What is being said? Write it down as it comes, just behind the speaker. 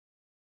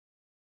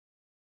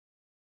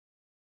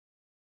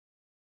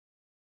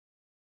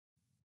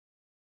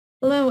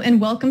Hello and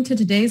welcome to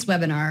today's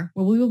webinar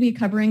where we will be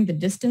covering the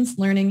Distance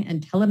Learning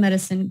and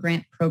Telemedicine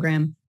Grant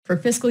Program for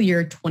fiscal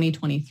year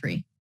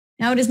 2023.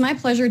 Now it is my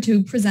pleasure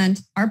to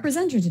present our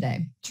presenter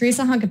today,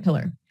 Teresa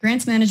Hunkapiller,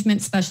 Grants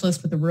Management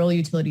Specialist with the Rural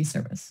Utilities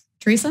Service.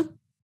 Teresa?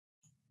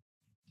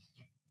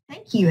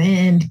 Thank you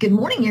and good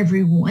morning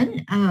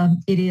everyone.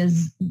 It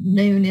is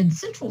noon in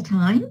Central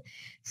Time,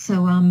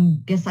 so I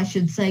guess I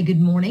should say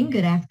good morning,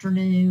 good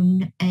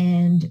afternoon,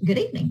 and good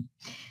evening.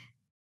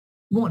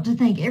 Want to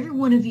thank every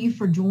one of you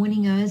for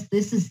joining us.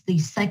 This is the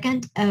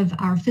second of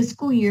our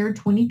fiscal year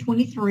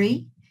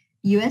 2023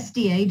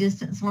 USDA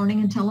Distance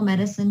Learning and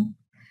Telemedicine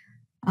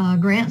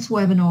grants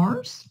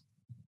webinars.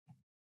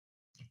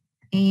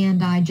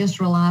 And I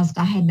just realized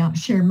I had not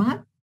shared my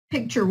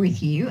picture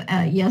with you.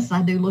 Yes,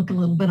 I do look a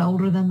little bit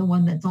older than the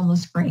one that's on the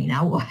screen.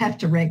 I will have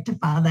to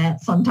rectify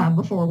that sometime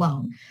before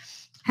long.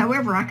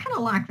 However, I kind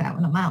of like that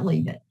one. I might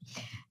leave it.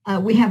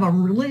 We have a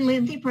really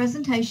lengthy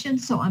presentation,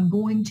 so I'm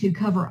going to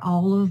cover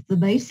all of the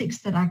basics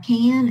that I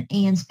can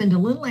and spend a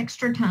little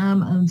extra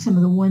time on some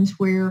of the ones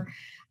where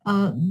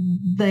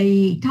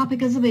the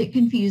topic is a bit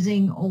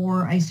confusing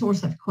or a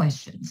source of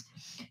questions.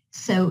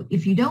 So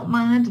if you don't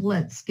mind,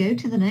 let's go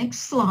to the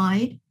next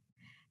slide.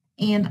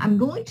 And I'm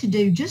going to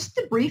do just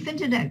the brief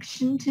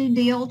introduction to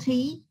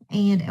DLT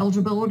and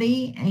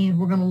eligibility, and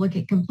we're going to look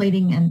at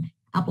completing an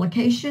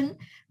application.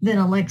 Then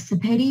Alexa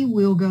Petty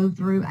will go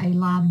through a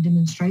live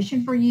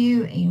demonstration for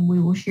you, and we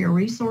will share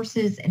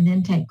resources and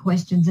then take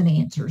questions and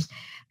answers.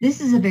 This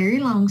is a very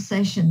long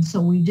session,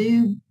 so we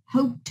do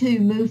hope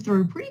to move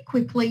through pretty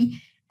quickly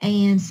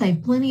and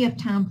save plenty of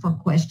time for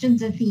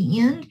questions at the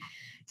end.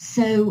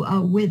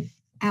 So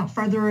without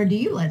further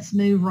ado, let's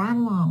move right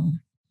along.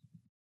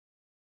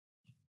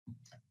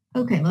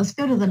 Okay, let's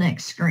go to the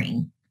next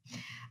screen.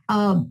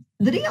 The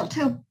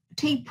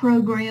DLT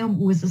program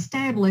was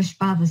established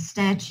by the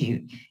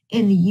statute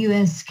in the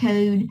U.S.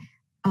 Code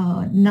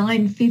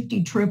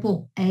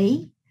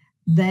 950AAA.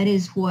 That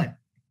is what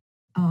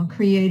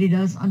created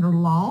us under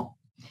law.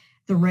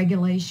 The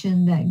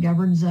regulation that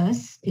governs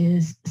us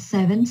is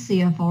 7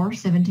 CFR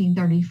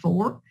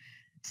 1734,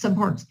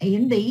 subparts A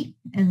and B.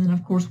 And then,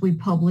 of course, we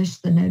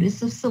published the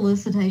notice of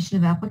solicitation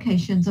of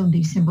applications on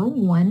December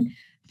 1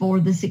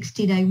 for the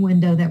 60-day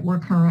window that we're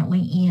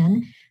currently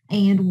in.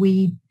 And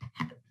we,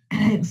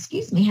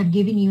 have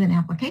given you an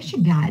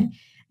application guide,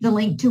 the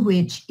link to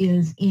which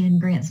is in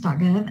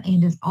grants.gov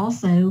and is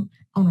also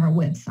on our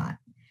website.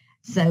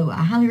 So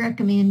I highly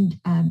recommend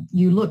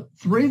you look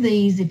through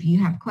these. If you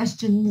have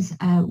questions,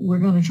 we're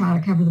going to try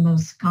to cover the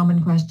most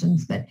common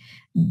questions, but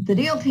the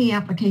DLT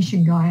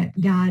application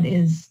guide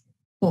is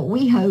what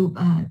we hope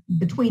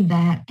between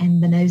that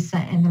and the NOSA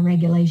and the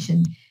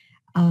regulation,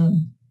 a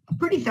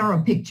pretty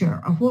thorough picture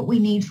of what we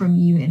need from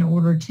you in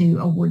order to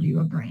award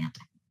you a grant.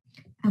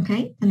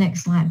 Okay, the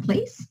next slide,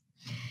 please.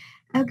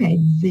 Okay,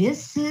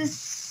 this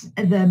is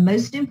the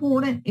most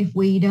important. If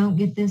we don't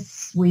get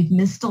this, we've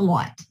missed a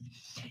lot.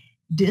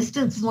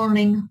 Distance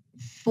learning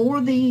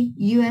for the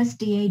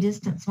USDA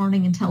Distance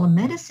Learning and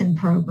Telemedicine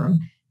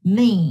Program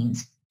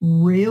means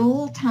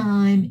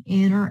real-time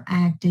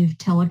interactive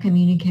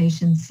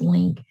telecommunications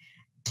link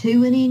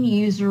to an end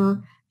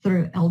user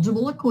through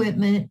eligible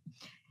equipment,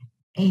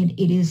 and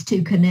it is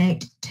to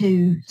connect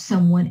to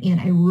someone in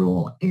a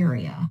rural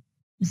area.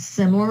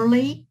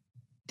 Similarly,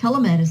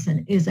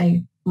 telemedicine is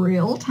a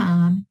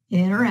real-time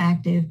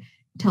interactive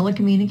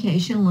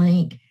telecommunication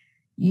link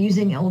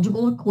using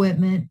eligible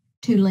equipment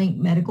to link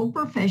medical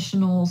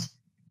professionals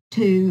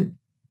to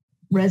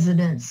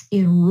residents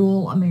in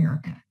rural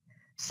America.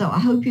 So I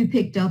hope you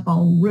picked up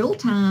on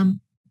real-time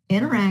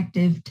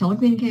interactive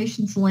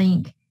telecommunications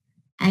link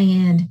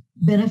and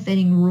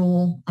benefiting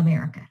rural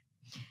America.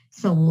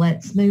 So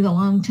let's move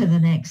along to the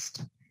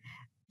next.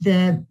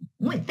 The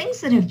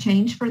things that have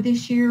changed for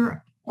this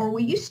year, or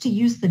we used to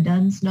use the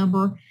DUNS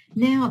number.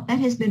 Now that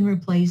has been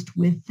replaced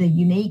with the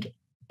Unique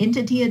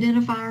Entity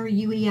Identifier,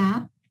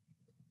 UEI.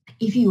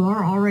 If you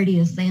are already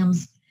a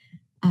SAMS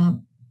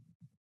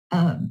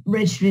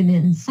registered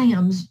in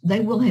SAMS, they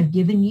will have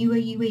given you a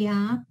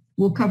UEI.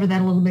 We'll cover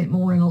that a little bit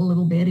more in a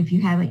little bit. If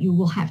you haven't, you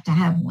will have to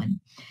have one.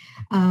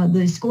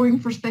 The scoring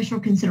for special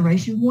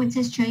consideration points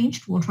has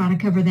changed. We'll try to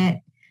cover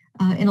that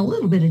in a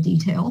little bit of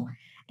detail.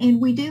 And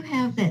we do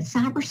have that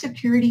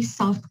cybersecurity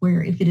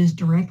software, if it is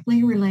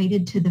directly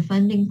related to the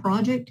funding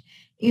project,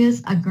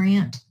 is a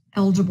grant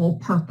eligible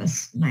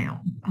purpose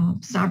now.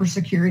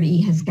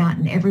 Cybersecurity has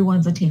gotten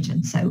everyone's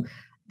attention. So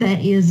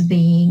that is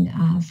being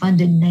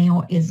funded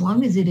now as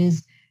long as it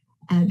is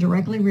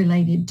directly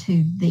related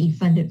to the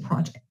funded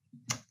project.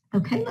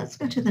 Okay, let's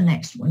go to the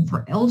next one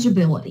for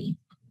eligibility.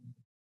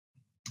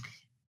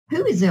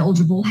 Who is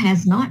eligible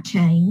has not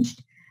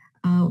changed.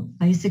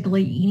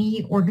 Basically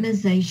any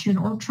organization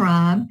or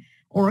tribe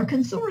or a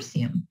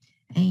consortium.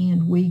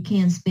 And we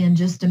can spend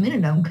just a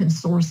minute on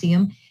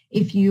consortium.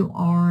 If you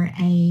are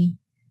a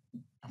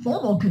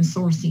formal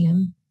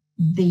consortium,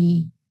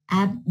 the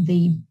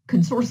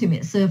consortium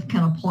itself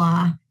can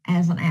apply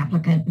as an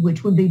applicant,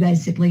 which would be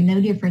basically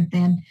no different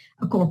than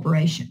a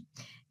corporation.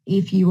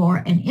 If you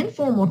are an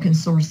informal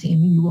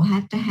consortium, you will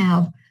have to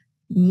have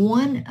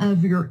one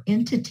of your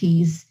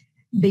entities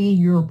be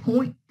your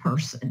point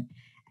person.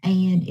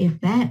 And if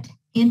that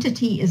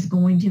entity is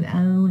going to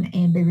own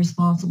and be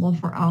responsible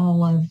for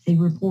all of the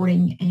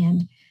reporting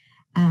and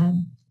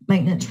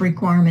maintenance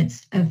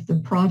requirements of the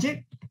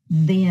project,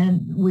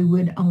 then we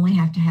would only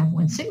have to have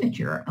one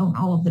signature on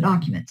all of the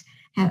documents.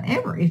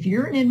 However, if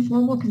you're an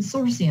informal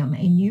consortium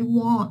and you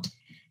want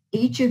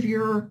each of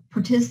your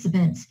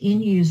participants,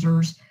 end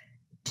users,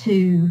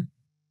 to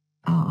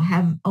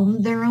have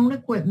owned their own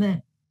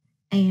equipment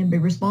and be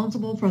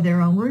responsible for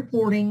their own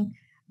reporting,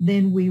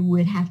 then we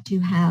would have to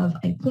have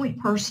a point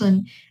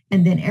person,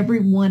 and then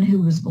everyone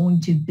who was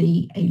going to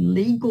be a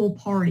legal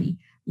party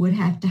would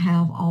have to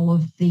have all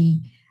of the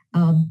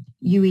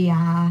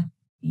UEI,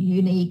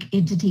 unique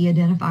entity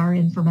identifier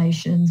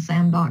information,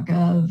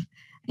 SAM.gov,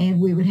 and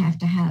we would have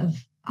to have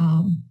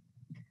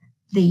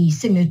the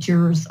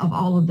signatures of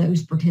all of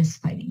those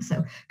participating.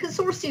 So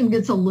consortium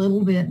gets a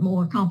little bit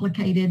more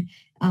complicated.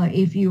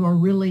 If you are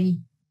really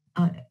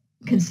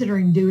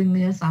considering doing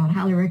this, I would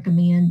highly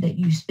recommend that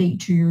you speak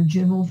to your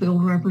general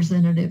field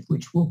representative,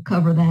 which we'll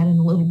cover that in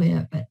a little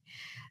bit. But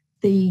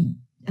the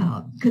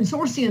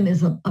consortium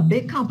is a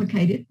bit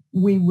complicated.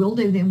 We will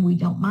do them. We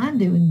don't mind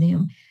doing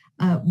them.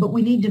 But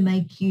we need to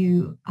make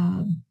you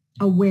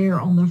aware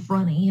on the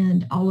front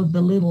end all of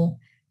the little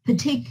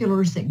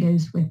particulars that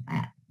goes with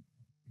that.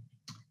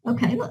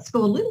 Okay, let's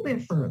go a little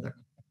bit further.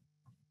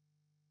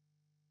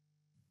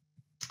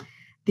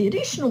 The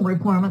additional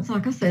requirements,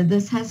 like I said,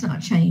 this has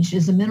not changed,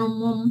 is a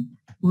minimum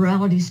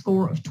reality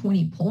score of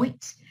 20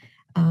 points.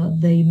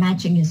 The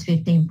matching is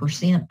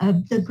 15%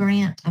 of the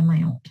grant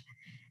amount.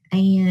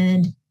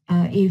 And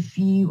if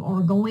you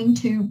are going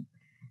to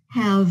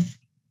have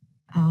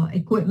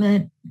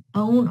equipment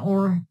on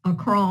or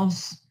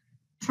across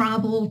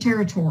tribal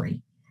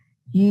territory,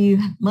 you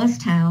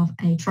must have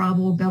a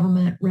tribal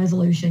government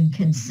resolution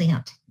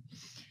consent.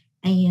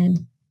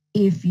 And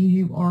if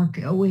you are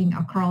going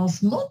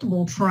across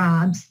multiple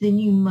tribes, then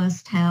you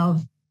must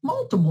have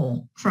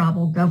multiple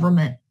tribal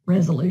government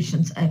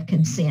resolutions of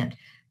consent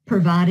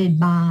provided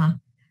by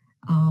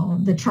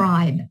the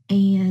tribe.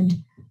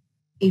 And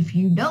if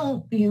you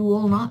don't, you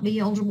will not be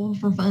eligible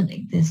for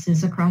funding. This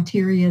is a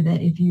criteria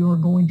that if you are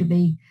going to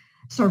be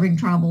serving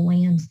tribal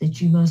lands,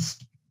 that you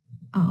must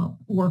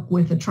work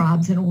with the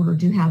tribes in order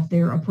to have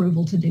their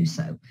approval to do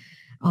so.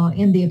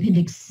 In the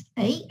Appendix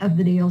A of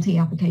the DLT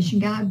application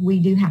guide, we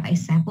do have a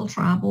sample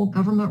tribal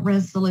government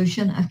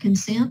resolution of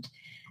consent.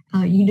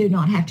 You do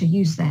not have to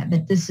use that,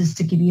 but this is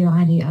to give you an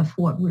idea of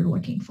what we're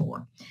looking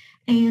for.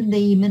 And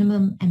the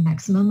minimum and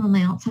maximum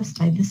amounts have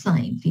stayed the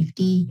same,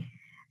 $50,000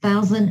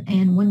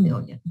 and $1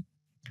 million.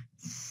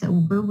 So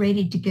we're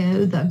ready to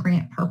go. The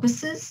grant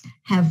purposes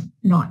have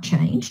not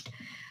changed.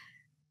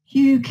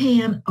 You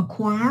can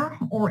acquire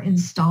or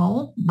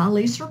install by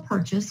lease or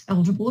purchase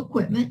eligible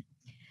equipment.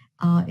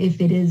 If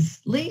it is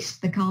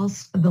leased, the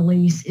cost of the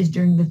lease is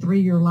during the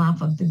 3-year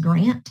life of the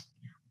grant.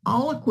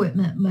 All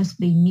equipment must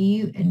be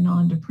new and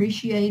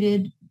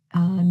non-depreciated,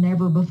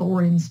 never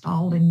before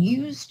installed and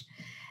used.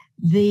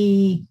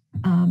 The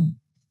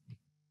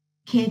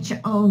catch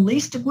on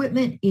leased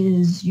equipment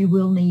is you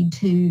will need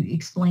to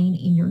explain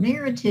in your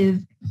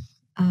narrative,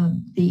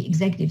 the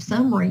executive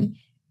summary,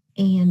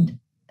 and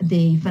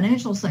the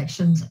financial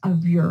sections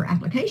of your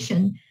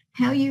application,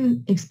 how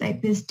you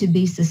expect this to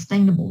be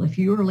sustainable. If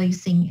you are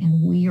leasing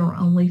and we are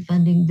only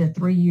funding the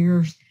 3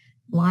 years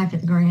life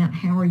of the grant,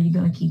 how are you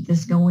going to keep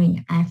this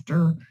going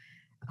after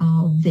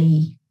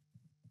the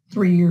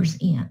 3 years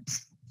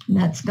ends? And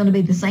that's going to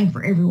be the same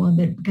for everyone,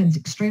 but it becomes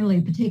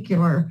extremely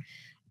particularly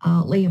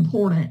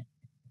important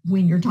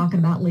when you're talking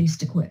about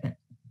leased equipment.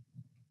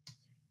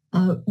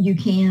 You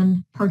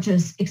can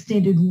purchase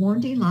extended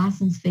warranty,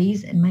 license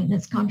fees, and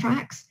maintenance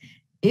contracts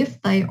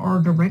if they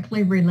are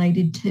directly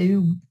related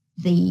to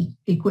the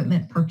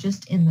equipment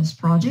purchased in this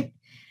project.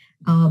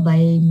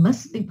 They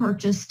must be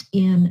purchased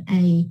in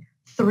a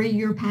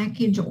 3-year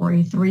package or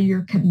a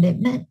 3-year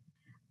commitment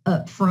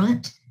up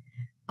front.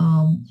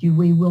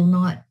 We will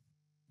not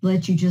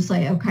let you just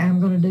say, okay, I'm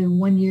going to do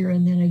 1 year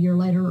and then a year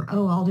later,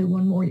 oh, I'll do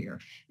 1 more year.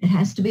 It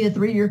has to be a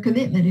 3-year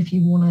commitment if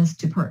you want us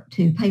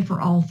to pay for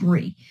all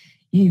 3.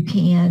 You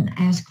can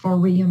ask for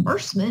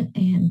reimbursement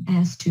and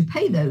ask to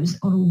pay those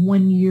on a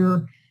 1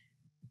 year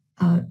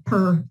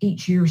per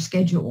each year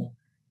schedule.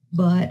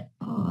 But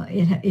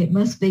it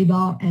must be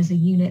bought as a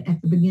unit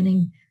at the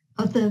beginning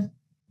of the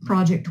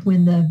project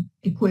when the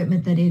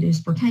equipment that it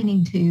is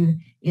pertaining to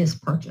is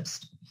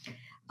purchased.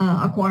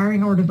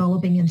 Acquiring or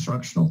developing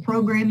instructional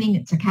programming,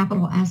 it's a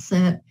capital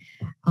asset.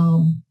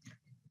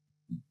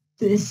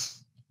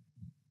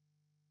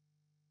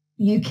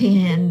 You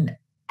can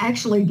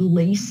actually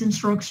lease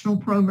instructional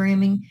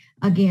programming.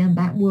 Again,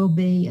 that will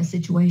be a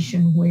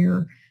situation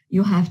where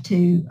you'll have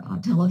to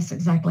tell us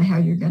exactly how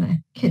you're going to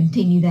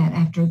continue that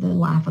after the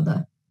life of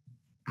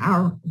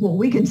what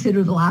we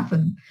consider the life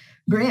of the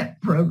grant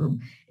program.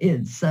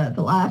 It's the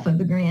life of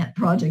the grant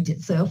project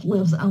itself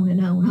lives on and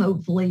on,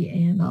 hopefully,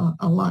 and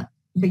a lot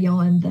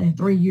beyond the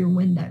 3-year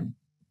window.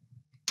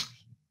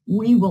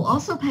 We will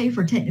also pay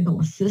for technical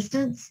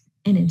assistance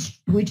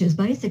which is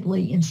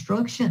basically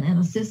instruction and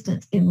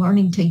assistance in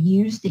learning to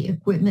use the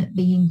equipment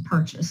being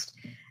purchased.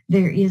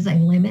 There is a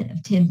limit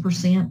of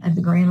 10% of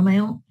the grant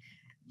amount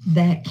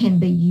that can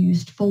be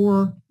used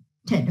for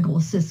technical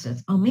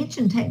assistance. I'll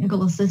mention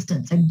technical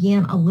assistance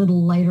again a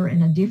little later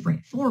in a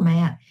different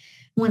format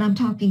when I'm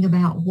talking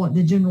about what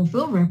the general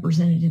field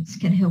representatives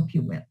can help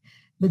you with.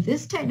 But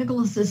this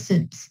technical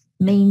assistance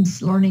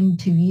means learning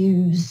to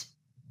use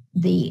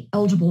the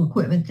eligible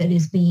equipment that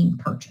is being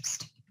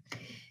purchased.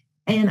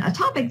 And a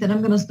topic that I'm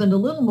going to spend a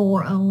little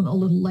more on a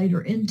little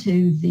later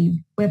into the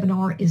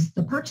webinar is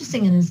the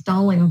purchasing and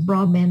installing of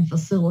broadband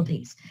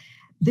facilities.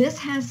 This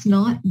has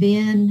not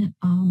been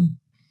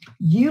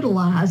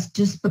utilized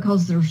just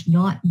because there's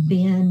not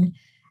been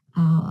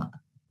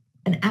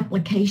an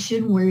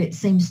application where it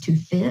seems to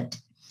fit.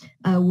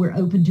 We're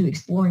open to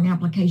exploring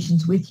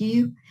applications with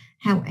you.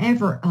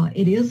 However,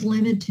 it is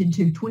limited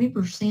to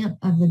 20%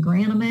 of the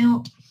grant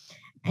amount,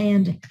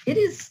 and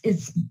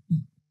it's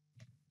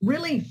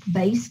really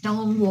based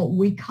on what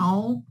we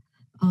call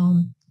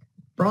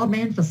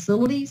broadband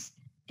facilities.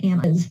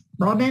 And as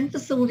broadband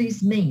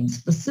facilities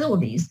means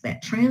facilities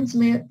that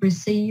transmit,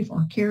 receive,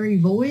 or carry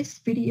voice,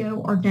 video,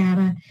 or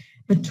data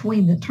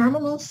between the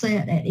terminal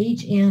set at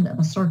each end of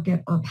a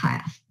circuit or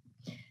path.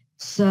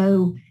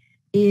 So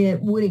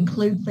it would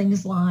include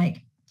things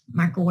like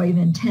microwave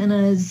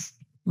antennas,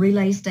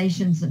 relay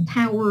stations and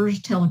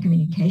towers,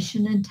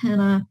 telecommunication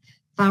antenna,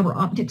 fiber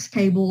optics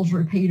cables,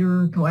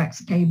 repeater,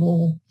 coax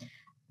cable,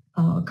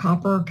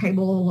 copper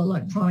cable,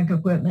 electronic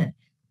equipment.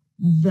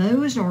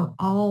 Those are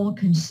all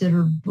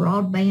considered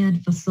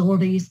broadband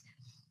facilities.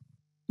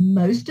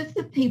 Most of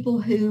the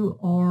people who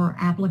are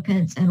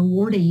applicants and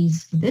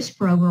awardees for this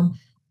program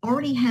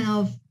already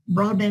have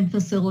broadband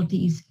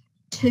facilities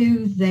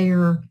to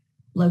their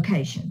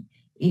location.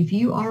 If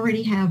you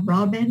already have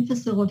broadband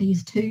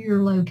facilities to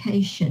your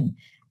location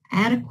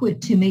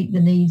adequate to meet the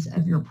needs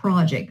of your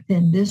project,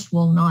 then this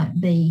will not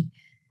be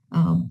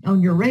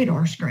on your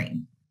radar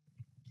screen.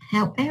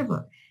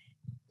 However,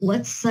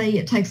 let's say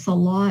it takes a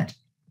lot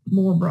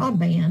more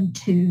broadband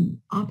to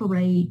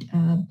operate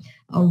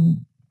a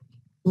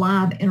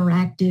live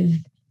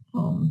interactive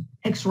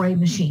X-ray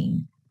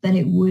machine than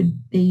it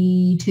would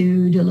be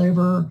to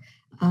deliver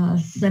a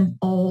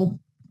simple,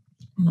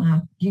 and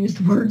I use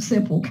the word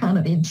simple kind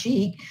of in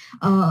cheek,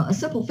 a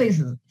simple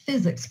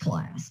physics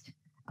class.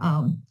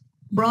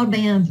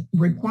 Broadband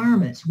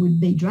requirements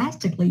would be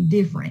drastically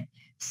different.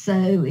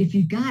 So if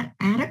you've got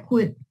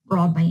adequate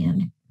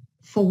broadband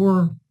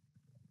for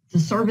the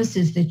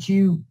services that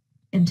you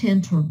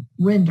intend to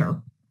render,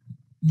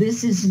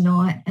 this is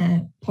not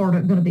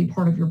going to be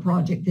part of your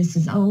project. This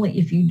is only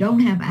if you don't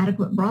have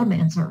adequate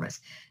broadband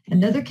service.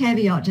 Another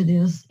caveat to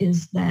this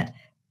is that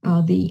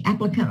the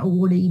applicant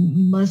awardee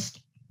must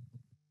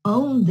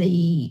own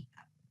the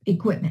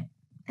equipment.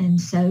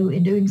 And so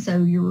in doing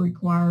so, you're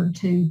required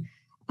to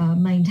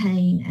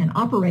maintain and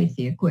operate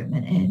the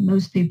equipment. And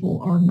most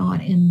people are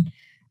not in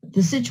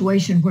the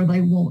situation where they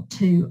want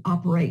to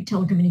operate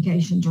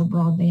telecommunications or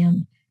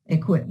broadband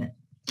equipment.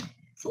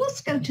 So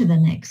let's go to the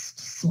next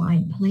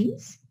slide,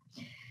 please.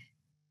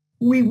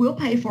 We will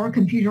pay for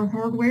computer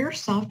hardware,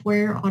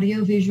 software,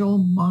 audiovisual,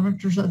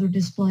 monitors, other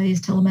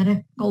displays,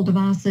 telemedical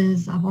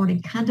devices. I've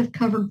already kind of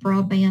covered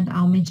broadband.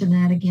 I'll mention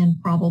that again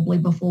probably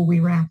before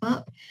we wrap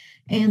up.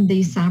 And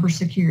the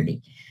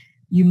cybersecurity.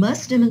 You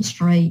must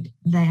demonstrate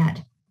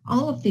that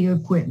all of the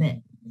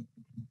equipment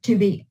to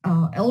be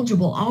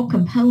eligible, all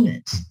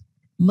components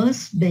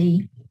must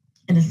be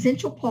an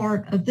essential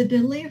part of the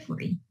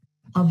delivery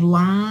of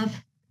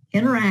live,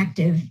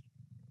 interactive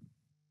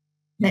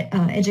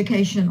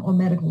education or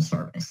medical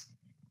service.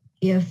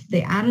 If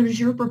the items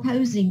you're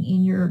proposing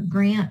in your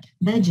grant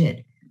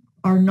budget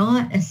are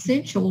not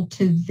essential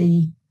to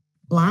the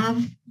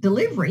live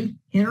delivery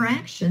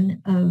interaction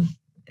of,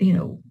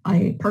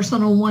 a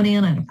person on one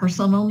end and a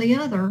person on the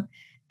other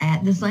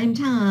at the same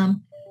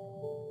time,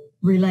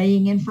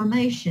 relaying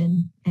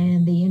information,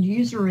 and the end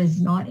user is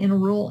not in a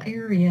rural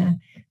area,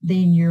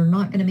 then you're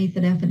not going to meet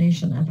the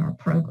definition of our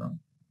program.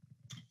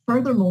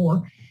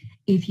 Furthermore,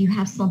 if you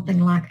have something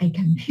like a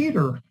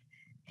computer,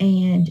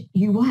 and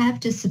you will have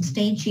to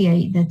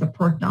substantiate that the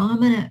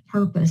predominant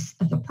purpose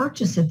of the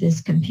purchase of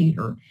this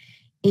computer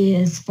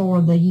is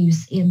for the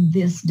use in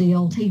this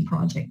DLT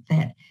project,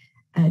 that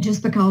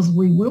just because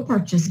we will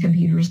purchase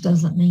computers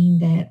doesn't mean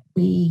that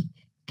we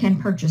can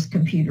purchase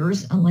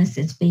computers unless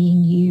it's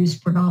being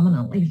used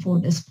predominantly for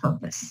this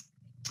purpose.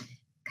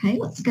 Okay,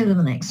 let's go to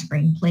the next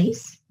screen,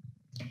 please.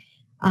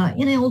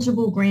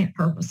 Ineligible grant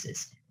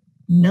purposes.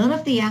 None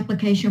of the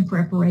application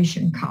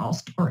preparation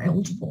costs are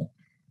eligible.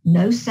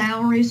 No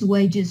salaries,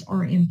 wages,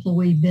 or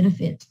employee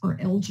benefits are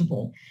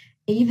eligible.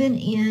 Even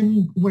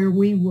in where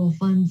we will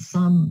fund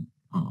some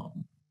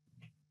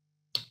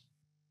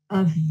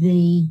of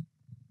the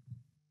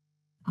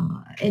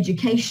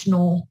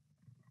educational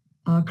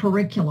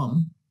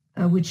curriculum,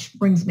 which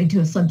brings me to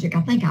a subject.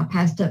 I think I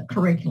passed up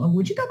curriculum.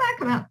 Would you go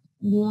back about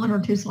 1 or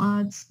 2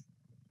 slides?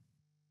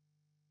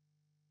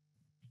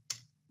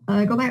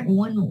 Go back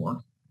one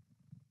more.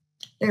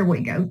 There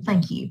we go.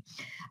 Thank you.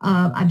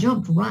 I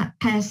jumped right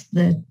past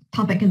the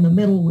topic in the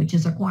middle, which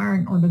is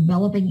acquiring or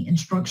developing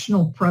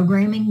instructional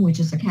programming, which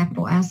is a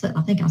capital asset.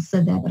 I think I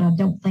said that, but I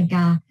don't think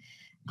I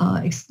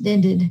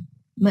extended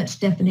much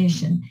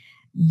definition.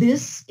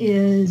 This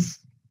is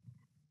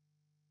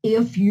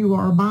if you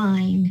are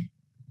buying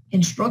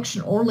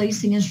instruction or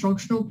leasing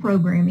instructional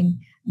programming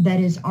that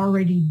is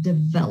already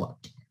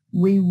developed.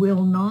 We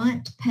will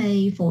not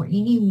pay for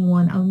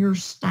anyone on your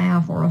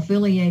staff or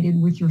affiliated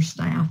with your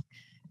staff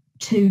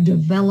to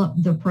develop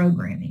the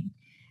programming.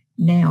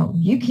 Now,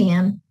 you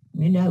can,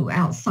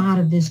 outside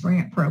of this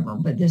grant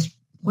program, but this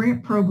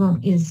grant program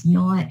is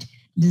not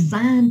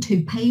designed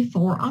to pay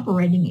for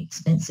operating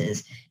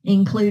expenses,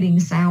 including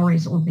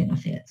salaries or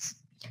benefits.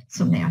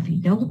 So now, if you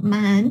don't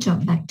mind,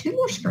 jump back 2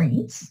 more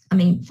screens.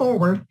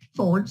 Forward,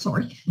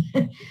 sorry.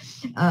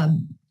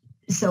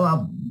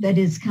 That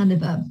is kind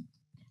of a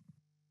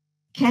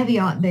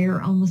caveat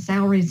there on the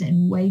salaries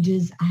and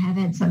wages. I have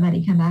had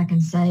somebody come back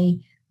and say,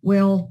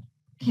 well,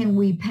 can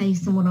we pay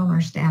someone on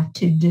our staff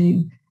to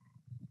do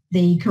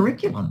the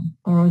curriculum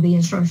or the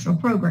instructional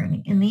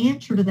programming? And the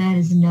answer to that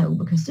is no,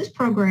 because this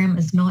program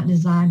is not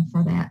designed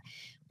for that.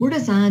 We're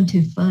designed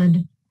to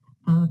fund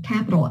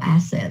capital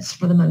assets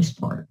for the most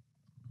part.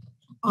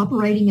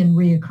 Operating and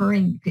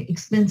reoccurring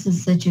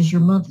expenses such as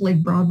your monthly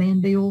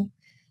broadband bill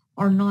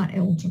are not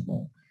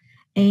eligible.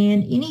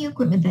 And any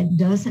equipment that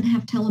doesn't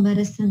have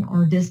telemedicine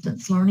or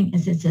distance learning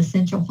as its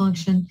essential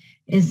function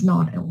is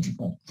not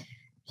eligible.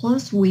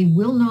 Plus, we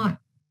will not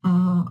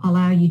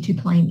allow you to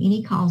claim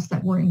any costs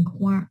that were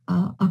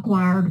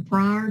acquired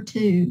prior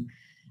to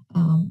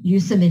you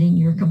submitting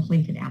your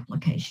completed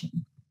application.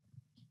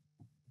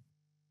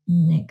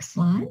 Next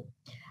slide.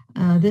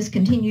 This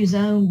continues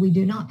on. We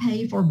do not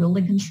pay for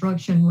building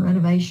construction,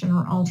 renovation,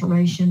 or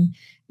alteration.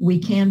 We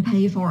can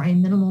pay for a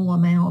minimal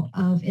amount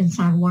of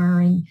inside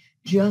wiring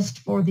just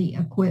for the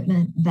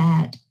equipment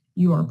that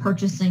you are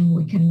purchasing.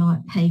 We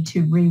cannot pay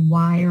to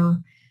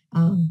rewire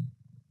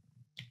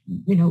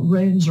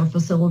rooms or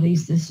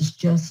facilities. This is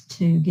just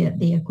to get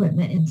the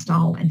equipment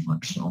installed and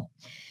functional.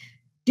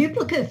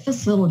 Duplicate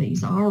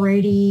facilities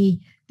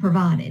already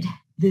provided.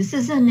 This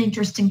is an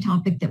interesting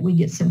topic that we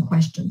get some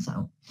questions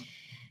on.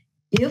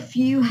 If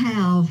you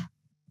have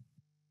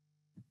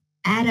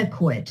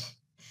adequate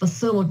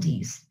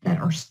facilities that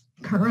are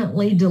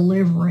currently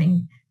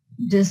delivering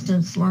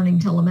distance learning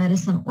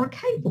telemedicine or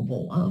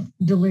capable of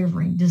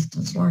delivering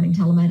distance learning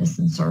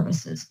telemedicine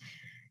services,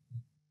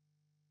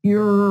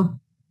 your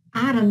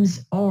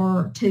items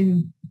are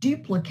to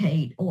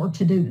duplicate or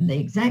to do the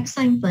exact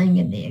same thing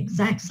in the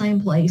exact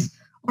same place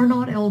are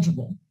not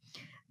eligible.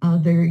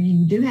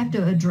 You do have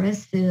to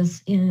address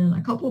this in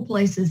a couple of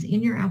places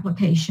in your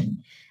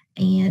application.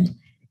 And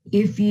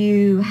if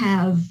you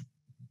have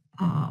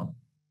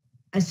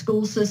a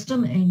school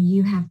system and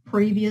you have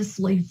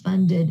previously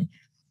funded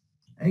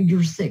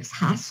your 6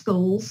 high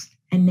schools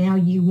and now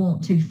you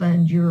want to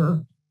fund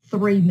your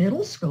 3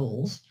 middle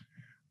schools,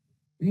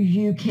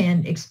 you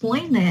can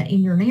explain that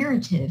in your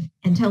narrative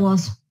and tell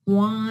us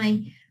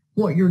why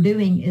what you're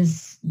doing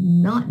is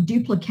not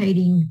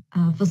duplicating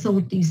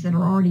facilities that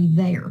are already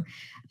there.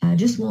 I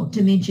just want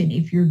to mention,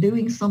 if you're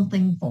doing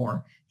something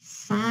for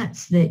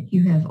sites that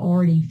you have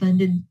already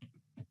funded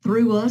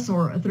through us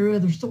or through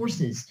other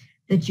sources,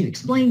 that you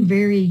explain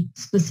very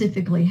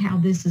specifically how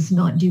this is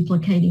not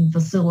duplicating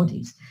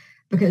facilities,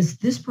 because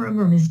this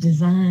program is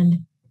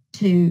designed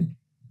to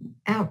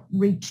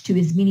outreach to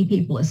as many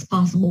people as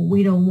possible.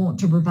 We don't want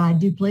to provide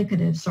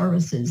duplicative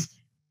services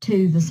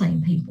to the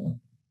same people.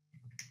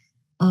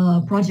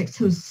 Projects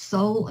whose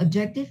sole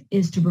objective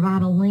is to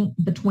provide a link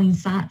between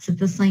sites at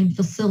the same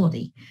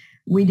facility.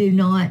 We do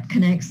not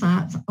connect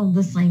sites on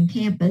the same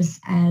campus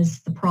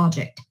as the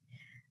project.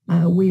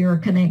 We are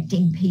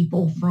connecting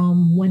people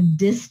from one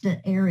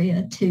distant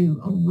area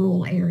to a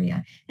rural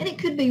area. And it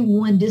could be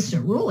one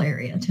distant rural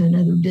area to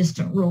another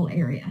distant rural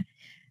area.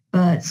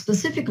 But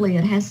specifically,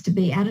 it has to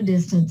be at a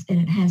distance and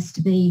it has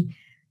to be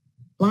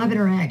live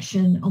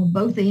interaction on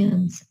both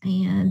ends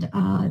and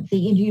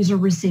the end user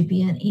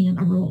recipient in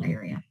a rural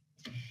area.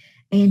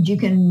 And you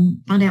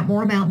can find out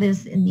more about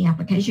this in the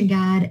application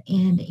guide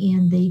and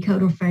in the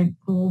Code of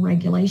Federal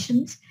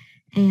Regulations.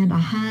 And I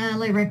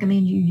highly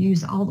recommend you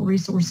use all the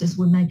resources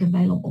we make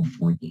available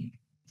for you.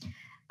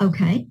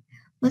 Okay,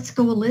 let's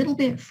go a little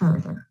bit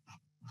further.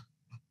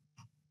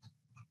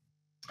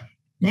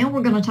 Now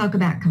we're going to talk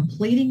about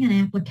completing an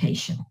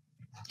application.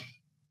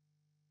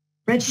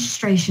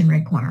 Registration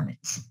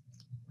requirements.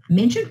 I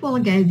mentioned a while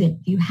ago that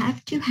you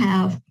have to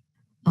have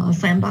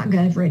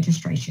SAM.gov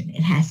registration.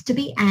 It has to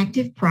be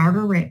active prior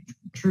to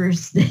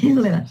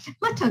registration.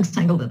 My tongue's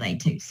tangled today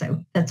too,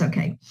 so that's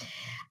okay.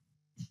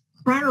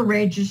 Prior to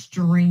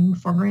registering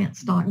for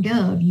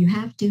grants.gov, you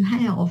have to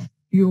have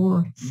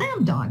your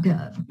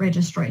SAM.gov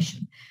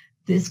registration.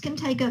 This can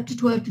take up to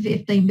 12 to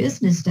 15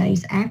 business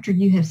days after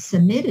you have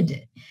submitted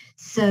it.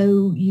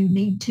 So you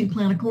need to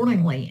plan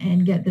accordingly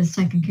and get this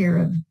taken care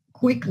of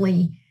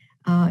quickly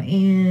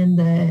in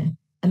the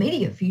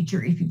immediate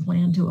future if you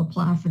plan to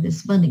apply for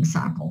this funding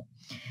cycle.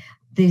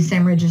 The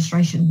SAM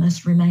registration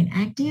must remain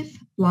active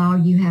while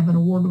you have an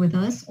award with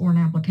us or an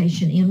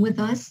application in with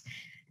us.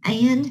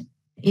 And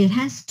it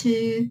has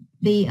to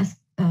be,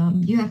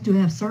 you have to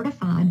have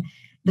certified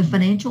the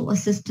financial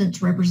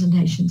assistance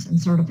representations and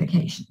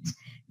certifications.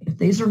 If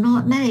these are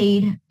not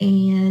made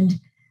and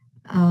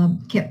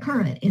kept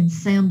current in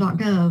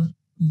SAM.gov,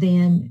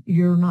 then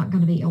you're not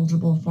going to be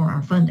eligible for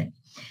our funding.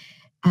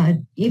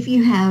 If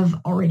you have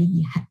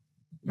already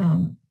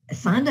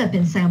signed up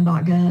in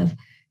SAM.gov,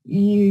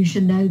 you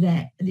should know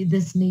that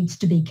this needs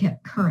to be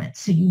kept current.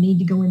 So you need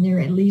to go in there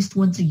at least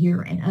once a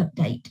year and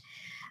update.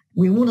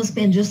 We want to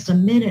spend just a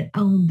minute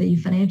on the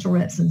financial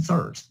reps and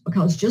certs,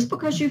 because just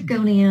because you've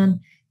gone in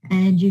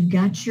and you've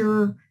got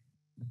your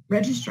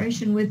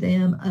registration with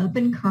them up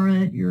and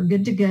current, you're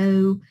good to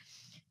go,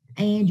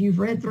 and you've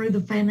read through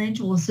the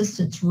financial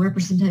assistance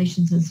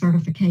representations and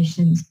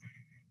certifications,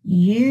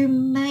 you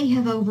may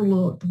have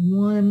overlooked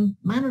one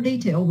minor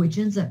detail, which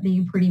ends up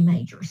being pretty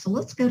major. So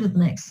let's go to the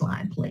next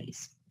slide,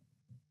 please.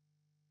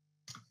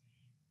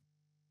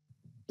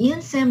 In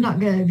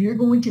SAM.gov, you're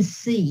going to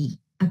see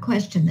a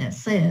question that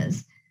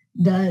says,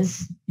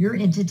 does your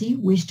entity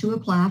wish to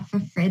apply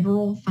for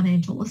federal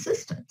financial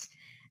assistance?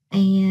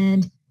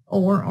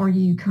 Or are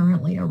you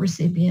currently a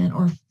recipient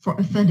or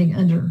for funding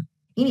under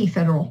any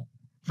federal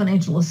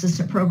financial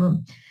assistance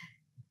program?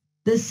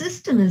 The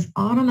system is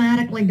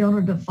automatically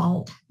going to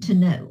default to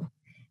no.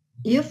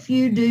 If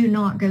you do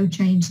not go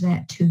change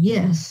that to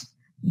yes,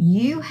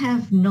 you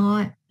have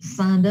not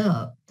signed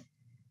up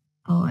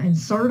and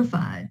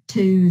certified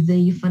to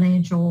the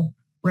financial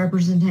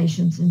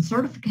representations and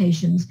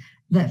certifications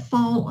that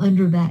fall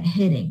under that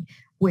heading,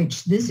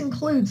 which this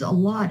includes a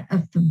lot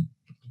of the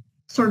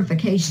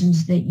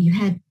certifications that you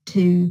had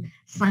to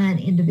sign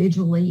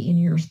individually in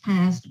years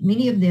past.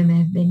 Many of them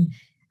have been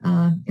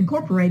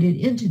incorporated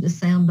into the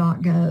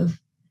SAM.gov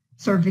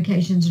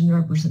certifications and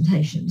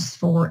representations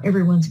for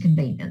everyone's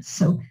convenience.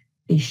 So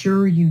be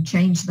sure you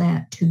change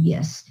that to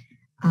yes.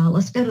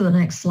 Let's go to the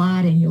next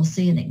slide and you'll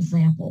see an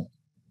example.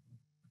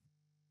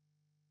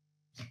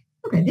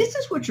 Okay, this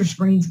is what your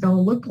screen's going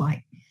to look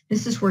like.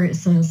 This is where it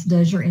says,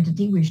 does your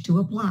entity wish to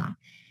apply?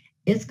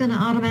 It's going to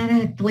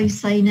automatically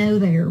say no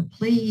there.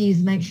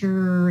 Please make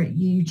sure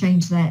you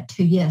change that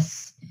to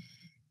yes.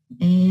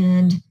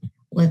 And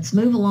let's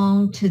move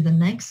along to the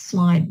next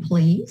slide,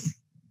 please.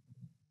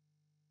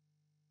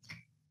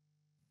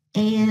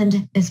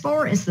 And as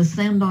far as the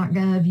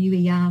SAM.gov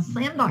UEI,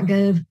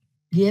 SAM.gov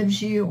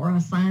gives you or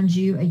assigns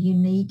you a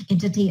unique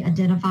entity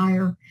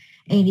identifier.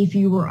 And if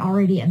you were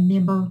already a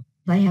member,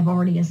 they have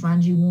already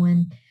assigned you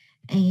one.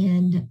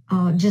 And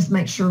just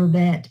make sure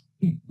that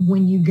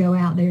when you go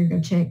out there, go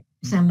check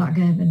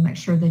SAM.gov and make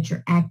sure that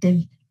you're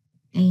active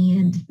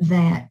and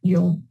that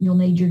you'll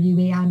need your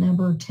UEI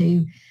number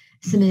to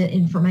submit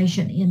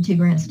information into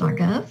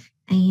grants.gov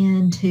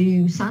and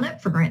to sign up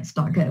for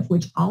grants.gov,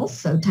 which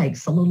also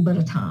takes a little bit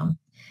of time.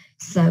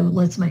 So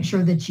let's make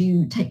sure that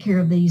you take care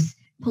of these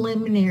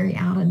preliminary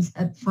items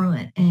up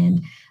front.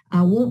 And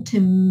I want to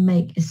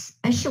make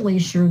especially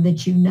sure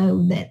that you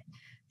know that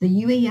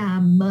the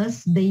UEI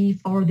must be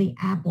for the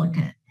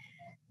applicant.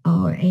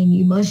 And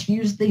you must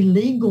use the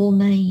legal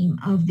name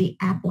of the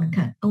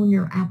applicant on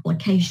your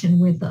application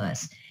with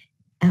us.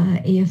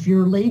 If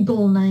your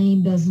legal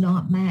name does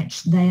not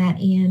match that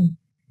in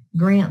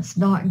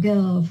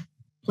grants.gov,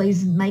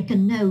 please make a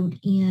note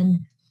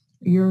in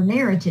your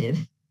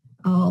narrative,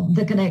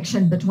 the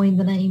connection between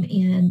the name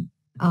in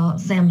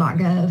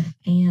SAM.gov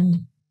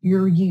and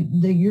your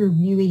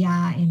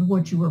UEI and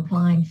what you were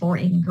applying for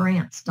in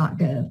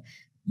grants.gov.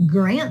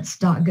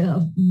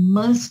 Grants.gov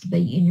must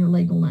be in your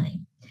legal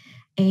name.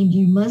 And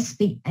you must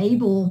be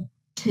able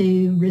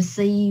to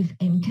receive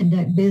and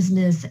conduct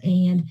business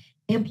and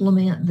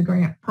implement the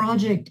grant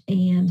project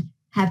and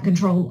have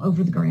control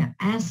over the grant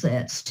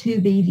assets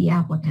to be the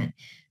applicant.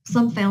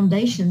 Some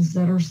foundations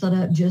that are set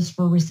up just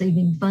for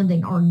receiving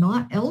funding are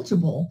not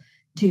eligible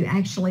to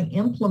actually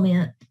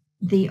implement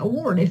the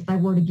award if they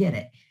were to get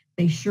it.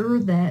 Be sure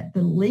that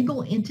the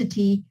legal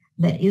entity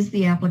that is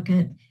the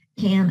applicant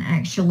can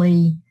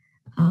actually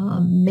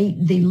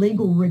meet the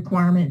legal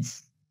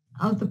requirements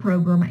of the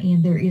program,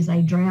 and there is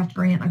a draft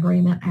grant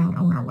agreement out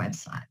on our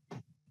website.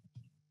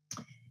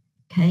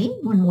 Okay,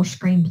 one more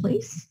screen,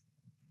 please.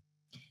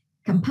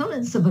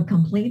 Components of a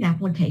complete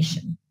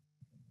application.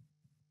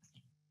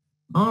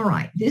 All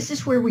right, this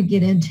is where we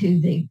get into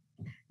the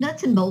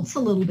nuts and bolts a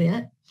little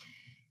bit.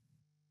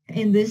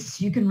 And this,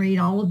 you can read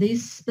all of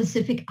these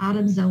specific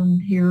items on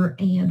here.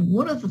 And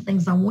one of the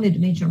things I wanted to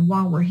mention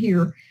while we're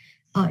here,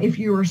 if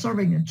you are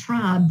serving a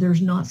tribe,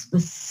 there's not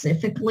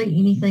specifically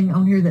anything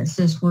on here that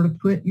says where to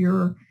put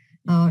your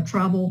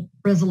tribal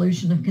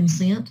resolution of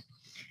consent.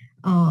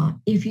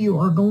 If you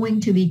are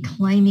going to be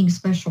claiming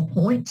special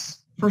points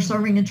for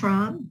serving a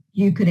tribe,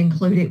 you could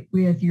include it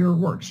with your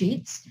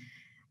worksheets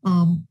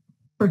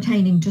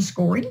pertaining to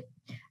scoring.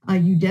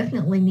 You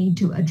definitely need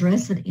to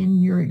address it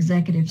in your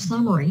executive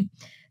summary.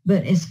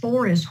 But as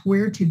far as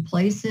where to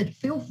place it,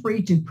 feel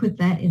free to put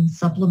that in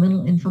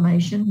supplemental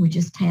information, which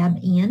is tab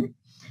N.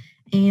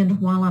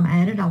 And while I'm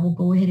at it, I will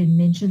go ahead and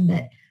mention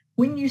that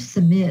when you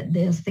submit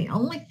this, the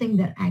only thing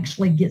that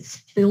actually gets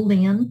filled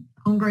in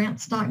on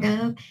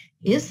grants.gov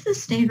is the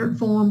standard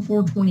form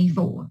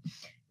 424.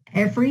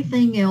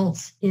 Everything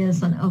else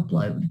is an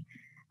upload.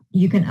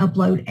 You can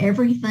upload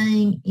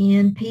everything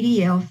in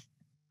PDF.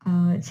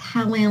 It's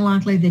highly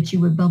unlikely that you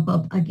would bump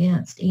up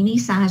against any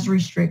size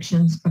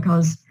restrictions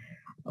because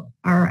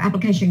our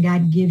application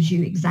guide gives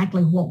you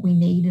exactly what we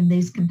need in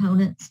these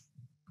components.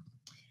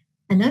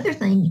 Another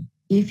thing,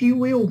 if you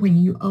will, when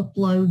you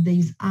upload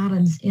these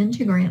items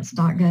into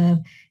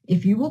grants.gov,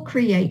 if you will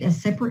create a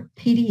separate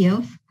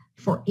PDF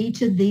for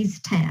each of these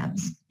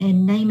tabs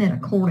and name it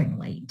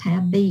accordingly,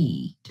 tab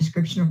B,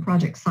 description of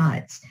project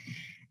sites,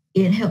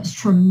 it helps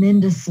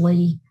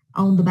tremendously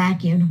on the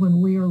back end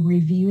when we are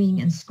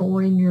reviewing and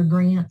scoring your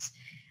grants.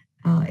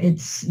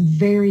 It's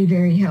very,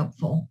 very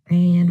helpful.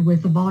 And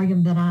with the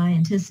volume that I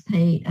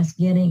anticipate us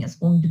getting, it's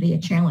going to be a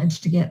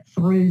challenge to get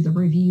through the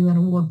review and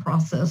award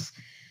process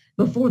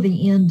before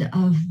the end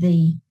of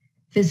the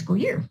fiscal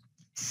year.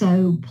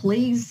 So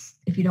please,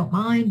 if you don't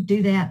mind,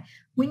 do that.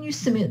 When you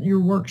submit your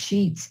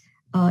worksheets,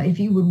 if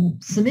you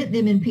would submit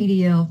them in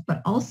PDF,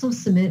 but also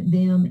submit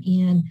them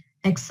in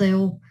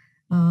Excel.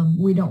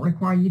 We don't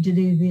require you to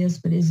do this,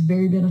 but it's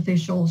very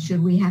beneficial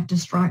should we have to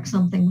strike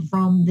something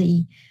from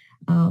the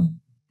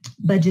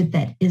budget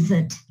that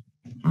isn't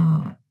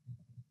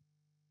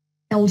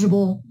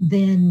eligible.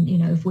 Then,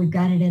 if we've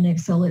got it in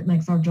Excel, it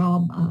makes our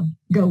job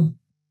go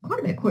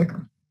quite a bit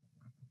quicker.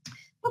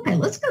 Okay,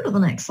 let's go to the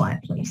next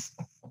slide, please.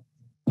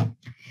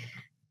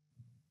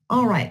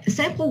 All right, the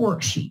sample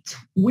worksheets.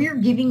 We're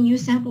giving you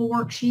sample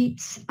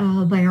worksheets.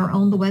 They are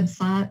on the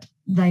website.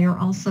 They are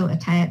also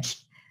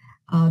attached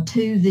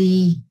to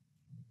the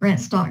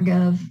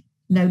grants.gov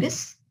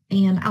notice.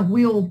 And I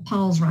will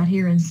pause right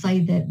here and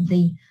say that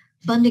the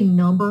funding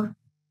number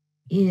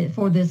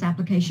for this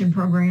application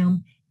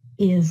program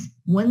is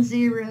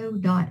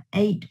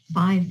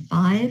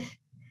 10.855,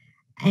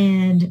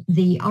 and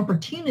the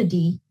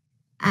opportunity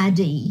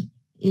ID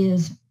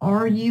is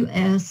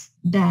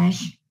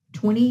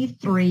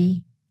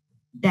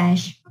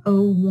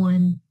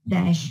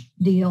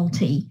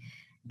RUS-23-01-DLT.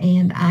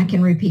 And I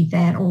can repeat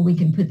that, or we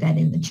can put that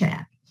in the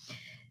chat.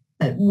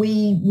 But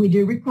we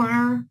do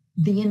require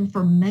the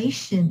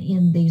information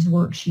in these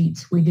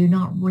worksheets. We do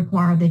not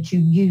require that you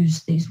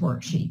use these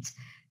worksheets.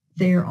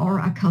 There are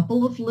a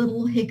couple of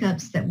little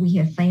hiccups that we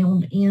have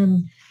found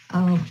in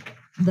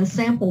the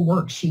sample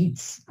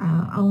worksheets.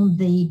 On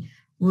the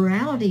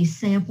rurality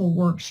sample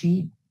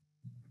worksheet,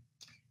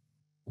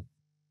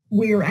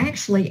 we're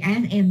actually,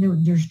 and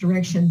there's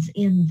directions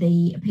in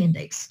the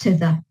appendix to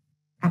the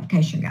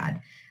application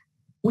guide.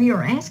 We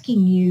are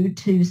asking you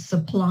to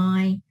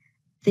supply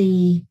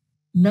the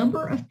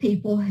number of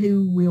people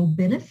who will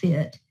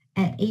benefit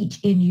at each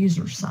end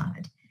user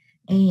side.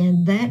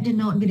 And that did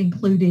not get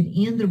included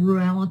in the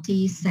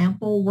rurality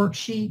sample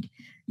worksheet.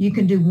 You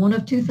can do one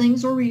of two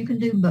things, or you can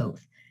do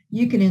both.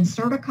 You can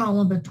insert a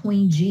column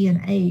between G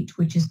and H,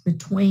 which is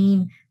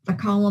between the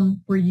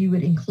column where you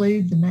would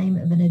include the name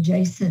of an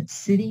adjacent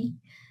city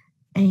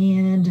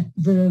and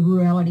the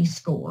rurality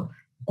score.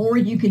 Or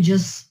you could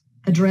just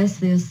address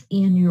this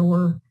in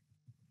your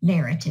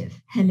narrative,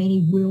 how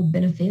many will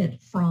benefit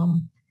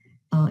from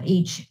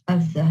each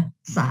of the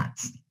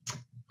sites.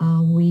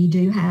 We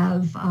do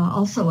have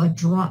also a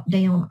drop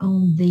down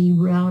on the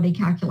rurality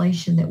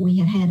calculation that we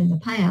had in the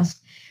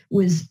past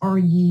was, are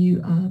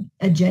you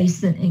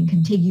adjacent and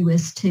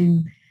contiguous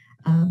to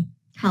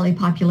highly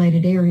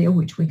populated area,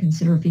 which we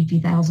consider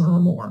 50,000 or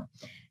more.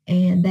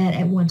 And that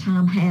at one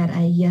time had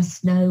a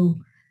yes, no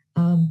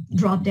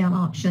drop down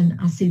option.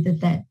 I see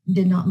that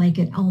did not make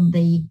it on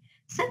the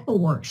sample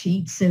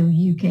worksheet. So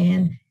you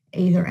can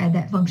either add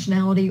that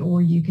functionality,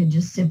 or you can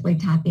just simply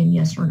type in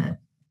yes or no.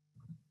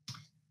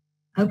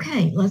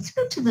 Okay, let's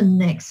go to the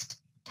next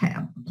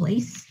tab,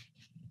 please.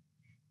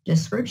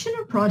 Description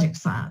of project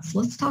sites.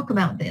 Let's talk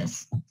about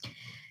this.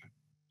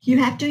 You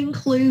have to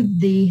include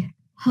the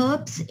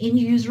hubs end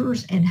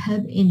users and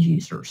hub end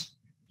users,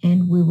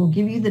 and we will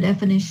give you the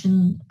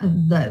definition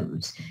of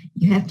those.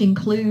 You have to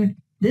include,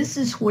 this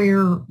is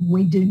where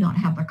we do not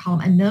have a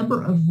column, a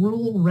number of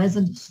rural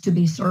residents to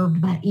be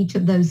served by each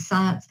of those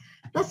sites.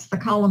 That's the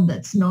column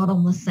that's not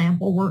on the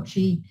sample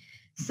worksheet,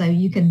 so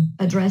you can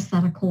address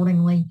that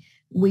accordingly.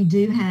 We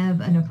do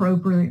have an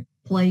appropriate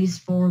place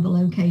for the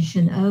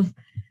location of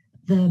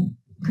the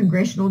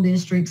congressional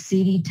district,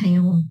 city,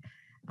 town,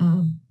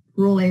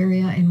 rural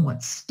area, and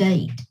what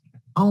state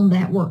on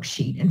that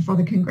worksheet. And for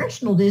the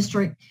congressional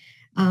district,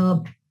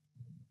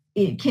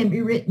 it can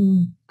be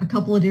written a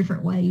couple of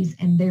different ways,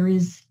 and there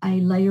is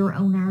a layer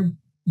on our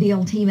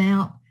DLT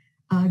map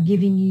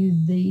giving you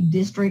the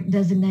district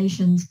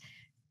designations.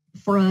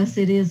 For us,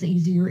 it is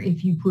easier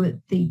if you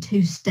put the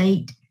two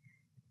state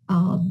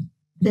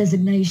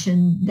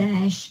designation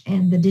dash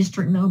and the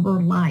district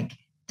number, like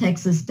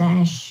Texas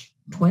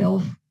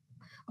 -12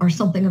 or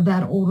something of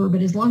that order.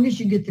 But as long as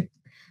you get the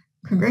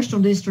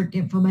congressional district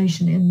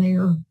information in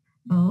there,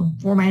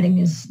 formatting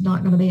is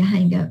not going to be a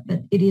hang up,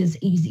 but it is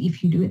easy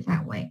if you do it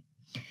that way.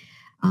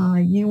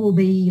 You will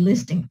be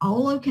listing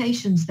all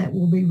locations that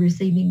will be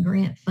receiving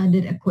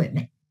grant-funded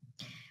equipment.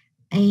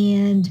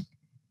 And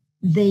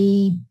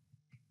the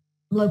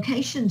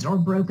locations are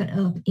broken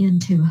up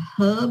into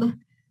hub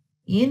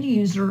end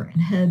user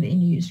and hub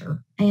end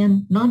user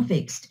and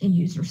non-fixed end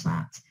user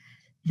sites.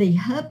 The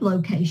hub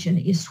location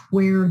is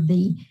where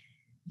the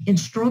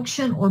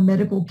instruction or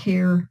medical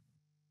care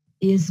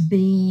is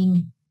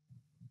being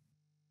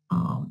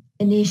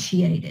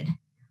initiated.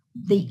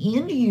 The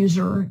end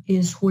user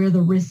is where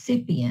the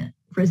recipient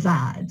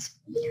resides.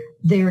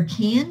 There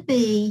can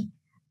be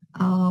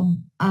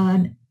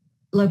a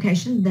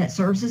location that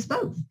serves as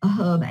both a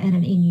hub and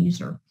an end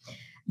user.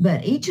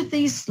 But each of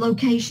these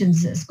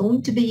locations that's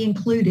going to be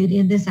included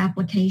in this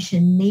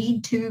application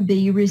need to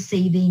be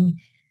receiving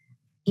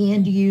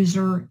end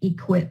user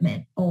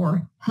equipment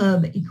or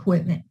hub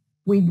equipment.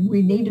 We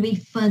need to be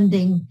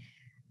funding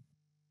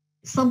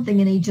something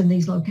in each of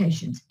these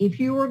locations. If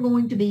you are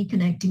going to be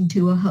connecting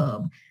to a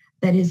hub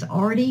that is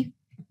already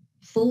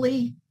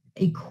fully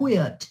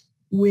equipped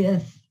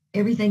with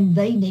everything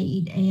they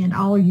need and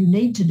all you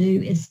need to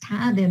do is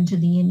tie them to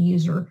the end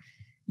user,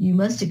 you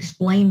must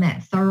explain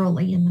that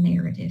thoroughly in the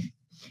narrative.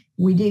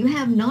 We do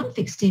have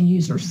non-fixed end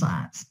user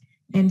sites.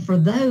 And for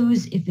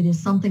those, if it is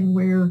something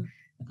where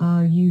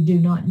you do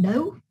not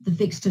know the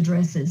fixed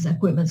addresses,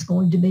 equipment's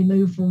going to be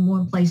moved from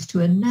one place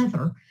to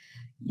another,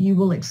 you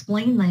will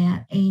explain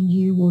that and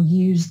you will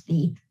use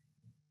the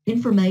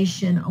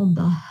information on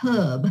the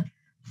hub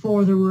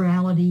for the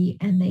rurality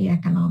and the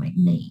economic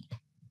need.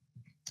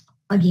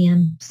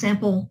 Again,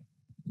 sample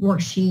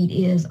worksheet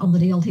is on the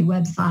DLT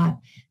website,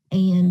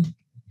 and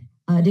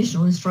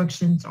additional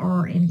instructions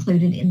are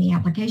included in the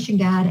application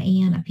guide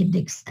and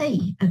Appendix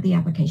A of the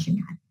application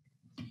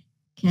guide.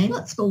 Okay,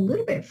 let's go a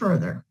little bit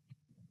further.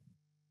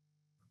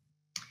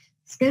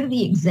 Let's go to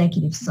the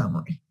executive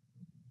summary.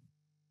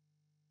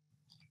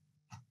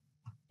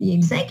 The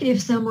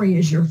executive summary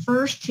is your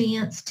first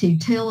chance to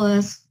tell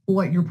us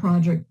what your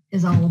project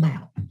is all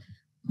about,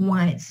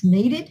 why it's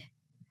needed,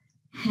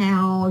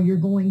 how you're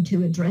going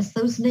to address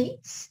those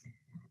needs,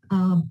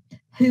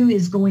 who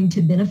is going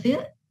to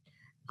benefit,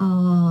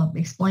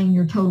 explain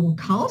your total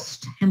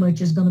cost, how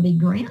much is going to be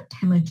grant,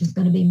 how much is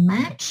going to be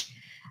match,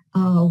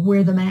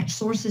 where the match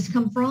sources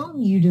come from.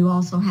 You do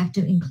also have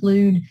to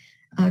include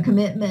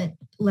commitment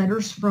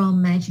letters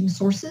from matching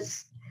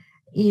sources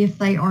if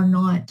they are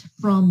not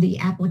from the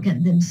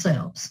applicant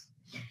themselves.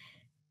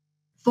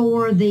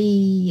 For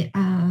the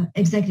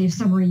executive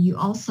summary, you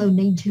also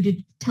need to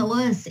tell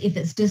us if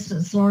it's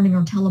distance learning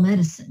or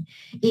telemedicine.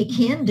 It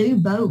can do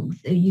both.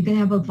 You can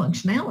have both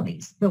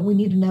functionalities, but we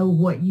need to know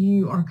what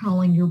you are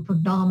calling your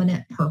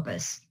predominant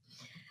purpose.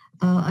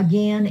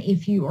 Again,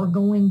 if you are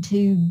going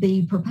to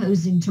be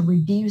proposing to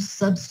reduce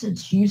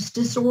substance use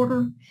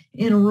disorder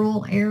in a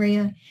rural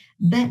area,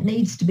 that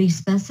needs to be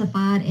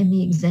specified in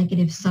the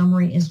executive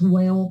summary as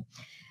well.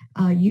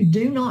 You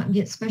do not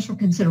get special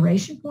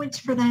consideration points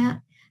for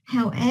that.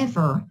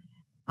 However,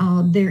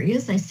 there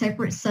is a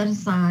separate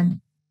set-aside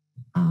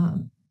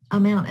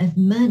amount of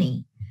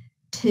money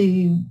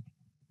to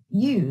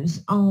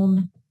use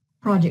on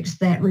projects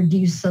that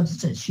reduce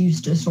substance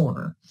use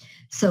disorder.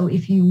 So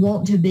if you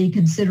want to be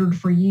considered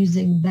for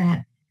using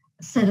that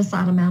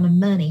set-aside amount of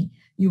money,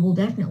 you will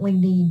definitely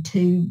need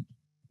to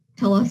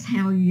tell us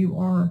how you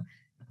are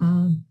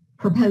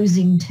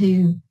proposing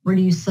to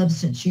reduce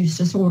substance use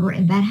disorder,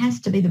 and that has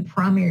to be the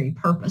primary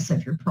purpose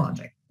of your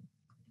project.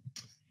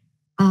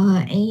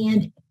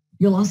 And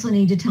you'll also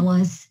need to tell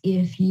us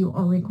if you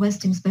are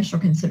requesting special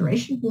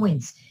consideration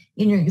points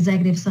in your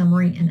executive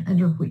summary and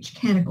under which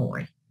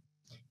category.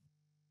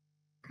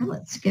 Okay,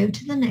 let's go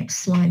to the next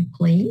slide,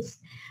 please.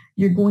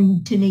 You're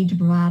going to need to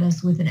provide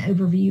us with an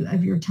overview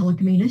of your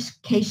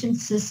telecommunications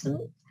system.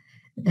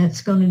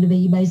 That's going to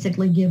be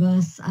basically give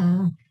us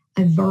a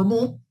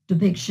verbal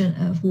depiction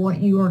of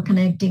what you are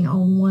connecting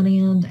on one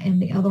end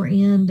and the other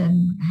end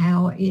and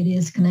how it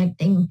is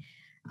connecting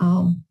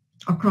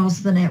across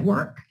the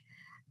network.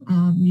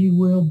 You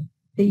will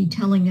be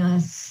telling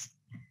us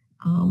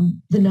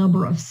the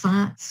number of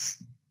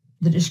sites,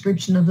 the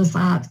description of the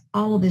sites,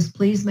 all of this.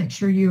 Please make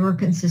sure you are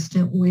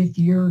consistent with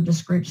your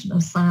description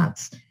of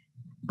sites,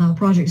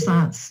 project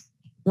sites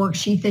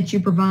worksheet that you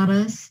provide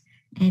us,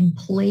 and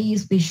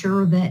please be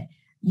sure that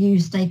you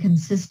stay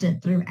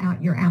consistent throughout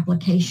your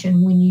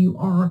application when you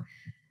are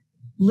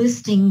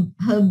listing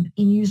hub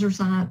and user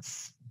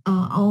sites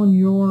on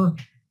your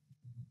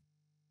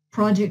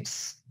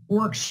projects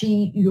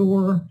worksheet,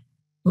 your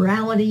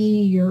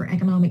rurality, your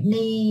economic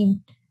need,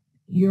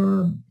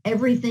 your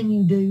everything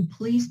you do.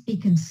 Please be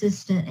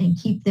consistent and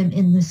keep them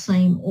in the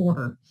same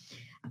order.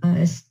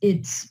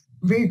 It's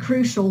very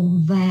crucial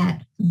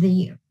that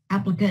the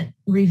application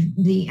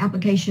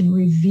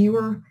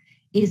reviewer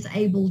is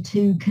able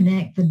to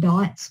connect the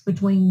dots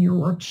between your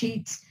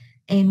worksheets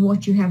and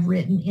what you have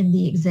written in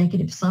the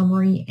executive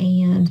summary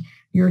and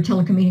your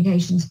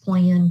telecommunications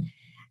plan.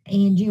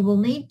 And you will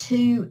need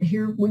to,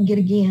 here we get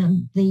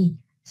again, the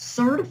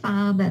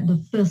certify that the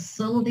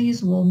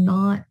facilities will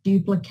not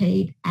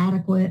duplicate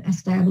adequate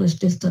established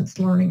distance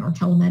learning or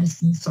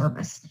telemedicine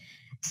service.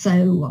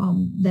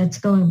 So that's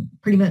going to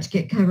pretty much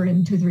get covered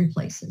in 2 or 3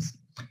 places.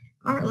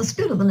 All right, let's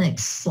go to the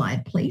next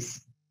slide,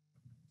 please.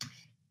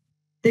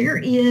 There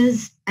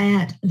is,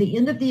 at the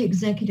end of the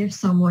executive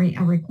summary,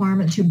 a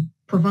requirement to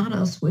provide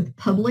us with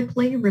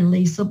publicly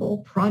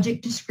releasable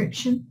project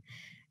description.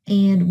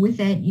 And with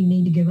that, you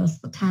need to give us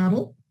the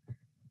title,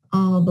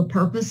 the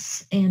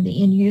purpose and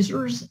the end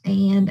users,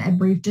 and a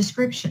brief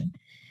description.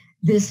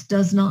 This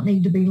does not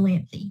need to be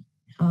lengthy,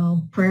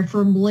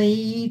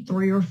 preferably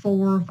 3 or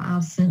 4 or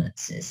 5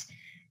 sentences.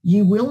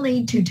 You will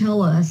need to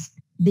tell us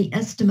the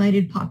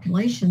estimated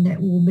population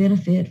that will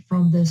benefit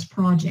from this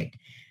project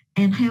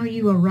and how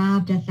you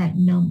arrived at that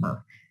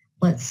number.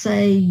 Let's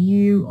say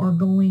you are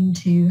going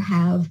to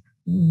have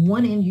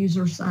one end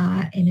user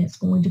site and it's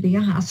going to be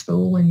a high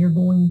school and you're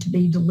going to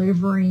be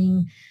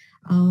delivering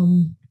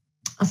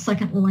a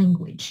second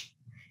language.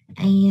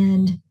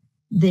 And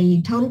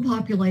the total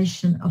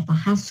population of the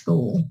high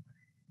school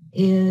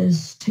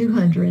is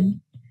 200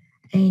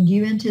 and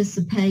you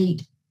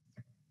anticipate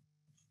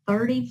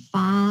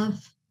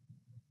 35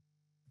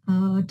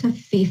 to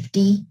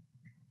 50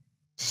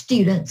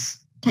 students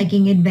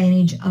taking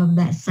advantage of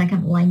that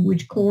second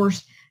language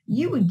course.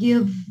 You would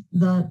give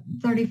the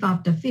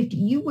 35 to 50,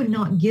 you would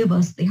not give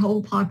us the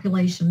whole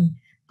population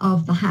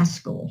of the high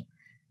school.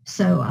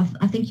 So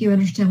I think you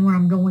understand where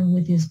I'm going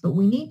with this, but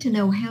we need to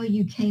know how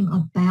you came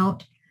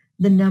about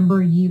the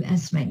number you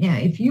estimate. Now,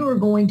 if you are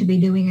going to be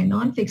doing a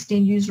non-fixed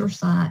end user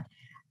site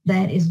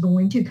that is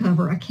going to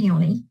cover a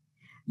county,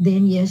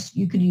 then yes,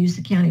 you could use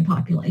the county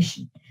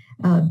population.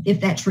 If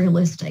that's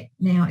realistic.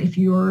 Now, if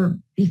you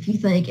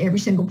think every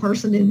single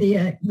person in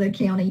the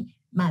county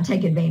might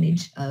take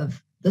advantage of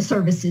the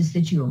services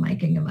that you are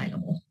making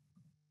available.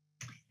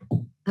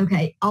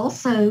 Okay,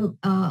 also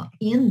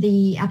in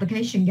the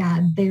application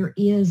guide, there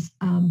is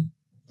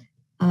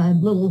a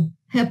little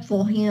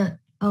helpful hint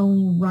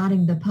on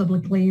writing the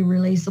publicly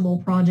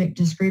releasable project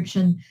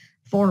description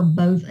for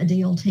both a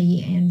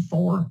DLT and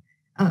for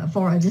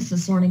a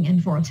distance learning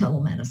and for a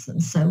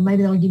telemedicine. So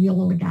maybe they'll give you a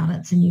little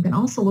guidance, and you can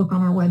also look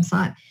on our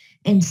website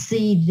and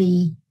see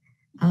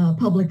the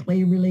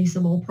publicly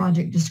releasable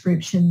project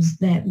descriptions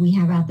that we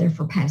have out there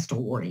for past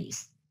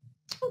awardees.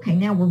 Okay,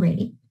 now we're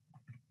ready.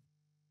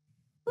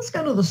 Let's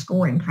go to the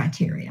scoring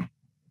criteria.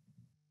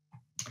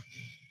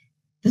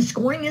 The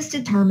scoring is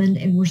determined,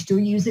 and we're still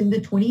using the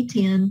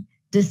 2010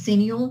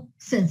 decennial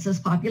census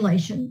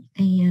population,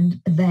 and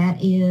that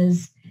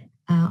is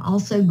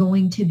also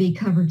going to be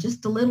covered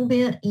just a little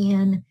bit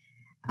in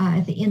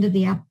at the end of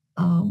the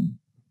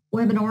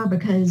webinar,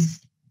 because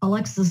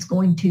Alexa's is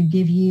going to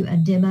give you a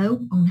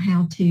demo on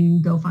how to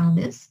go find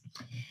this.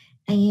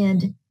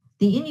 And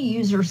the end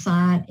user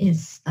site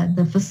is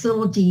the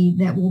facility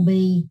that will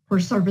be where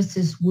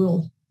services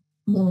will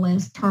more or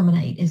less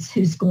terminate, is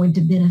who's going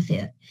to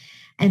benefit.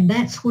 And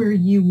that's where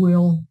you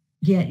will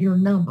get your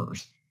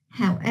numbers.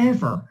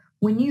 However,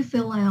 when you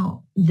fill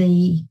out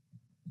the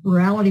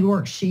rurality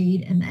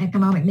worksheet and the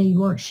economic need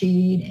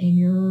worksheet and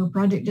your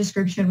project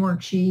description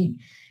worksheet,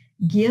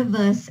 give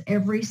us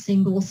every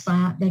single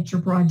site that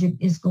your project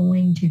is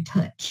going to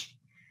touch.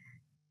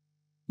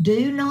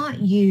 Do not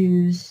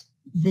use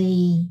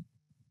the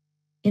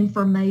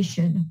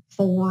information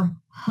for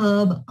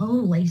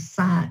hub-only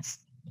sites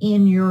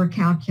in your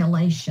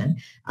calculation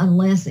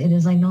unless it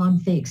is a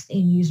non-fixed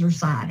end user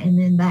site. And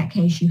in that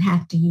case, you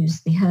have to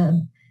use the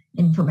hub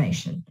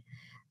information.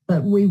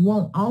 But we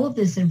want all of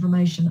this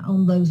information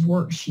on those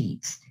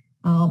worksheets.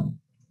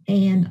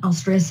 And I'll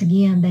stress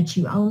again that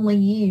you only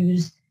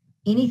use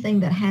anything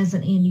that has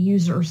an end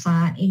user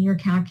site in your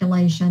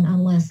calculation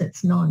unless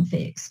it's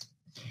non-fixed.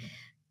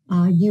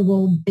 You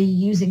will be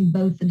using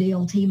both the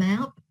DLT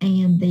map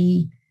and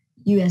the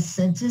U.S.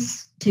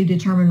 Census to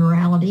determine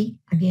rurality.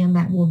 Again,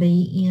 that will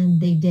be in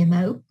the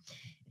demo.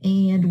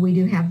 And we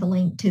do have the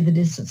link to the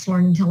distance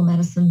learning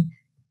telemedicine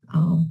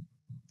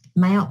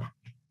map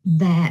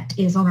that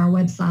is on our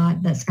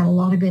website. That's got a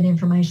lot of good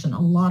information,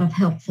 a lot of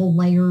helpful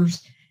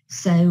layers.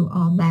 So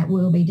that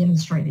will be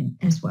demonstrated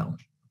as well.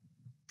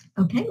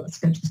 Okay, let's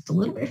go just a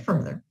little bit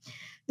further.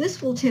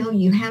 This will tell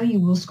you how you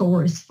will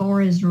score as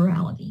far as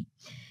rurality.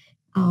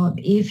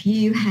 If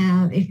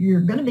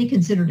you're going to be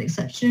considered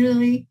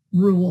exceptionally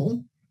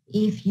rural,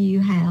 if you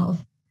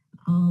have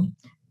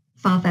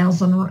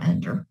 5,000 or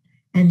under,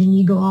 and then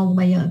you go all the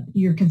way up,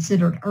 you're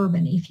considered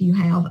urban if you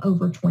have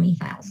over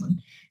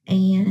 20,000.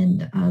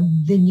 And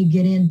then you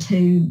get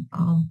into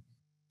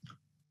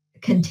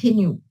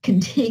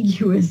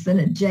contiguous and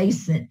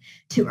adjacent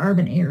to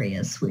urban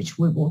areas, which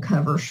we will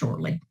cover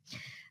shortly.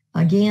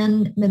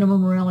 Again,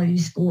 minimum rurality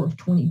score of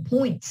 20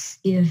 points.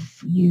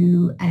 If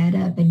you add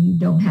up and you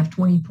don't have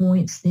 20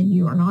 points, then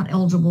you are not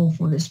eligible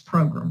for this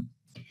program.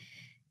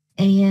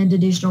 And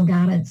additional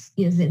guidance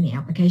is in the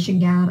application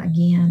guide.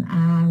 Again,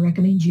 I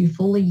recommend you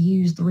fully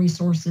use the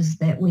resources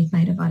that we've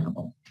made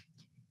available.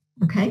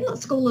 Okay,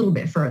 let's go a little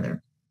bit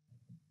further.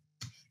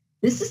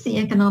 This is the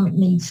economic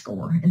needs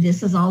score, and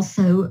this is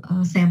also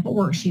a sample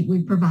worksheet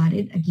we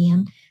provided.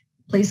 Again,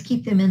 please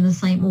keep them in the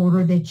same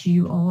order that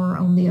you are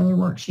on the other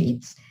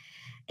worksheets.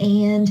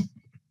 And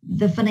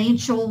The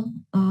financial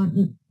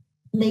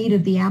need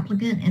of the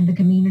applicant and the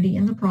community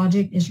in the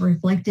project is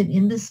reflected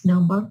in this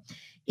number.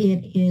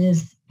 It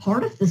is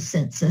part of the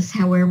census,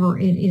 however,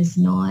 it is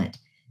not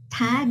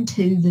tied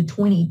to the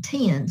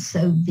 2010.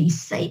 So the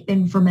SAPE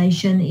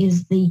information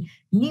is the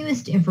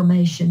newest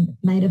information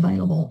made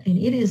available, and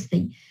it is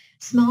the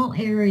small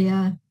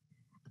area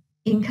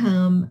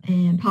income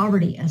and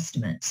poverty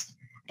estimates.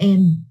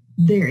 And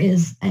there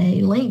is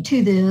a link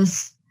to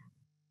this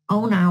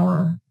on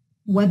our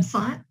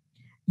website.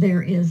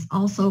 There is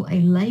also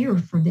a layer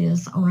for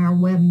this on our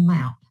web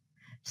map.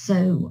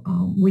 So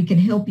we can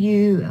help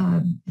you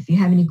if you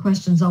have any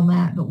questions on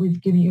that, but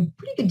we've given you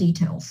pretty good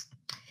details.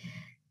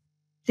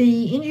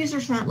 The end user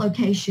site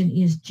location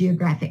is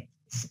geographic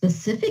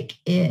specific.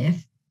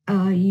 If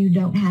you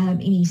don't have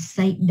any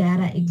SAPE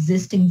data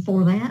existing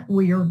for that,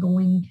 we are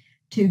going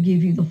to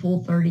give you the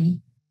full 30,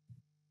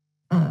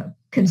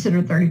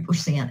 consider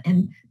 30%.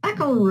 And back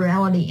on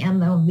reality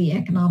and on the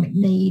economic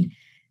need,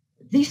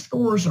 these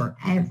scores are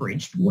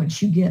averaged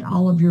once you get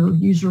all of your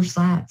user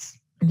sites.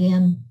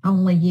 Again,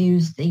 only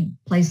use the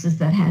places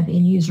that have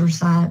end user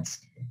sites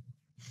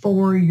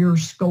for your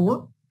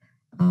score,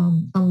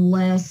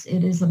 unless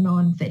it is a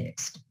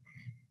non-fixed.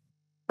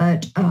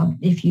 But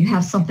if you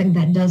have something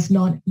that does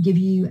not give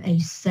you a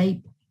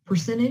SAPE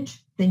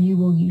percentage, then you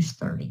will use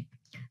 30.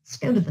 Let's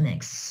go to the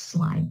next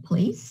slide,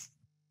 please.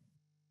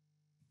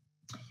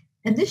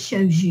 And this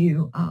shows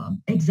you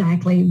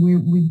exactly,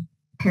 we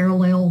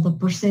parallel the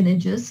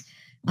percentages.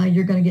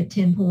 You're going to get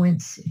 10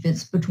 points if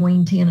it's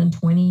between 10 and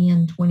 20,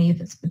 and 20 if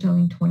it's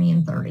between 20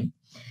 and 30.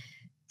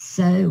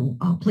 So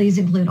please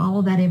include all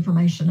of that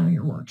information on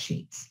your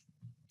worksheets.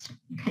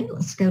 Okay,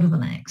 let's go to the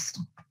next.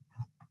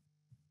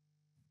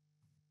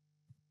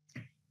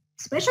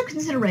 Special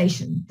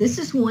consideration. This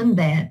is one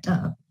that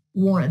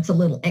warrants a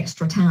little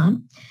extra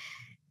time.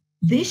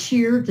 This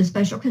year, the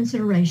special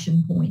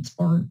consideration points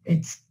are,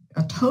 it's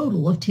a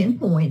total of 10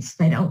 points.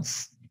 They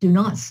do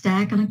not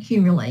stack and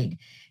accumulate.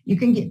 You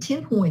can get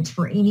 10 points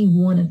for any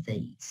one of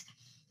these.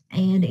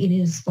 And it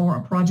is for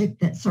a project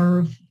that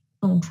serves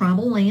on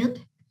tribal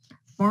land,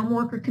 farm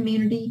worker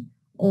community,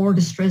 or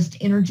distressed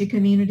energy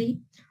community,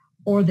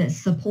 or that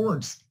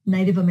supports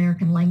Native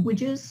American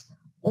languages,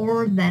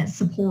 or that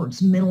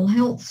supports mental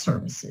health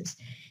services.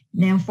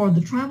 Now, for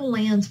the tribal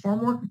lands,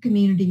 farm worker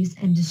communities,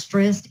 and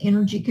distressed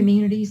energy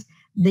communities,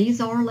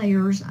 these are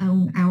layers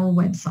on our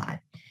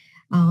website.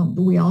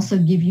 We also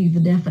give you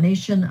the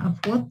definition of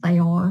what they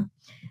are.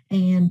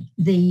 And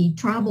the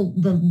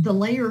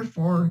layer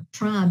for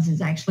tribes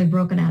is actually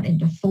broken out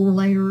into 4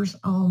 layers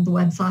on the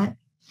website,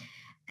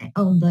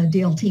 on the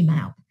DLT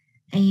map.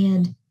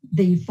 And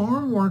the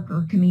farm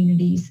worker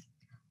communities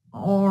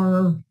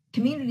are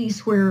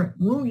communities where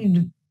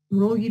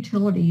rural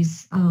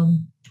utilities,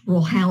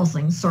 rural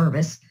housing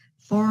service,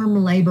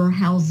 farm labor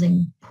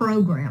housing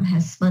program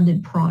has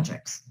funded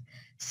projects.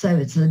 So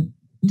it's a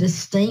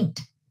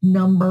distinct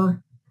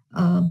number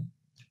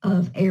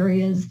of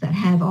areas that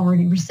have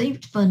already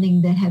received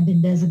funding that have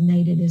been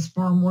designated as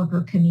farm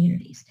worker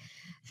communities.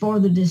 For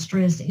the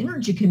distressed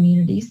energy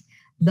communities,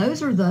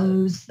 those are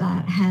those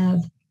that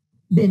have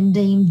been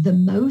deemed the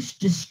most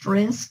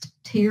distressed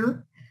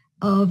tier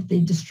of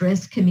the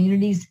Distressed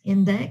Communities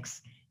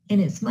Index, and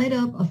it's made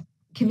up of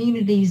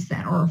communities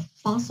that are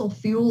fossil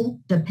fuel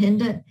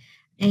dependent,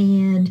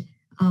 and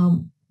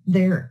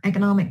their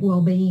economic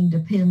well-being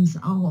depends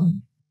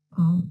on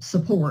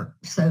support.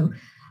 So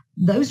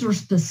those are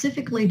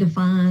specifically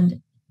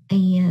defined,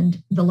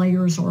 and the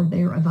layers are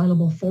there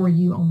available for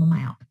you on the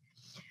map.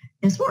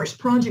 As far as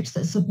projects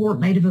that support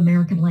Native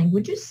American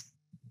languages,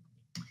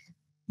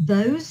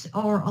 those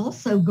are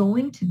also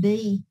going to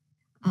be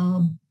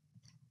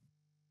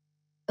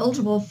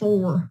eligible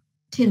for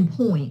 10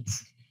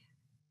 points.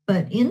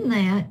 But in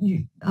that,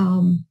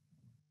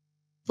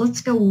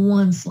 let's go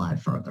one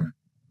slide further.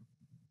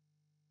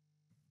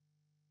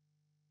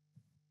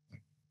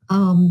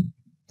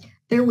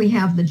 There we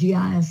have the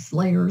GIS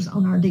layers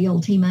on our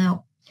DLT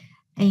map.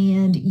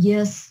 And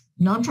yes,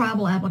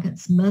 non-tribal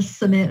applicants must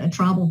submit a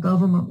tribal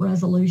government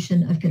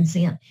resolution of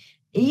consent,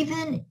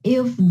 even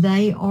if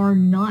they are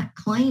not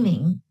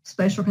claiming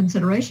special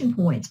consideration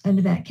points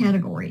under that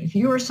category. If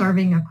you are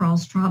serving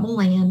across tribal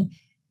land,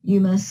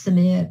 you must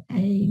submit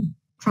a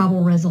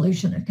tribal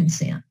resolution of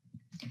consent.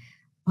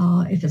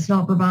 If it's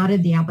not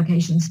provided, the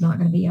application is not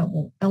going to be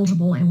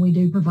eligible, and we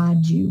do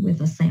provide you with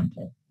a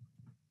sample.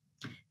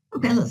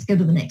 Okay, let's go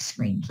to the next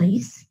screen,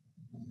 please.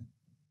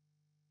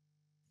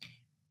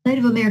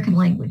 Native American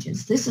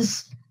languages. This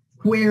is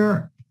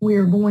where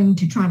we're going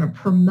to try to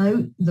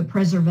promote the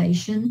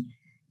preservation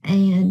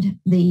and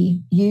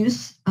the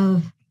use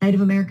of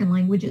Native American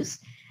languages.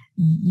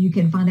 You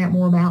can find out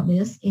more about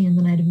this in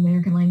the Native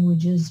American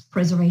Languages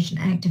Preservation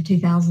Act of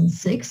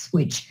 2006,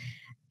 which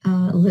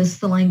lists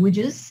the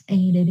languages,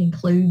 and it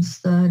includes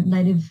the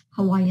Native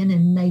Hawaiian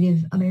and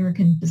Native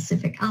American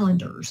Pacific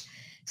Islanders.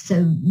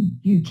 So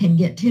you can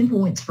get 10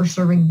 points for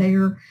serving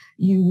there.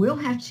 You will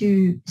have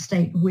to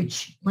state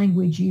which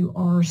language you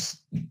are,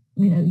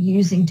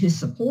 using to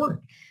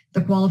support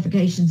the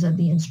qualifications of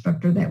the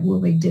instructor that will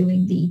be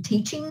doing the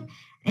teaching,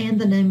 and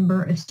the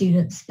number of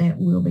students that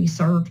will be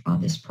served by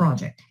this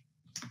project.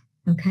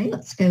 Okay,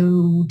 let's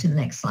go to the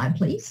next slide,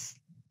 please.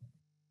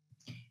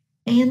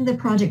 And the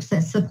projects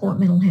that support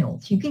mental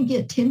health. You can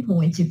get 10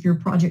 points if your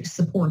project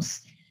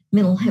supports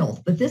mental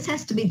health, but this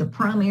has to be the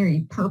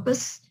primary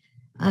purpose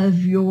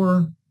of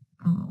your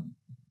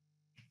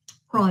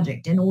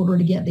project in order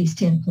to get these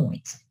 10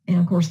 points. And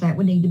of course, that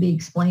would need to be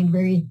explained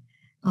very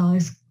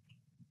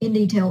in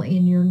detail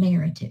in your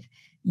narrative.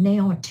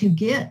 Now, to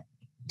get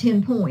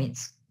 10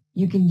 points,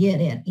 you can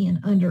get it in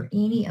under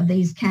any of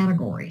these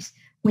categories.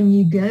 When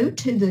you go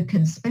to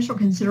the special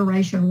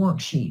consideration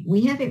worksheet,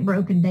 we have it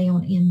broken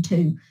down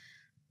into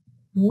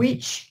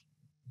which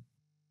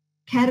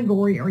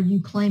category are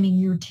you claiming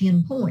your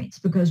 10 points,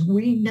 because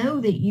we know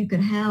that you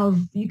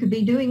could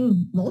be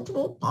doing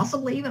multiple,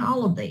 possibly even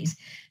all of these.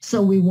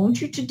 So we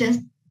want you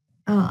to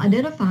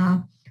identify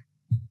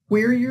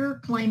where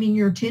you're claiming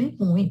your 10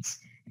 points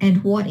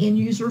and what end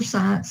user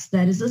sites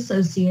that is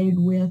associated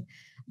with.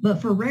 But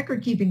for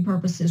record keeping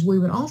purposes, we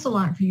would also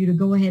like for you to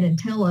go ahead and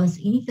tell us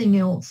anything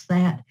else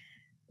that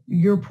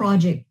your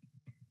project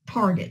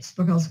targets,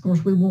 because of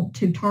course we want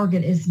to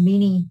target as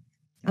many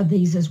of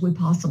these as we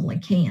possibly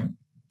can.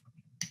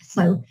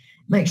 So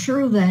make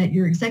sure that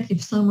your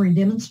executive summary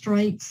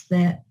demonstrates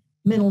that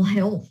mental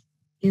health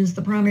is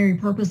the primary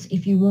purpose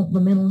if you want the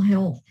mental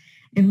health.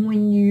 And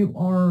when you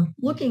are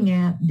looking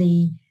at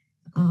the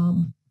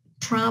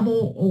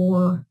tribal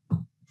or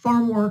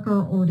farm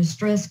worker or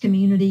distressed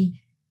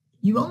community,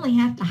 you only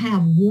have to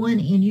have one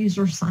end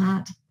user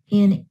site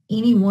in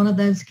any one of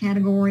those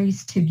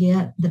categories to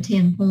get the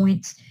 10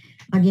 points.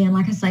 Again,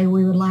 like I say,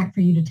 we would like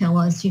for you to tell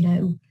us,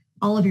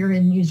 all of your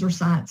end user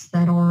sites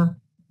that are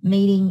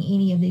meeting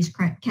any of these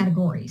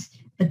categories.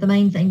 But the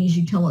main thing is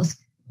you tell us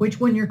which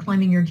one you're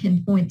claiming your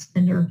 10 points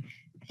under,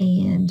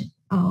 and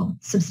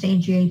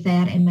substantiate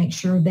that and make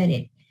sure that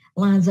it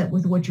lines up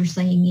with what you're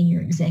saying in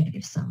your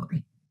executive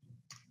summary.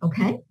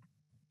 Okay?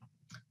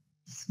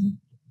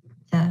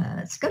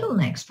 Let's go to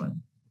the next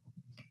one.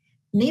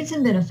 Needs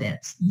and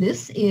benefits.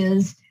 This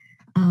is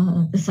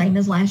the same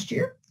as last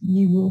year.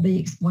 You will be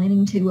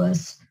explaining to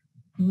us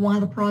why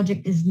the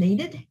project is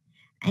needed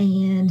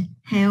and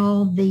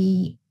how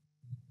the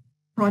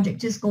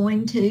project is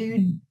going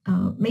to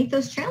meet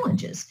those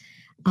challenges.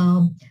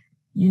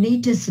 You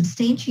need to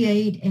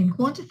substantiate and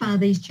quantify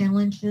these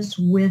challenges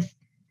with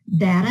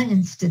data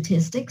and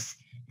statistics,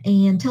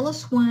 and tell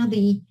us why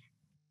the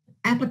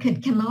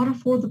applicant cannot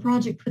afford the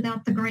project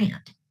without the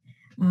grant.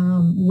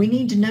 We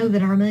need to know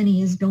that our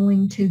money is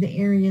going to the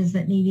areas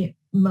that need it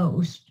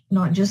most,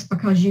 not just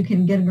because you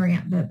can get a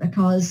grant, but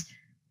because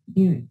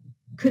you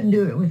couldn't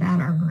do it without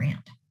our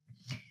grant.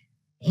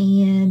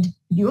 And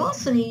you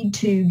also need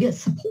to get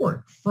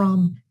support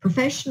from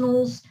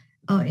professionals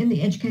in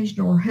the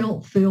educational or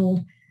health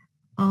field,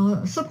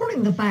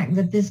 supporting the fact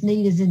that this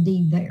need is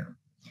indeed there.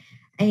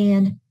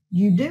 And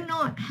you do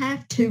not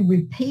have to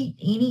repeat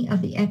any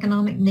of the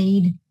economic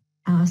need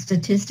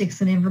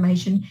statistics and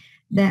information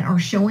that are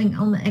showing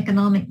on the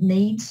economic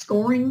needs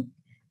scoring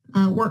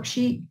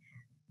worksheet.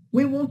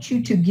 We want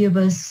you to give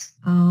us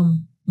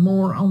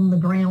more on the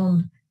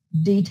ground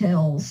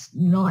details,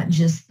 not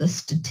just the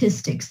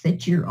statistics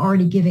that you're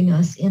already giving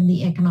us in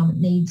the economic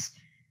needs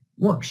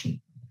worksheet.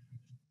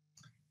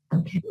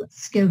 Okay,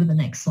 let's go to the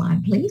next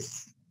slide,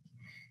 please.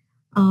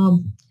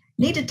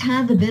 Need to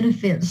tie the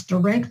benefits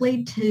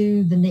directly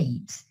to the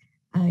needs.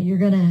 You're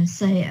going to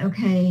say,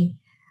 okay,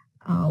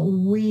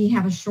 we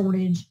have a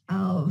shortage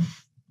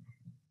of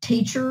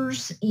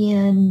teachers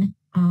in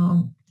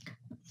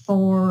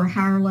for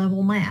higher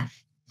level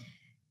math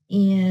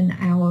in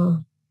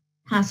our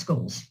high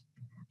schools.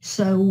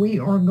 So we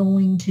are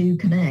going to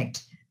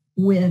connect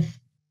with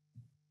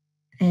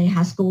a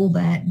high school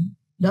that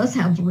does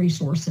have the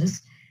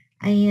resources,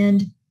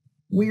 and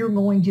we are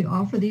going to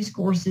offer these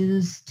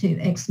courses to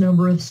X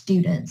number of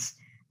students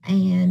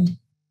and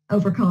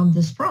overcome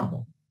this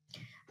problem.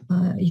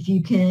 If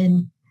you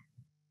can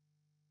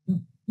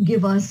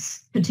give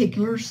us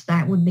particulars,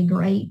 that would be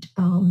great.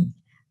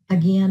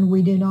 Again,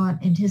 we do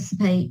not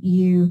anticipate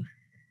you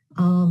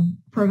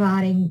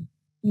providing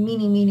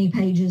many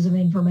pages of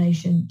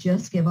information.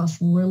 Just give us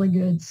really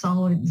good,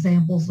 solid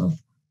examples of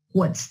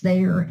what's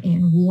there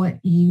and what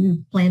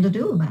you plan to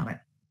do about it.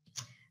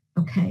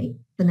 Okay,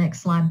 the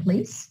next slide,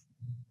 please.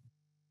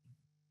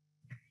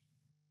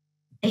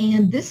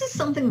 And this is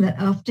something that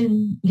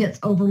often gets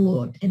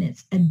overlooked, and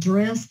it's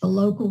address the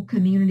local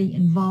community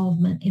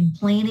involvement in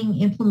planning,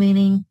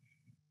 implementing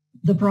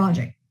the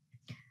project.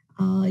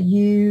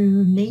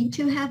 You need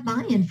to have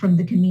buy-in from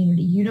the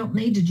community. You don't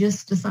need to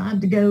just decide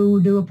to go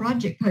do a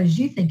project because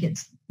you think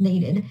it's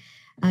needed.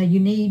 You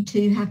need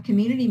to have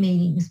community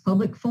meetings,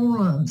 public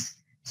forums,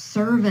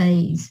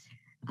 surveys.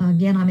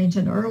 Again, I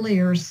mentioned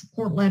earlier,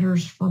 support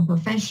letters from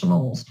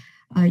professionals.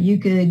 You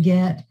could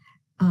get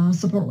a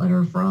support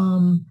letter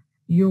from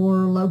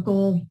your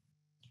local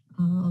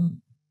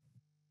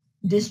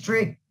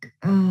district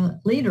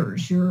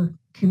leaders, your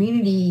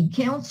community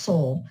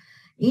council,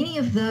 any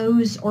of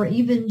those, or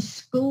even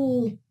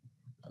school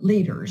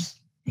leaders,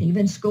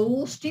 even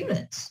school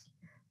students,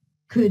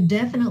 could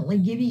definitely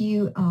give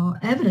you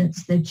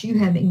evidence that you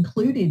have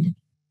included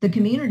the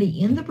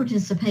community in the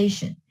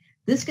participation.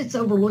 This gets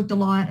overlooked a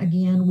lot.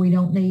 Again, we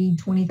don't need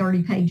 20,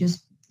 30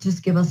 pages.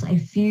 Just give us a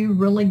few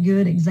really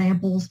good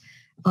examples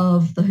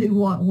of the who,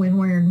 what, when,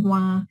 where, and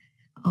why,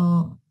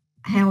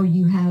 how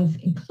you have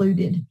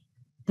included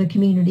the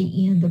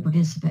community in the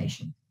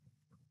participation.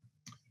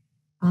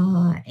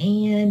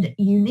 And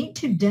you need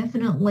to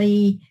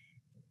definitely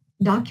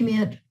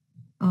document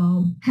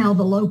how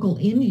the local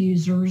end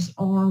users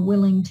are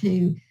willing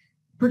to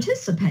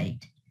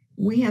participate.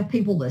 We have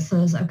people that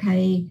says,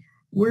 okay,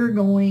 we're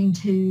going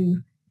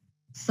to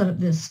set up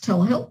this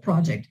telehealth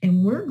project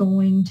and we're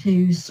going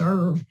to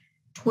serve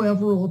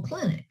 12 rural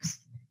clinics.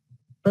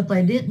 But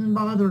they didn't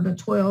bother to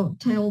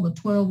tell the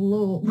 12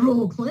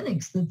 rural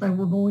clinics that they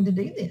were going to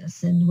do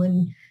this. And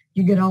when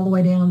you get all the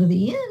way down to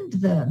the end,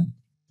 the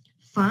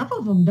 5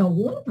 of them don't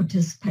want to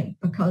participate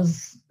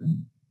because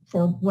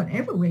for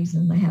whatever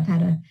reason, they have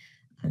had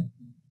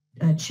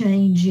a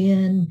change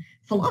in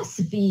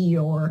philosophy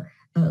or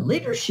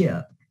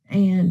leadership.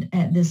 And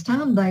at this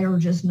time, they are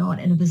just not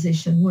in a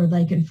position where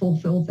they can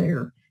fulfill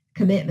their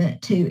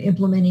commitment to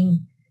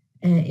implementing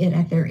it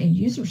at their end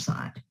user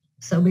side.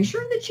 So be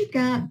sure that you've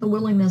got the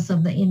willingness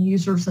of the end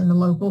users and the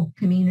local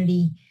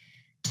community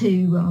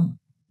to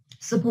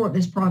support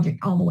this project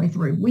all the way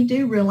through. We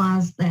do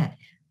realize that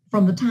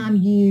from the time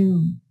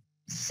you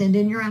send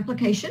in your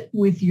application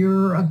with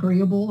your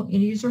agreeable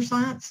end user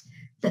sites,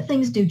 that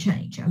things do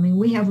change. I mean,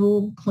 we have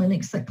rural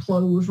clinics that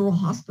close, rural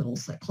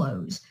hospitals that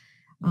close.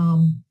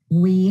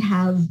 We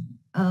have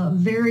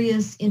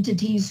various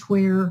entities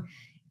where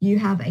you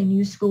have a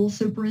new school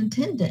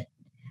superintendent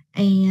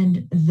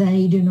and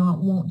they do not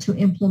want to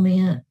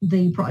implement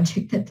the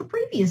project that the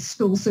previous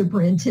school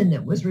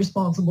superintendent was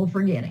responsible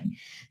for getting.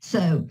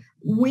 So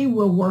we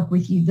will work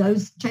with you.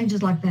 Those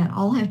changes like that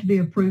all have to be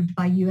approved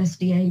by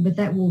USDA, but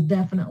that will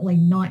definitely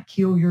not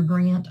kill your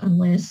grant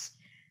unless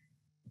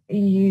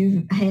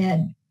you've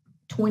had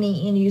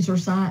 20 end user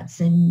sites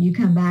and you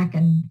come back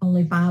and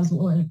only 5 is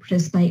willing to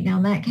participate. Now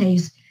in that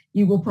case,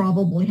 you will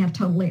probably have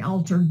totally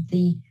altered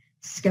the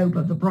scope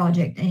of the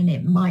project and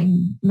it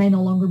may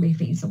no longer be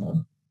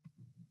feasible.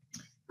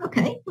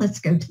 Okay, let's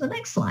go to the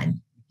next slide.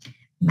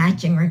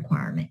 Matching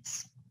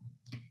requirements.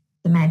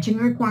 The matching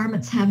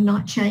requirements have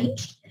not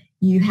changed.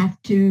 You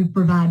have to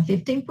provide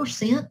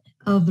 15%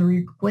 of the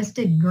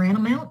requested grant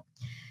amount.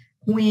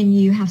 When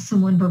you have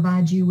someone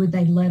provide you with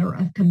a letter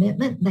of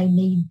commitment, they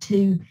need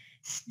to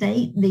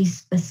state the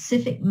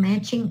specific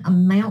matching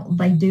amount.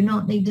 They do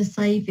not need to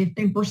say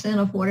 15%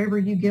 of whatever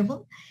you give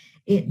them.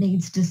 It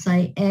needs to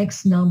say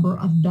X number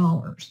of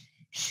dollars.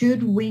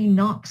 Should we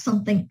knock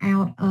something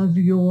out of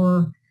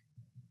your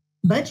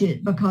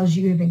budget because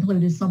you have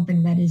included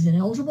something that is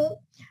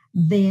ineligible,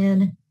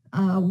 then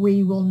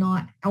we will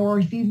not, or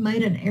if you've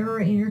made an error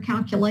in your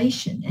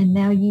calculation and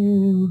now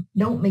you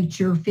don't meet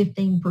your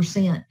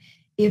 15%,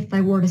 if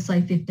they were to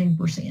say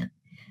 15%.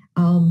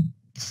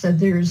 So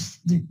there's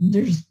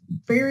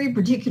very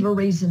particular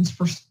reasons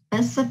for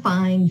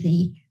specifying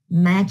the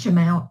match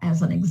amount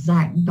as an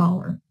exact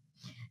dollar.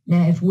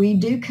 Now, if we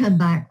do come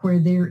back where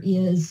there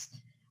is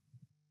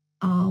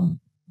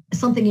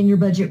something in your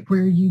budget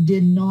where you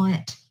did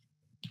not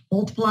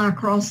multiply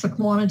across the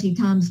quantity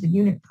times the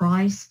unit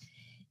price,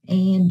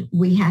 and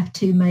we have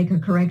to make a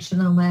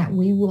correction on that,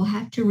 we will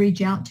have to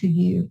reach out to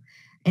you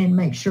and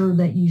make sure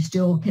that you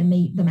still can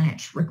meet the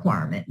match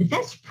requirement. But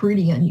that's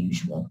pretty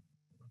unusual.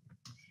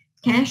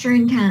 Cash or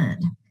in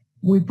kind.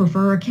 We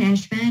prefer a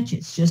cash match.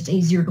 It's just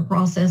easier to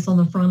process on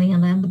the front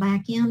end and the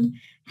back end.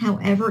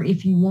 However,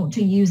 if you want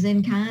to use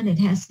in kind, it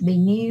has to be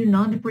new,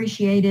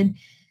 non-depreciated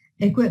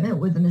equipment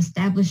with an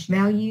established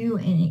value,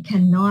 and it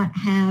cannot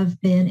have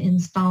been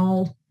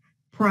installed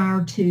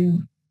prior to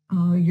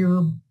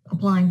your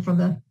applying for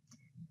the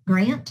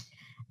grant.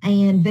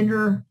 And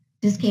vendor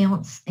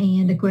discounts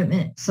and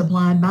equipment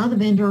supplied by the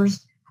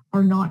vendors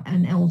are not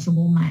an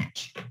eligible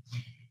match.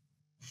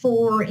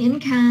 For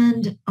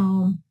in-kind,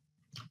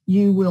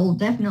 you will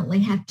definitely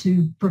have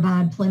to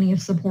provide plenty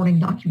of supporting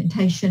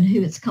documentation,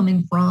 who it's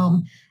coming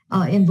from,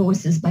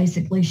 invoices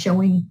basically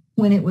showing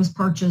when it was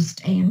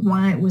purchased and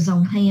why it was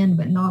on hand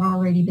but not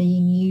already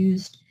being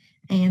used,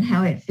 and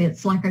how it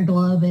fits like a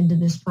glove into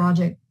this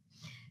project.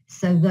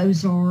 So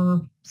those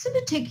are some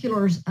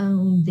particulars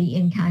on the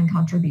in-kind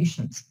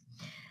contributions.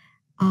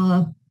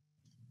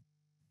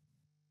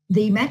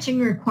 The matching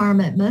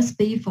requirement must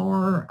be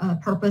for a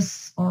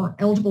purpose or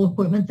eligible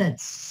equipment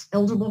that's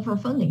eligible for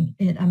funding.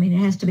 It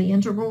has to be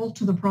integral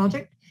to the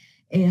project.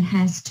 It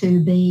has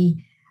to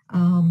be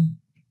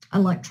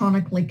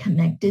electronically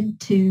connected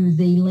to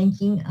the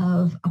linking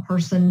of a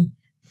person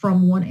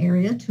from one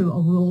area to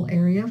a rural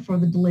area for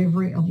the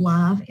delivery of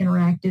live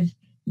interactive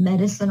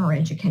medicine or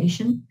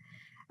education.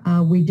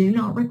 We do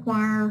not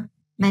require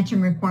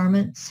matching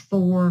requirements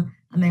for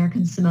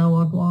American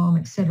Samoa, Guam,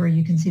 etc.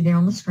 You can see there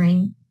on the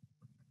screen.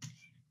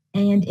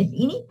 And if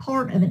any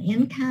part of an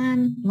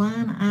in-kind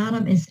line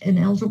item is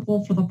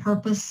ineligible for the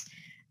purpose,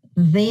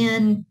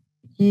 then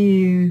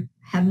you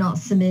have not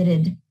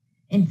submitted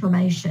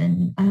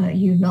information,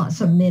 you've not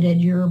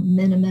submitted your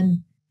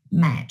minimum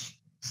match.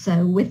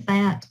 So with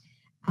that,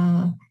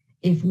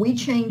 if we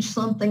change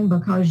something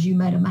because you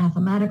made a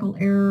mathematical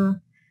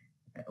error,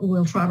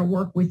 we'll try to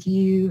work with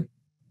you.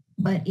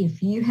 But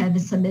if you have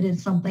submitted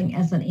something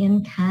as an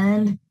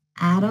in-kind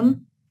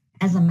item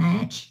as a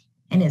match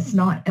and it's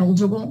not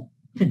eligible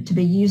to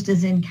be used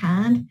as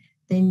in-kind,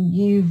 then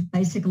you've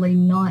basically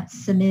not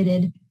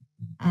submitted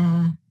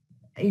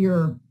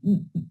your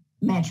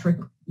match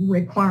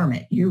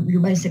requirement.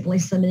 You're basically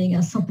submitting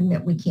us something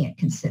that we can't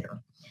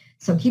consider.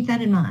 So keep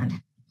that in mind.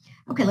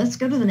 Okay, let's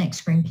go to the next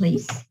screen,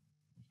 please.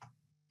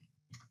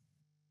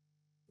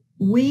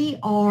 We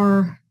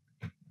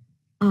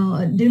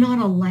do not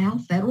allow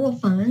federal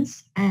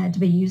funds to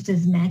be used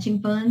as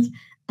matching funds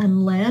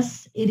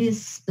unless it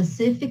is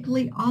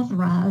specifically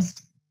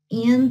authorized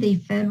in the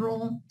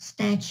federal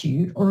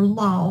statute or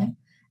law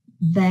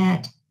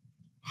that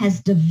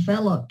has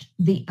developed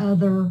the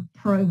other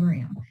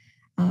program.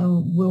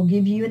 We'll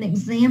give you an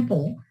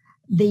example.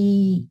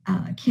 The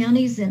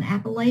counties in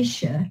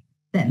Appalachia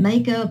that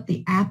make up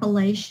the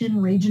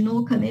Appalachian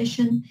Regional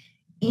Commission,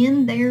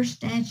 in their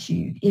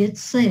statute, it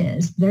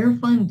says their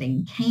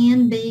funding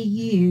can be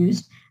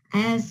used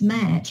as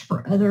match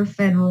for other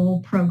federal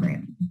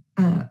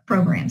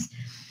programs.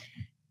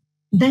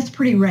 That's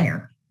pretty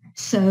rare.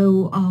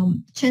 So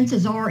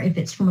chances are, if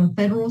it's from a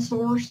federal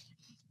source,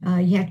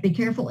 you have to be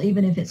careful.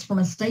 Even if it's from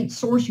a state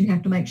source, you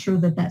have to make sure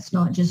that that's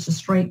not just a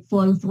straight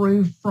flow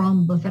through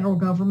from the federal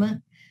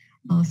government.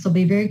 So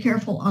be very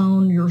careful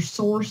on your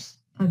source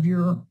of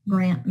your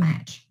grant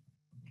match.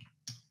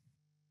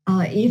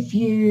 If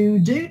you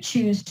do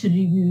choose to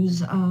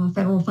use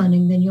federal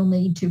funding, then you'll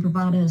need to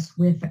provide us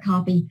with a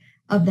copy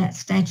of that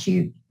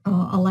statute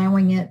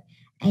allowing it,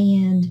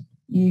 and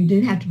you do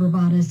have to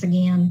provide us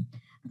again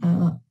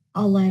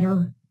a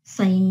letter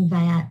saying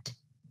that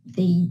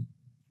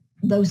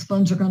those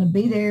funds are going to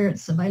be there,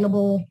 it's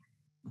available,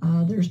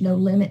 there's no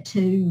limit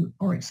to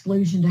or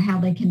exclusion to how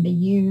they can be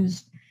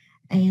used,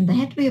 and they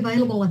have to be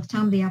available at the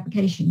time of the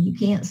application. You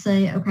can't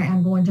say, okay,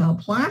 I'm going to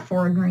apply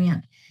for a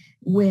grant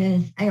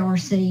with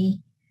ARC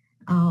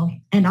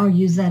and I'll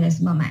use that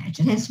as my match.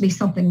 It has to be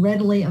something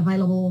readily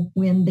available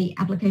when the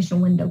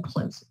application window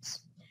closes.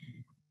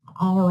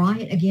 All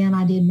right, again,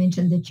 I did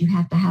mention that you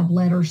have to have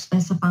letters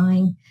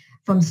specifying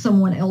from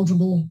someone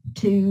eligible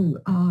to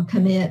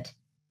commit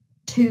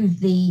to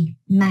the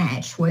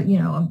match, what, you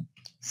know, a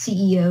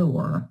CEO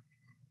or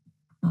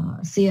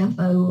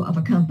CFO of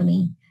a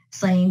company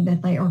saying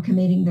that they are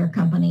committing their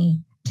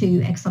company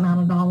to X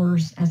amount of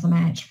dollars as a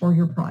match for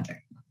your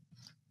project.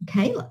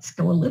 Okay, let's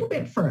go a little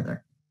bit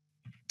further.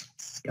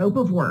 Scope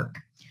of work.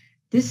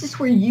 This is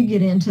where you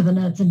get into the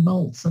nuts and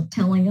bolts of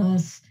telling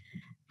us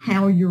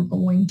how you're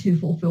going to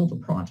fulfill the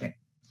project.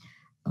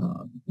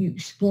 You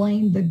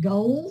explain the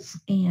goals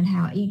and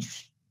how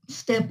each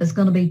step is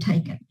going to be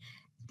taken.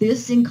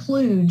 This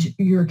includes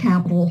your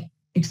capital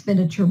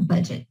expenditure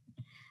budget.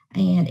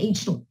 And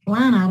each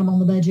line item on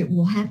the budget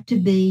will have to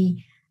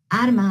be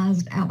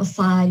itemized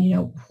outside, you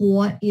know,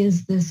 what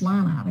is this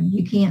line item?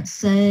 You can't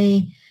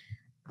say,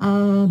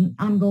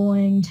 I'm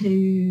going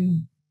to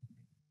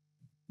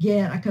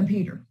get a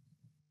computer.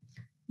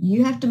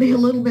 You have to be a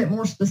little bit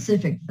more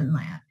specific than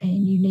that,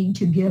 and you need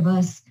to give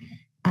us,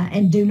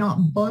 and do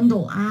not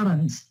bundle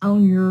items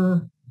on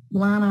your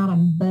line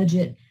item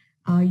budget.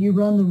 You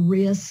run the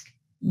risk.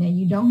 Now,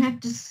 you don't have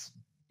to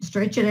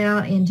stretch it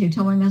out into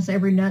telling us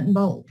every nut and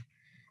bolt,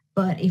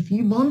 but if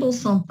you bundle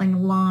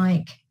something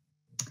like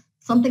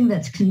something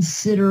that's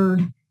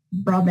considered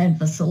broadband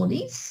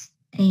facilities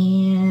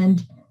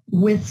and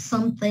with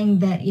something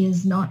that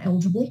is not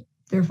eligible,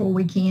 therefore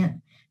we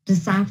can't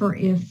decipher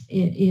if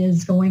it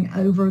is going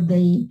over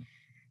the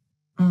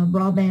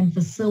broadband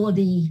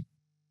facility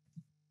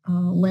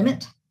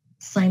limit.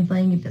 Same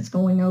thing if it's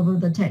going over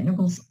the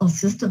technical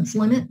assistance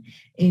limit.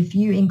 If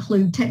you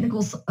include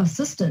technical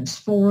assistance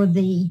for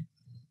the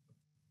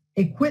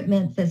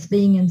equipment that's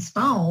being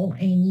installed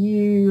and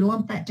you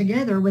lump that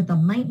together with a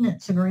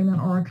maintenance agreement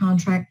or a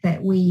contract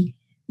that we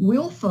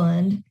will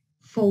fund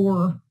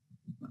for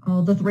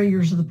the 3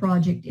 years of the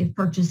project if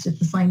purchased at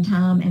the same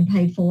time and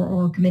paid for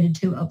or committed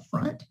to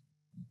upfront,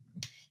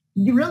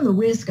 you run the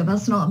risk of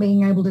us not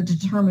being able to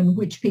determine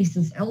which piece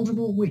is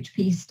eligible, which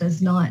piece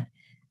does not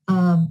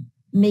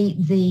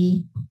meet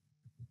the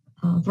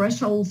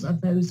thresholds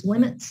of those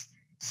limits.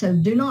 So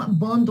do not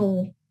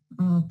bundle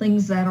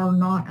things that are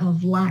not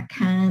of like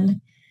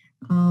kind.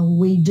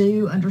 We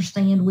do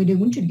understand, we do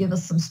want you to give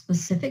us some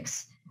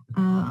specifics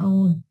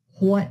on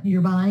what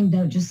you're buying.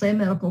 Don't just say a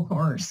medical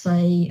cart.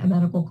 Say a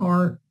medical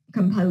cart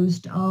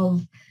composed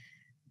of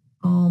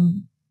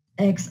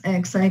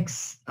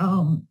XXX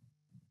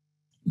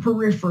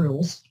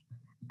peripherals.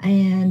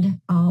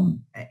 And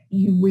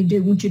we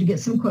do want you to get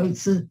some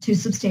quotes to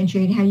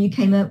substantiate how you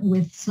came up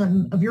with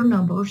some of your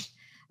numbers.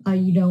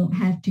 You don't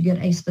have to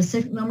get a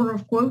specific number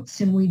of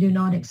quotes, and we do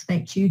not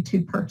expect you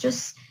to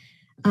purchase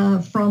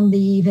from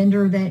the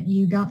vendor that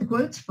you got the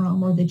quotes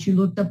from or that you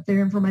looked up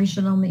their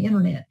information on the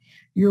internet.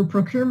 Your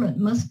procurement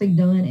must be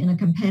done in a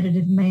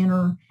competitive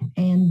manner,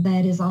 and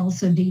that is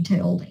also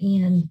detailed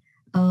in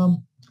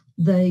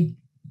the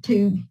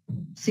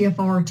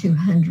CFR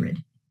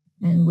 200.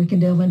 And we can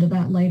delve into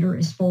that later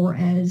as far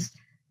as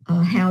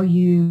how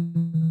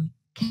you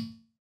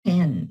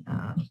can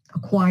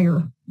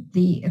acquire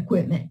the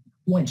equipment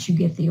once you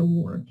get the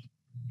award.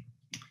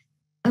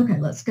 Okay,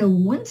 let's go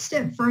one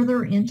step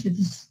further into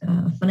this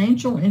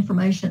financial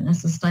information and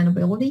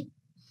sustainability.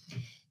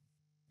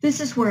 This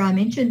is where I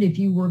mentioned if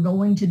you were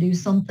going to do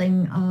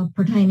something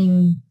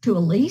pertaining to a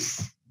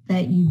lease,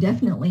 that you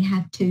definitely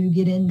have to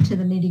get into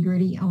the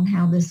nitty-gritty on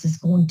how this is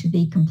going to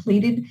be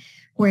completed.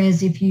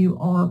 Whereas if you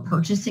are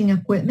purchasing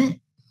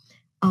equipment,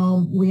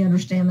 we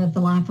understand that the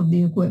life of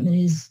the equipment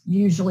is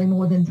usually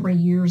more than 3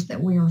 years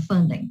that we are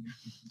funding.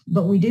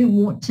 But we do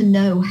want to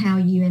know how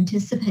you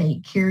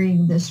anticipate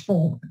carrying this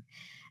forward.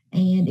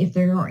 And if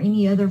there are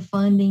any other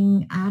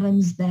funding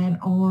items that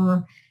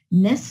are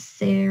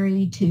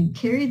necessary to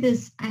carry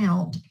this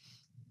out,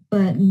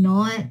 but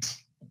not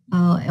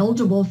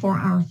eligible for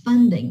our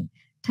funding,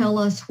 tell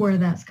us where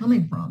that's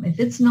coming from. If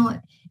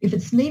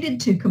it's needed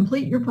to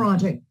complete your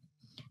project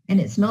and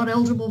it's not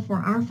eligible for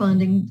our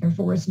funding,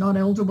 therefore it's not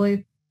eligible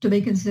to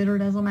be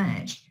considered as a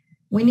match,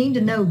 we need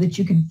to know that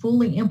you can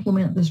fully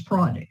implement this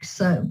project.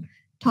 So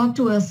talk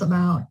to us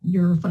about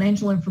your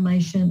financial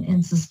information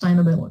and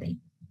sustainability.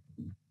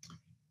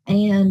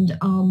 And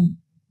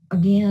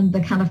again, the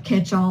kind of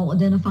catch-all,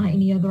 identify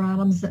any other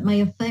items that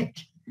may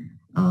affect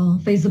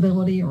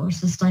feasibility or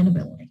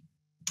sustainability.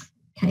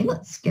 Okay,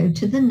 let's go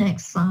to the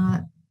next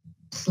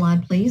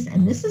slide, please.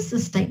 And this is the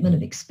statement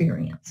of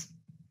experience.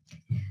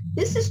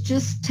 This is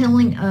just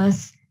telling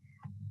us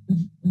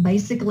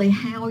basically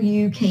how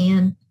you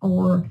can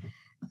or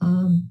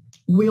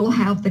will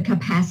have the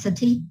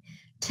capacity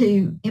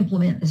to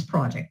implement this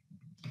project.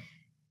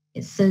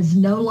 It says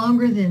no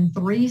longer than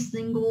 3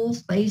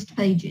 single-spaced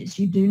pages.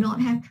 You do not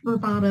have to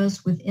provide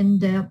us with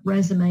in-depth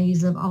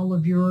resumes of all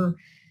of your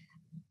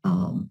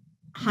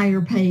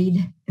higher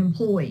paid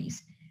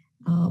employees.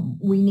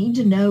 We need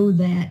to know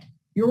that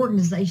your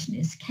organization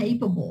is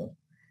capable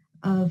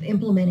of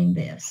implementing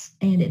this.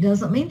 And it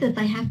doesn't mean that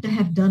they have to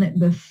have done it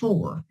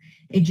before.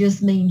 It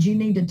just means you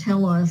need to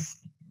tell us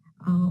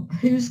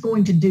who's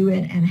going to do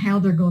it and how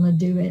they're going to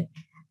do it.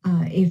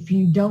 If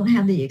you don't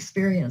have the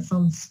experience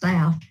on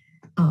staff,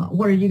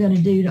 what are you going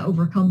to do to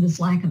overcome this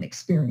lack of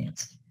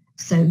experience?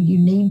 So you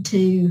need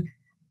to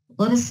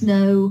let us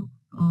know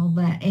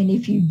that. And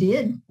if you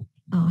did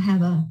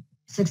have a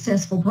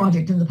successful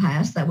project in the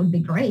past, that would be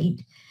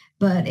great,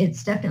 but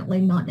it's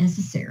definitely not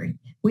necessary.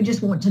 We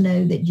just want to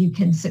know that you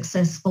can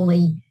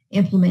successfully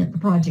implement the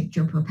project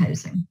you're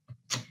proposing.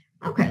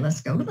 Okay, let's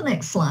go to the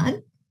next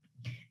slide.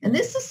 And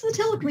this is the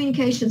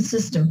telecommunications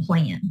system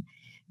plan.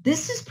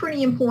 This is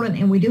pretty important,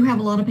 and we do have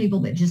a lot of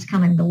people that just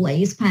kind of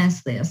glaze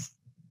past this.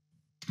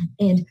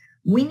 And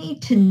we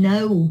need to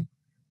know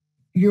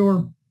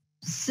your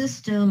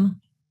system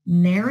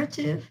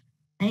narrative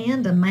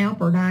and a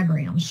map or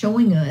diagram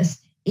showing us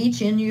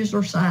each end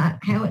user site,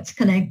 how it's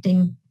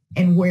connecting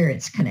and where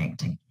it's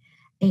connecting.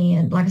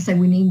 And like I say,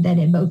 we need that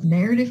in both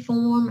narrative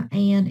form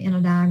and in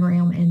a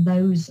diagram, and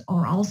those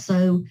are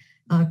also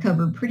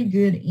covered pretty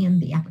good in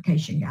the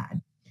application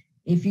guide.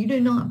 If you do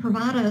not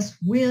provide us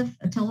with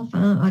a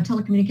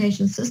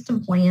telecommunications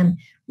system plan,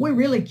 we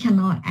really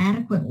cannot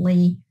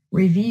adequately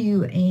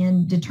review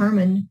and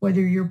determine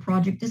whether your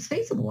project is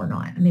feasible or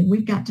not. I mean,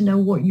 we've got to know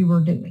what you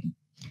are doing.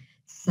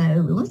 So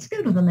let's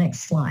go to the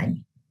next slide.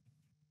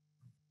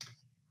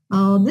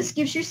 This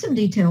gives you some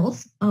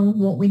details on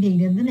what we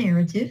need in the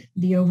narrative,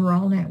 the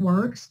overall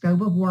network,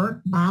 scope of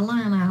work by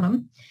line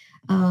item,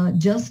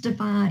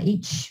 justify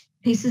each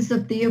pieces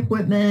of the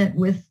equipment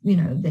with,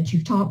 that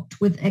you've talked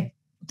with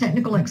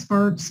technical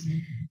experts,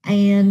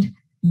 and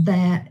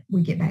that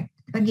we get back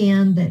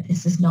again that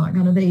this is not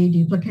going to be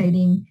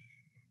duplicating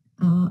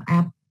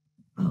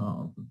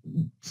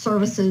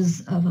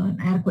services of an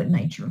adequate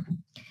nature.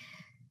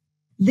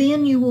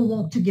 Then you will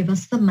want to give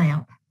us the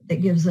map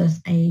that gives us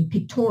a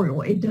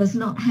pictorial. It does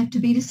not have to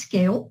be to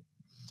scale,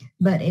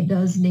 but it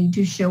does need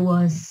to show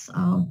us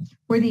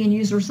where the end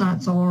user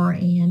sites are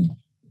and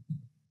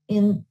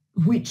in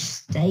which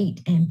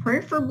state and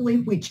preferably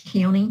which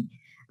county.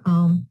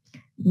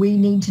 We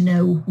need to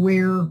know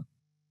where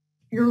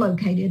you're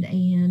located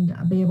and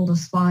be able to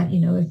spot,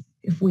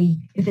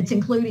 if it's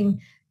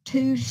including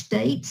 2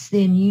 states,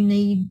 then you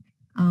need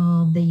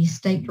the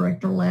state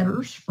director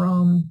letters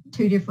from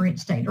 2 different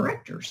state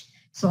directors.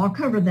 So I'll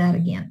cover that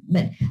again,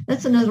 but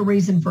that's another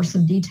reason for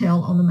some detail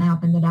on the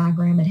map and the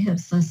diagram. It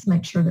helps us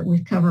make sure that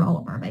we've covered all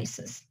of our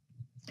bases.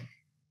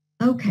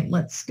 Okay,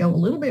 let's go a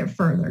little bit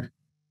further.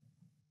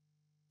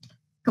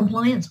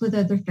 Compliance with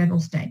other federal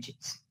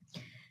statutes.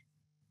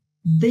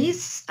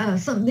 This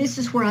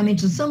is where I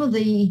mentioned some of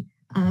the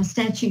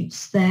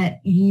statutes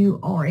that you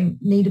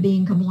need to be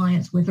in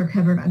compliance with are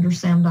covered under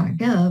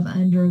SAM.gov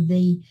under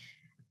the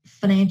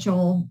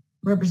financial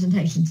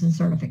representations and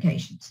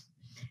certifications.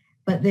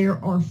 But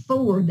there are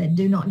 4 that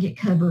do not get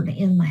covered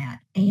in that.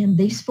 And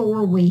these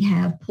 4 we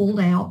have pulled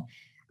out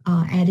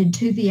added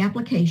to the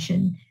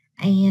application,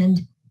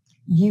 and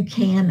you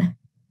can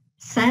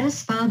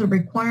satisfy the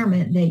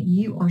requirement that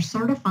you are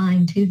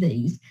certifying to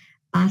these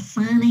by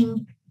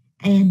signing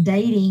and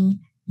dating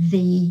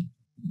the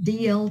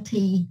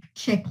DLT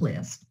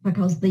checklist,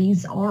 because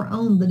these are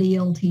on the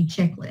DLT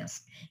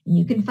checklist. And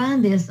you can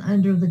find this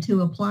under the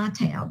To Apply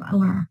tab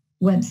on our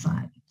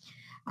website.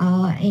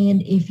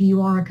 And if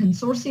you are a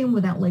consortium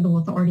without legal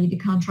authority to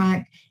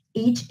contract,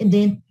 each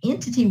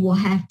entity will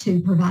have to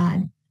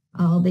provide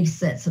these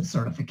sets of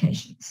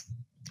certifications.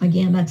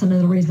 Again, that's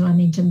another reason I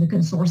mentioned the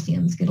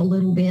consortiums get a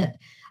little bit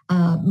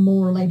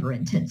more labor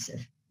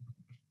intensive.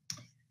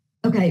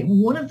 Okay,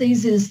 one of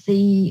these is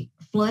the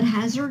flood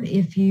hazard.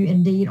 If you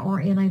indeed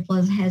are in a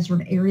flood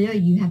hazard area,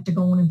 you have to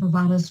go on and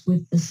provide us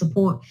with the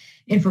support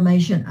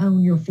information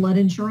on your flood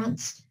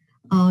insurance,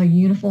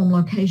 uniform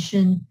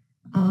location,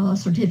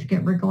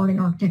 certificate regarding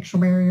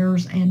architectural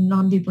barriers, and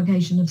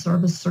non-duplication of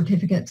service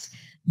certificates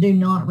do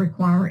not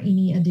require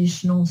any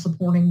additional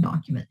supporting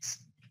documents.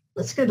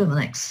 Let's go to the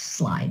next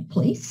slide,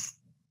 please.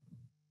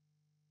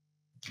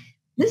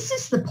 This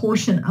is the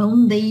portion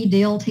on the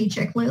DLT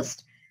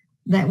checklist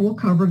that will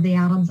cover the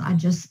items I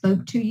just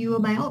spoke to you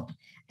about.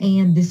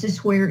 And this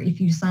is where, if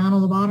you sign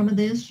on the bottom of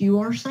this, you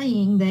are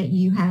saying that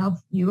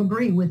you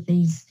agree with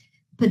these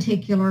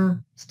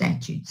particular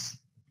statutes.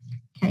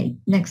 Okay,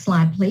 next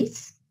slide,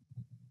 please.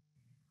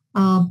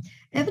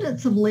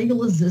 Evidence of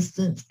legal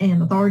existence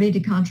and authority to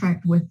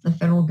contract with the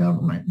federal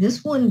government.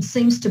 This one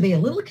seems to be a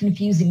little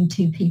confusing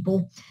to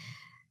people.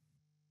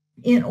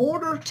 In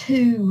order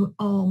to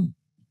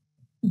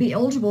be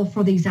eligible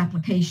for these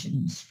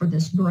applications for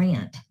this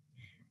grant,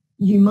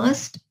 you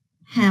must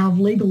have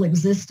legal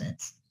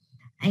existence.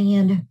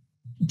 And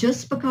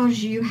just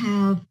because you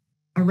have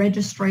a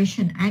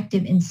registration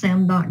active in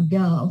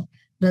SAM.gov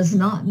does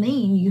not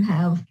mean you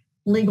have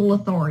legal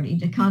authority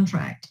to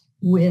contract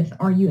with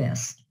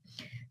RUS.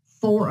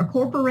 For a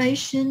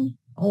corporation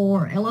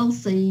or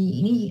LLC,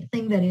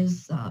 anything that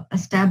is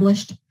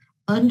established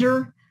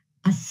under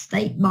a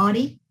state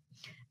body,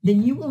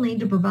 then you will need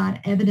to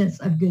provide evidence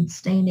of good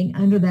standing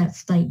under that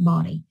state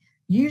body.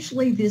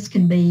 Usually this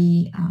can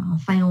be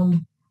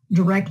found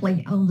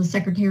directly on the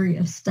Secretary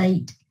of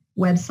State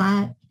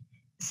website,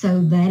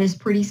 so that is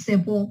pretty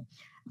simple.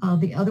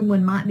 The other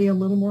one might be a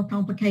little more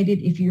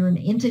complicated. If you're an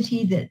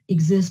entity that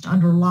exists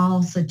under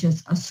law, such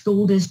as a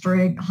school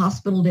district, a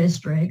hospital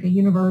district, a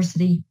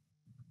university,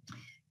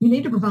 you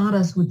need to provide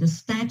us with the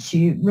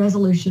statute,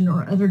 resolution,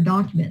 or other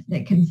document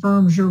that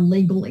confirms your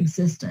legal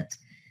existence,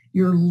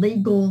 your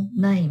legal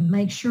name.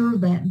 Make sure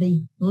that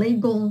the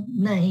legal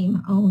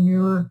name on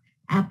your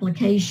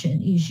application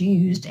is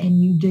used,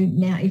 and you do.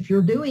 Now, if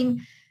you're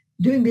doing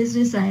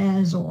business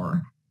as,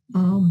 or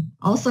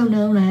also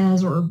known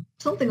as, or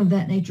something of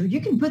that nature, you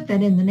can put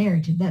that in the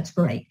narrative. That's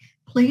great.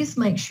 Please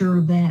make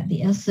sure that the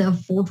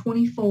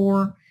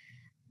SF-424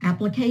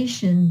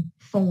 application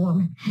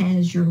form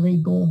has your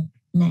legal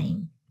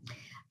name.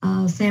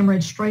 SAM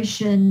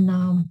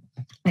registration,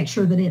 make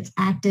sure that it's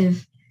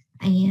active,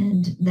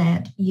 and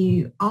that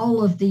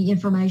all of the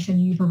information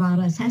you provide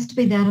us has to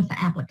be that of the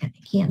applicant.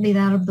 It can't be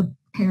that of the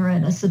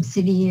parent, a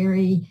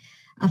subsidiary,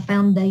 a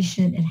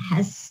foundation.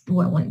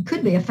 It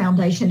could be a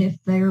foundation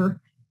if they're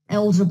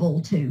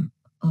eligible to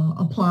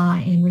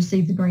apply and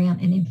receive the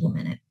grant and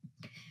implement it.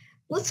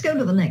 Let's go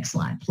to the next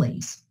slide,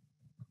 please.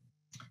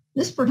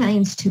 This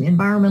pertains to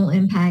environmental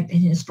impact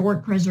and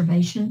historic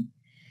preservation.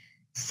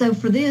 So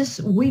for this,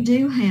 we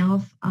do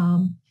have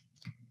an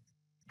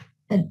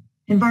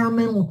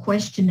environmental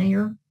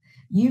questionnaire.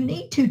 You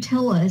need to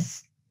tell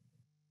us,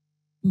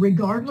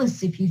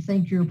 regardless if you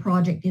think your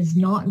project is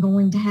not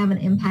going to have an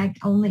impact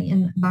on the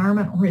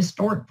environment or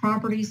historic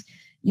properties,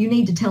 you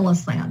need to tell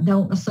us that.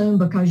 Don't assume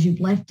because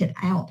you've left it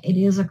out. It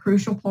is a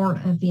crucial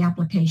part of the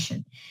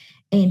application.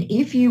 And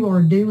if you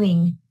are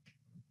doing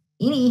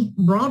any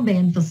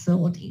broadband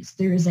facilities,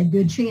 there is a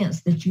good chance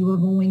that you are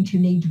going to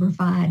need to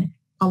provide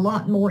a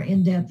lot more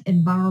in-depth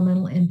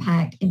environmental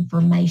impact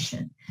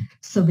information.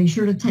 So be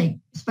sure to take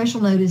special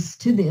notice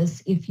to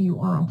this if you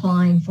are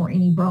applying for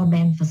any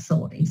broadband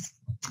facilities.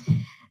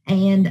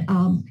 And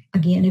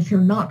again, if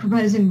you're not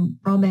proposing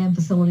broadband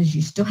facilities,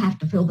 you still have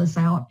to fill this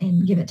out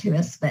and give it to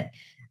us. But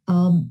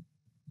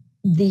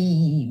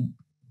the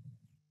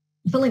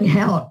filling it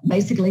out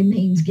basically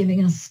means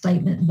giving us a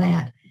statement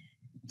that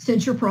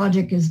since your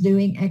project is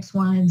doing X,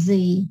 Y, and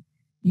Z,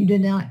 you do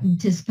not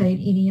anticipate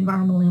any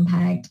environmental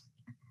impact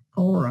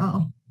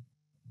or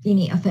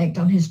any effect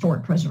on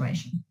historic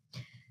preservation.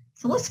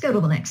 So let's go to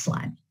the next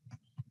slide.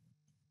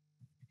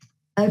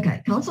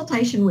 Okay,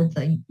 consultation with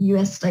the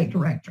U.S. State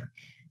Director.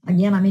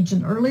 Again, I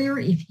mentioned earlier,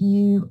 if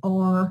you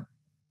are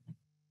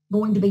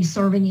going to be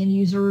serving end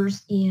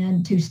users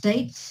in 2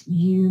 states,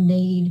 you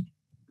need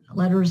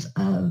letters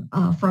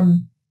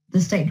from the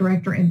State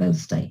Director in both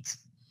states.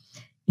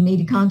 You need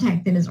to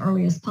contact them as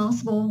early as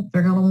possible.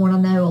 They're going to want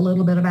to know a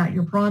little bit about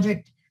your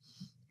project,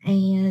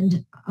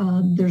 and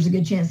there's a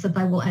good chance that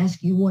they will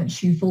ask you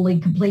once you fully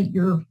complete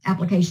your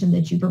application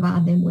that you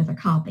provide them with a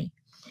copy.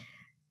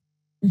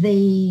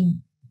 The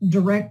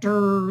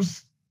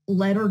directors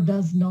letter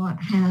does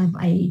not have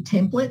a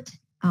template.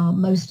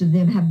 Most of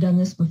them have done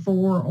this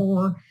before,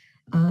 or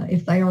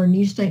if they are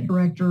new state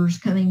directors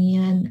coming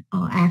in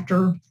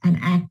after an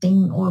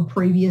acting or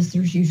previous,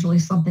 there's usually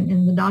something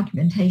in the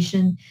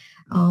documentation.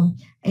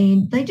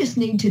 And they just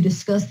need to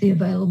discuss the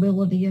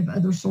availability of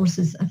other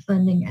sources of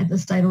funding at the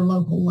state or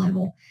local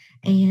level.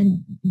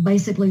 And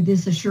basically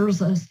this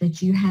assures us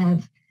that you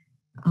have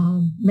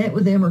met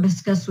with them or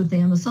discussed with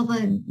them so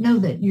they know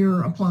that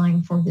you're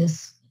applying for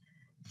this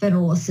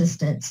federal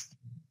assistance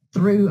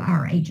through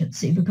our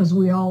agency, because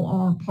we all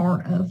are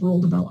part of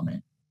rural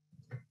development.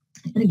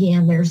 And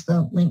again, there's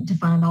the link to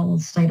find all of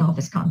the state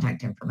office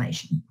contact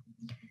information.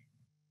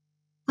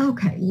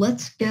 Okay,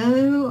 let's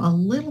go a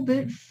little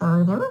bit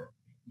further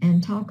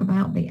and talk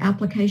about the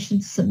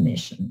application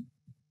submission.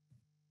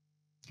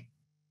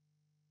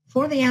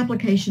 For the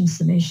application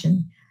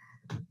submission,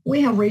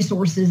 we have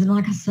resources, and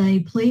like I say,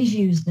 please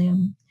use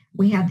them.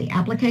 We have the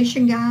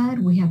application guide,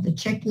 we have the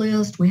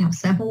checklist, we have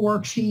sample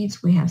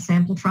worksheets, we have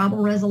sample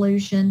tribal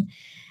resolution,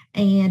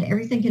 and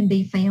everything can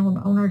be found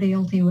on our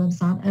DLT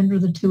website under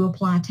the To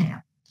Apply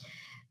tab.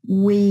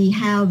 We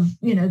have,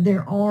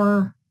 there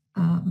are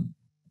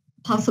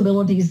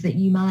possibilities that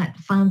you might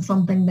find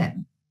something that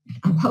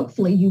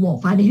hopefully you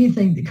won't find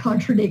anything that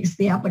contradicts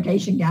the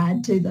application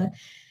guide to the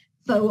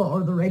FOA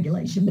or the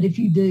regulation. But if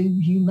you do,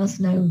 you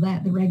must know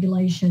that the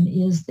regulation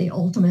is the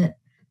ultimate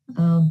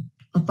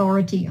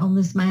authority on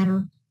this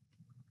matter.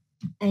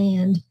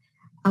 And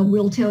I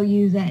will tell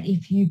you that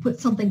if you put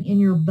something in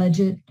your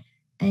budget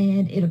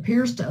and it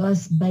appears to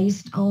us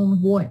based on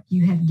what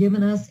you have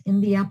given us in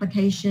the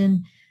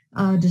application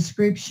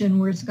description,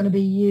 where it's going to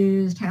be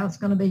used, how it's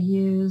going to be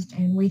used,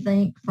 and we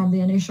think from the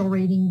initial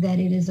reading that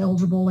it is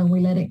eligible, and we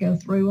let it go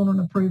through on an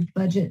approved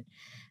budget.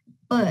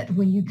 But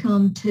when you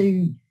come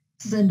to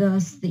send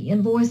us the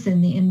invoice,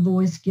 and the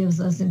invoice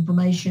gives us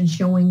information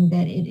showing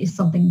that it is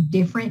something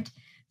different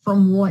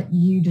from what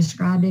you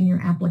described in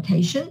your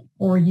application,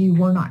 or you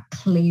were not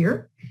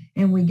clear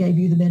and we gave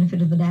you the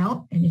benefit of the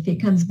doubt, and if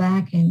it comes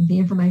back and the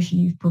information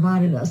you've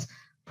provided us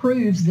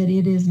proves that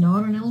it is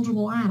not an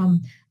eligible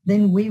item,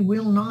 then we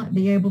will not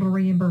be able to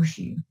reimburse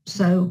you.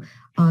 So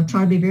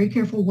try to be very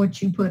careful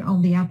what you put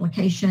on the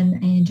application,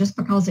 and just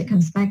because it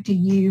comes back to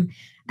you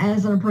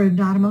as an approved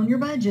item on your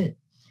budget,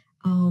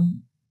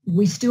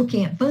 we still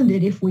can't fund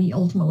it if we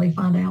ultimately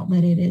find out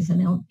that it is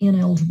an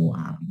ineligible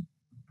item.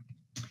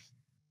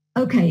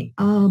 Okay,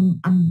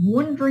 I'm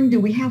wondering,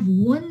 do we have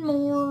one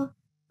more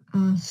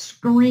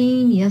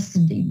screen? Yes,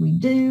 indeed we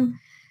do.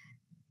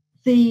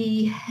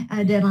 The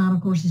deadline,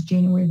 of course, is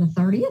January the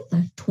 30th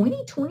of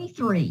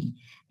 2023,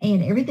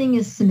 and everything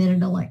is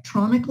submitted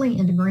electronically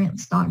into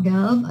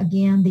grants.gov.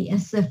 Again, the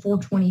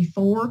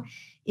SF424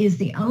 is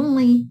the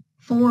only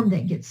form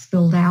that gets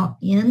filled out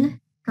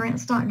in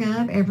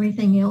grants.gov.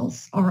 Everything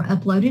else are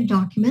uploaded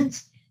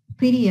documents,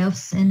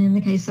 PDFs, and in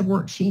the case of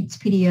worksheets,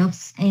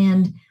 PDFs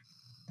and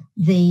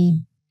the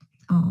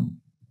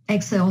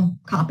Excel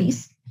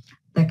copies.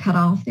 The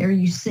cutoff there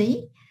you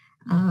see.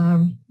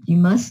 You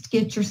must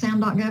get your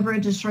SOUND.gov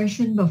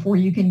registration before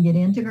you can get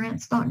into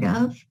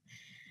grants.gov.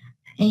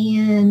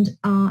 And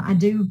I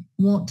do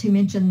want to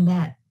mention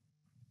that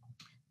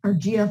our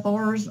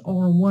GFRs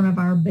are one of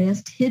our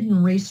best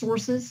hidden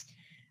resources.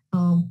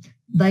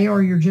 They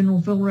are your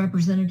general field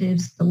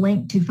representatives. The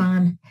link to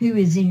find who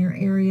is in your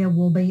area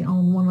will be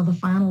on one of the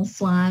final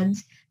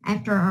slides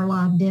after our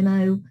live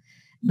demo,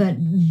 but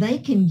they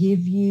can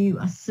give you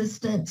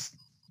assistance.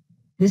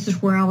 This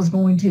is where I was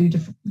going to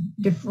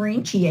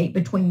differentiate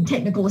between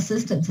technical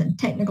assistance and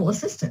technical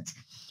assistance.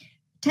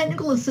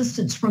 Technical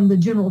assistance from the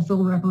general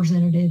field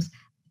representatives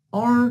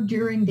are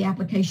during the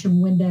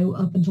application window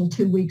up until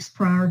 2 weeks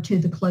prior to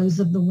the close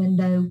of the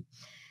window.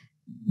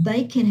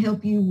 They can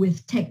help you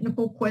with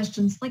technical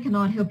questions. They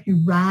cannot help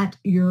you write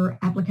your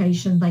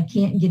application. They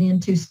can't get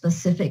into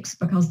specifics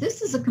because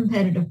this is a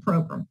competitive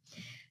program.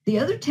 The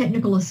other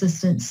technical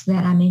assistance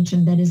that I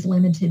mentioned that is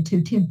limited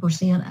to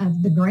 10%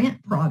 of the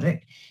grant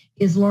project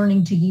is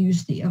learning to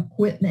use the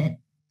equipment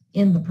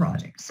in the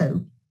project.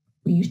 So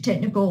we use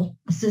technical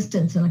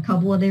assistance in a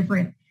couple of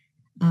different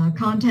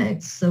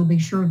contexts, so be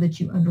sure that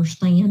you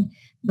understand.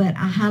 But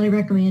I highly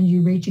recommend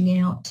you reaching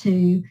out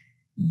to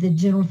the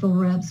general field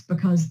reps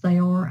because they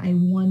are a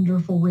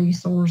wonderful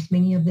resource.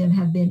 Many of them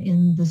have been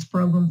in this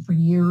program for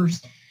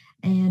years,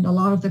 and a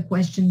lot of the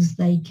questions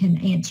they can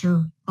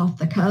answer off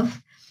the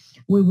cuff.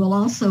 We will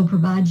also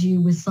provide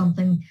you with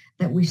something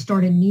that we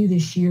started new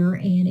this year,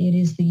 and it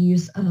is the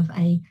use of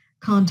a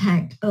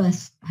Contact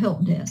Us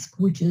help desk,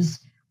 which is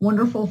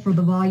wonderful for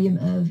the volume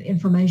of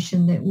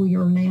information that we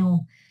are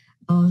now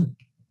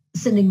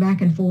sending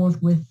back and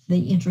forth with the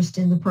interest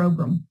in the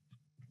program.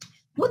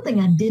 One thing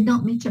I did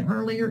not mention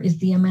earlier is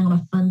the amount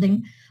of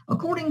funding.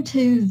 According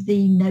to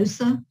the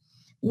NOSA,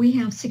 we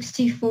have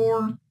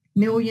 $64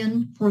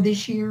 million for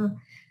this year.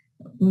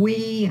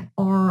 We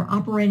are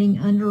operating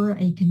under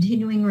a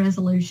continuing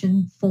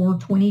resolution for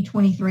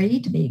 2023.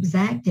 To be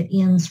exact, it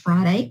ends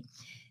Friday.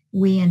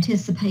 We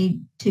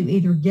anticipate to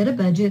either get a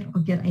budget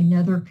or get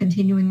another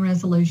continuing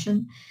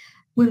resolution.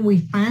 When we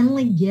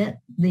finally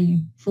get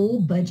the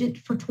full budget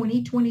for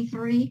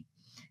 2023,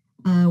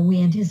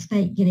 we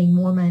anticipate getting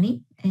more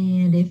money.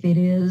 And if it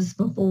is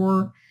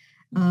before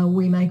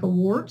we make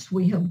awards,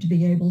 we hope to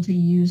be able to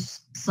use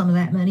some of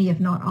that money, if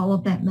not all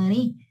of that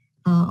money,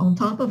 on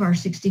top of our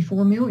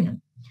 $64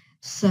 million.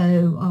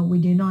 So we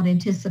do not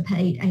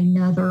anticipate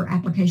another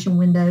application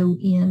window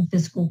in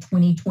fiscal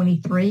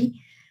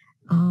 2023.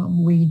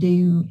 We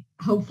do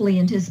hopefully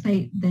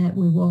anticipate that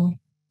we will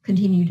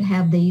continue to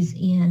have these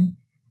in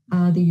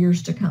the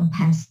years to come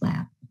past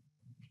that.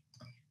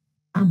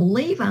 I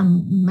believe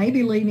I'm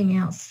maybe leaving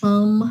out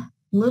some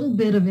little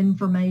bit of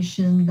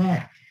information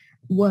that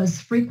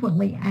was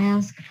frequently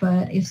asked,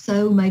 but if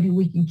so, maybe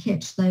we can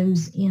catch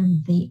those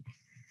in the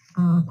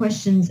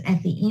questions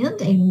at the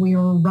end, and we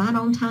are right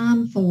on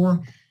time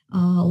for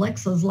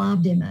Alexa's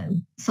live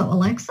demo. So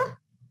Alexa,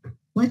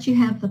 let you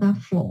have the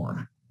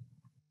floor.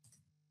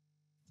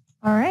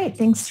 All right,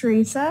 thanks,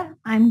 Teresa.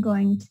 I'm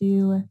going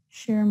to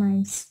share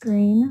my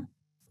screen.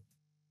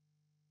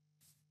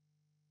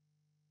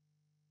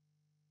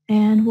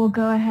 And we'll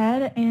go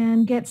ahead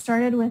and get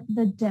started with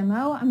the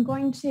demo. I'm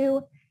going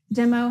to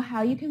demo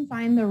how you can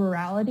find the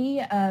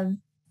rurality of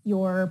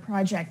your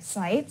project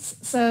sites.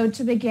 So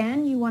to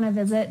begin, you want to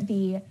visit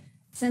the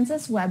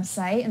census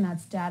website, and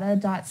that's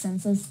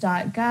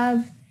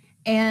data.census.gov.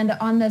 And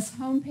on this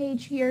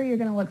homepage here, you're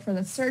going to look for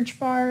the search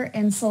bar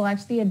and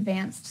select the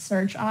advanced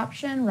search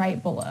option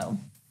right below.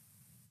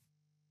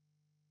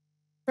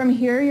 From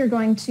here, you're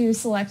going to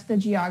select the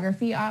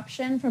geography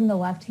option from the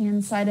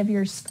left-hand side of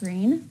your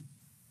screen.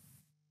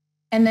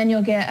 And then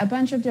you'll get a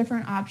bunch of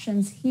different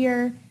options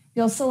here.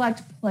 You'll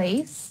select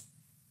place,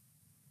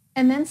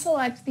 and then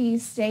select the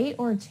state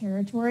or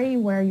territory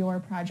where your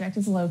project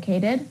is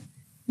located.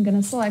 I'm going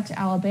to select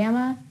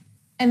Alabama,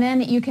 and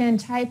then you can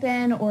type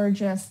in or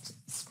just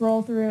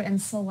scroll through and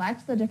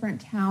select the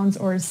different towns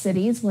or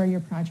cities where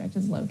your project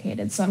is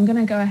located. So I'm going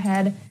to go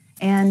ahead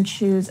and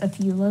choose a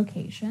few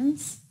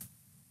locations.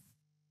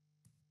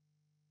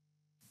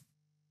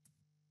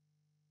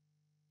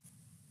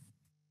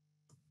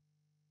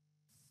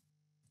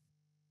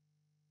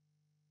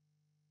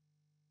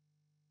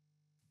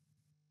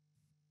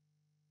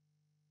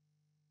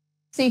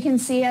 So you can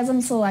see as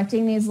I'm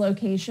selecting these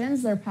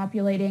locations, they're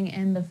populating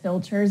in the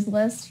filters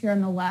list here on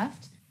the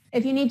left.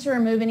 If you need to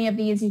remove any of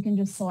these, you can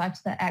just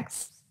select the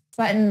X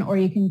button, or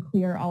you can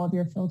clear all of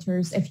your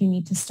filters if you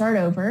need to start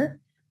over.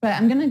 But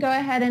I'm going to go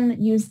ahead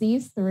and use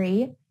these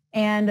three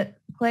and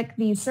click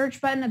the search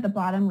button at the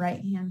bottom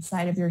right-hand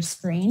side of your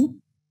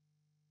screen.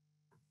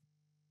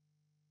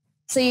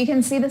 So you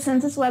can see the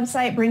census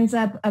website brings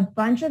up a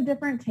bunch of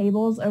different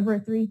tables. Over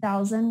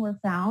 3,000 were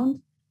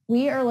found.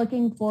 We are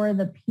looking for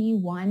the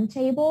P1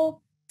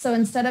 table. So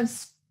instead of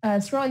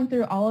scrolling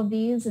through all of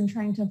these and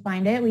trying to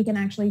find it, we can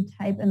actually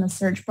type in the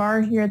search bar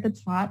here at the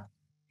top,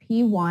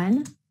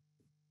 P1,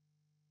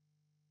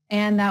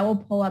 and that will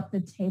pull up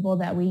the table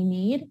that we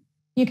need.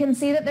 You can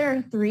see that there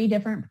are 3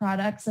 different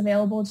products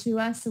available to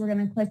us. So we're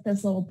going to click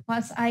this little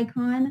plus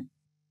icon,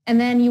 and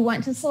then you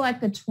want to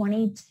select the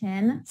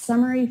 2010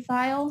 summary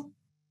file,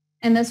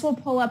 and this will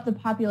pull up the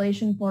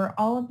population for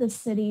all of the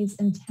cities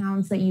and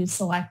towns that you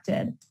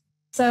selected.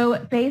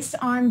 So based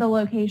on the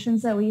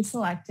locations that we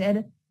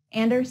selected,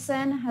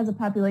 Anderson has a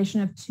population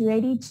of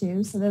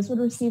 282, so this would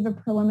receive a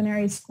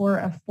preliminary score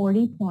of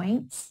 40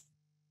 points.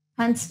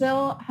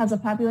 Huntsville has a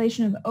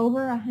population of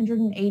over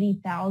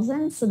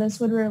 180,000, so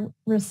this would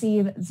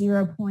receive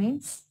 0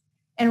 points.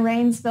 And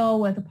Rainsville,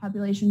 with a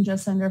population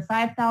just under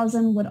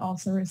 5,000, would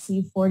also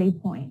receive 40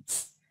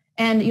 points.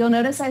 And you'll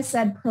notice I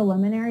said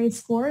preliminary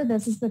score.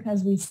 This is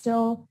because we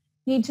still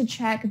need to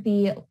check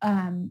the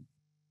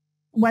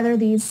whether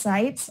these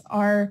sites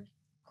are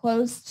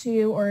close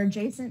to or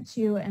adjacent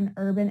to an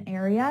urban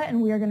area,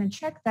 and we are going to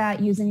check that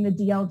using the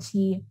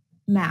DLT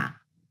map.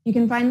 You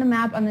can find the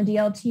map on the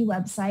DLT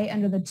website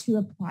under the To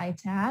Apply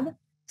tab.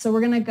 So we're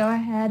going to go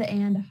ahead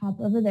and hop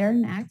over there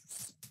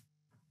next.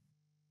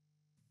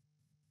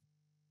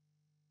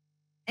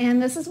 And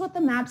this is what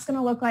the map's going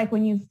to look like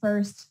when you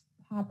first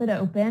pop it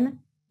open.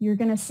 You're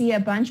going to see a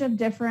bunch of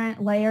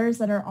different layers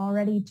that are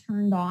already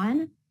turned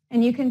on.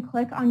 And you can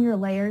click on your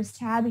Layers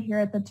tab here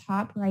at the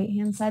top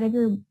right-hand side of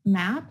your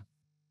map.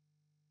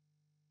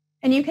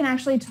 And you can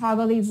actually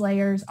toggle these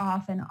layers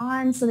off and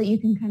on so that you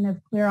can kind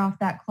of clear off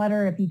that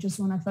clutter if you just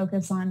want to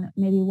focus on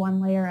maybe one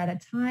layer at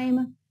a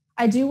time.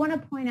 I do want to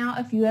point out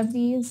a few of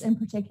these in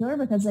particular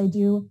because they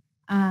do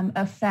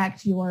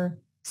affect your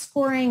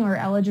scoring or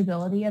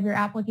eligibility of your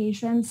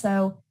application.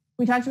 So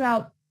we talked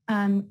about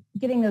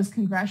getting those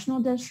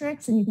congressional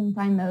districts, and you can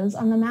find those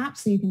on the map.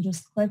 So you can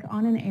just click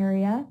on an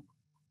area,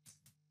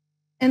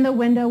 and the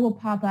window will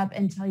pop up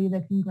and tell you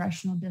the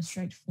congressional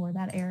district for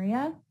that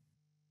area.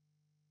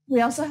 We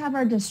also have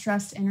our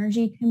distressed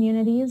energy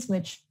communities,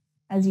 which,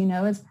 as you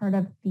know, is part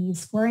of the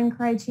scoring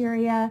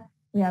criteria.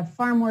 We have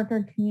farm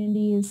worker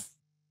communities.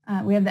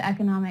 We have the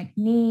economic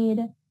need,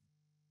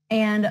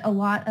 and a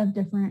lot of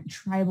different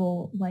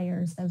tribal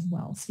layers as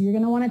well. So you're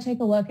going to want to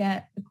take a look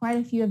at quite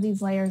a few of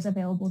these layers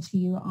available to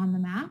you on the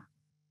map.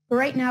 But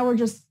right now, we're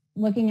just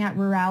looking at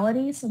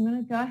rurality. So I'm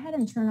going to go ahead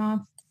and turn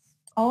off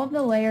all of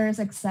the layers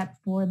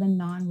except for the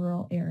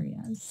non-rural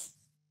areas.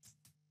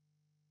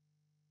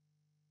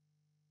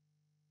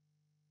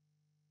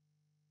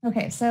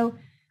 Okay, so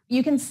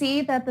you can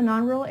see that the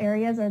non-rural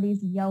areas are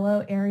these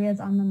yellow areas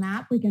on the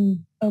map. We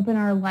can open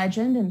our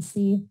legend and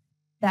see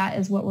that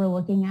is what we're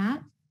looking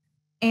at.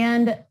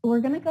 And we're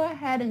going to go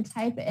ahead and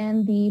type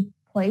in the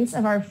place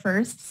of our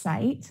first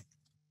site.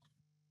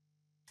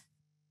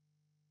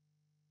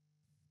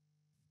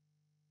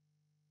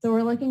 So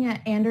we're looking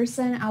at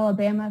Anderson,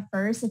 Alabama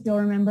first. If you'll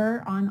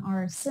remember, on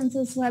our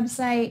census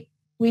website,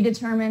 we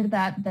determined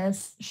that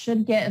this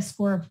should get a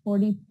score of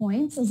 40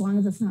 points as long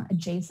as it's not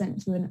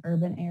adjacent to an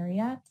urban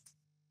area.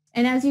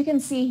 And as you can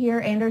see here,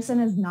 Anderson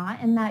is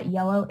not in that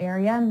yellow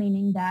area,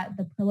 meaning that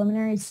the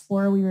preliminary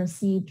score we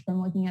received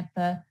from looking at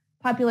the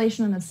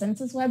population on the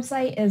census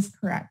website is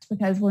correct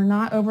because we're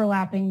not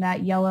overlapping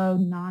that yellow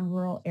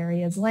non-rural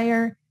areas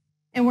layer,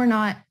 and we're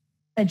not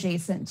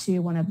adjacent to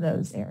one of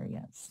those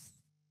areas.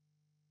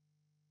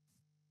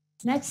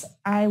 Next,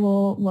 I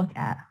will look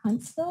at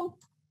Huntsville.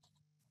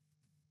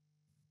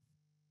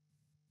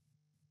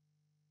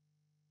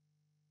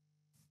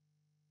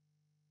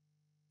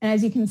 And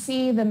as you can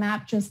see, the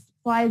map just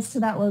flies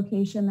to that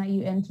location that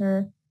you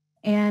enter.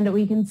 And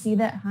we can see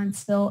that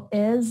Huntsville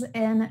is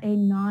in a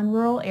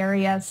non-rural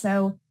area.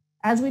 So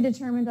as we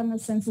determined on the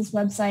census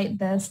website,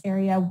 this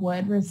area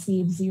would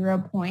receive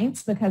 0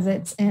 points because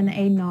it's in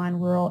a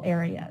non-rural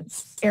area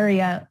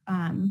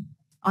on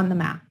the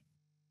map.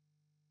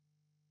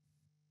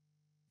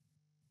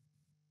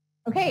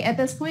 Okay, at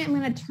this point, I'm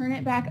going to turn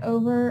it back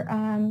over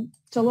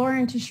to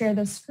Lauren to share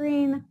the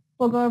screen.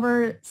 We'll go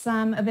over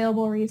some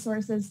available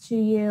resources to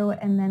you,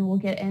 and then we'll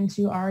get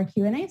into our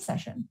Q&A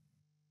session.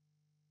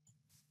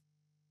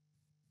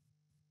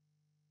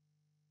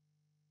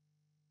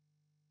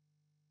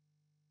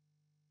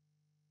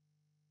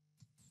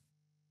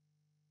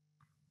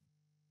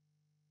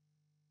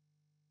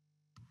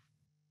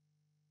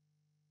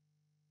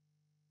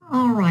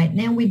 All right,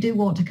 now we do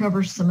want to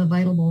cover some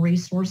available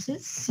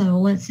resources. So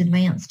let's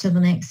advance to the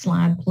next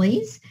slide,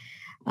 please.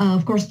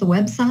 Of course, the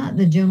website,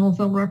 the general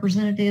field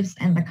representatives,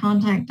 and the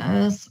contact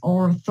us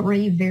are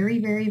three very,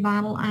 very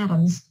vital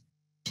items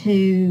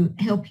to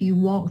help you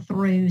walk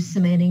through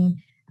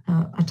submitting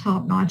a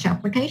top-notch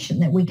application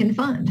that we can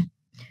fund.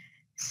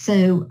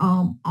 So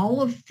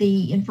all of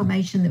the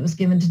information that was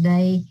given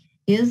today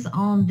is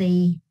on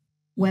the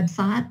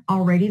website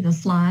already, the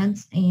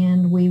slides,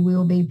 and we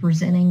will be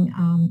presenting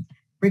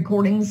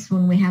recordings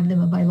when we have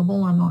them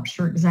available. I'm not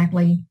sure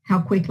exactly how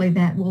quickly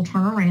that will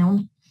turn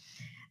around.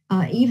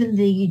 Even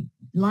the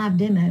live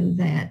demo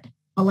that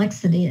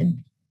Alexa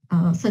did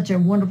such a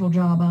wonderful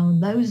job on,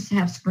 those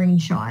have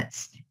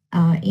screenshots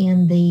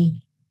in the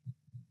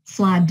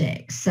slide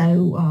deck.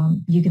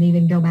 So you can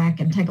even go back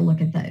and take a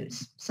look at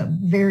those. So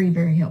very,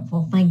 very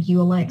helpful. Thank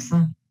you,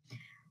 Alexa.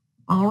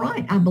 All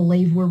right, I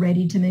believe we're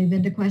ready to move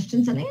into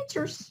questions and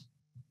answers.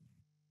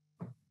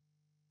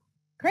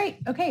 Great.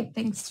 Okay.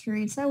 Thanks,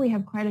 Teresa. We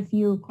have quite a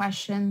few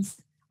questions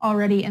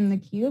already in the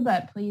queue,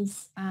 but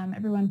please,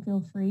 everyone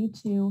feel free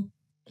to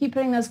keep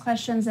putting those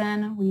questions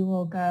in. We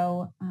will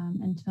go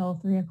until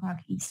 3 o'clock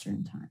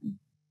Eastern time.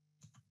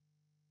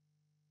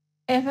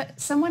 If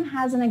someone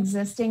has an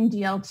existing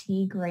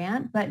DLT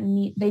grant, but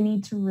they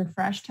need to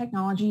refresh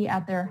technology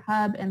at their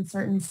hub and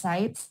certain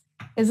sites,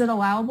 is it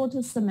allowable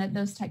to submit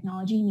those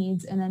technology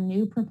needs in a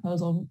new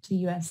proposal to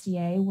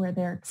USDA where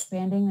they're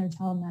expanding their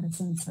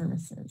telemedicine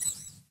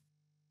services?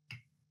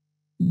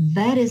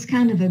 That is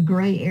kind of a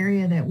gray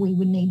area that we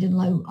would need to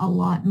know a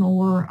lot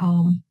more.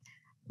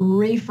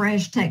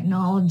 Refresh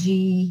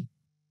technology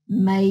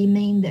may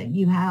mean that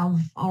you have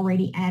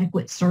already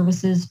adequate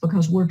services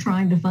because we're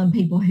trying to fund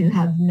people who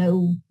have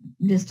no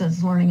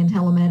distance learning and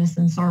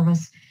telemedicine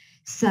service.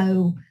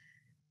 So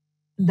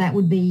that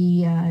would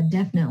be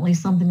definitely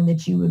something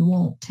that you would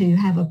want to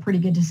have a pretty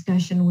good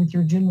discussion with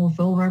your general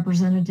field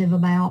representative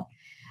about.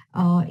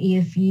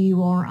 If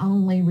you are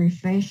only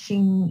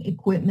refreshing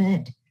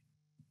equipment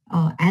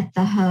at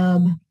the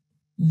hub,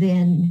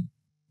 then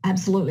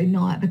absolutely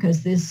not,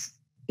 because this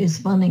is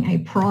funding a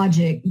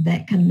project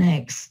that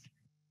connects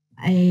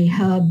a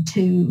hub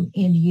to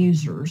end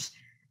users.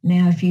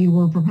 Now, if you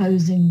were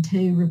proposing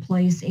to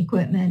replace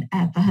equipment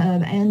at the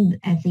hub and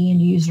at the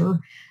end user,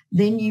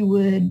 then you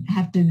would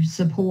have to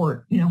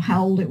support,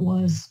 how old it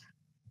was,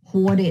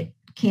 what it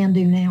can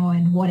do now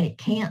and what it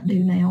can't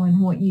do now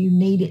and what you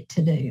need it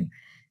to do.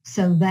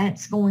 So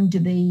that's going to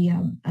be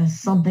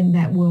something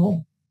that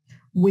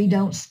we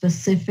don't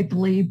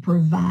specifically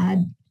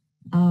provide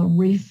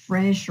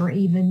refresh or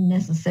even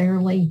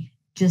necessarily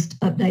just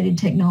updated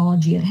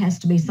technology. It has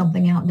to be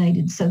something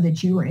outdated so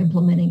that you are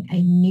implementing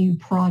a new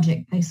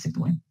project,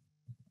 basically.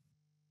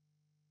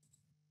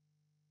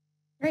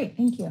 Great,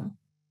 thank you.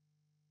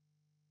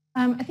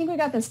 I think we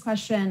got this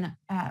question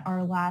at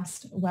our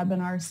last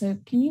webinar. So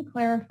can you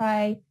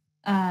clarify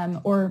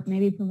or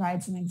maybe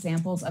provide some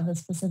examples of the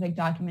specific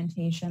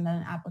documentation that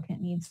an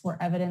applicant needs for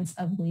evidence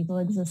of legal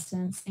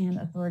existence and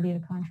authority to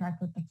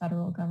contract with the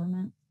federal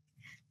government?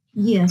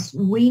 Yes,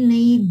 we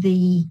need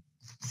the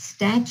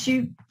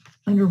statute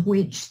under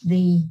which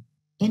the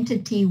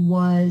entity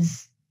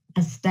was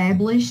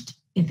established,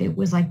 if it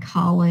was a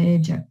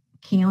college, a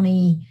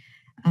county,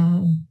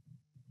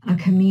 a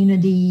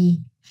community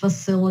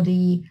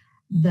facility,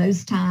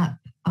 those type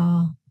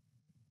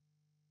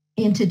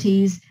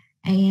entities.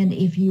 And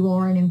if you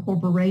are an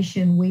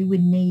incorporation, we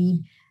would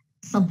need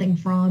something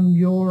from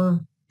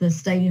the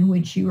state in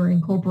which you are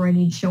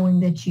incorporated showing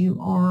that you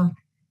are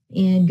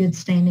in good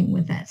standing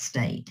with that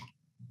state.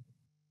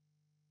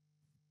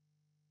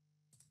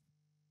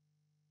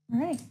 All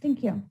right,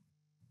 thank you.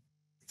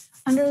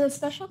 Under the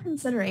special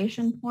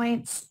consideration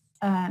points,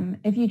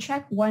 if you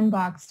check one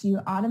box, do you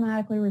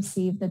automatically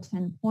receive the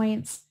 10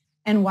 points?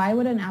 And why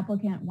would an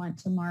applicant want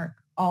to mark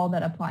all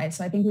that apply?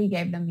 So I think we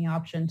gave them the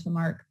option to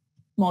mark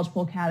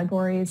multiple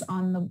categories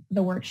on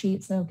the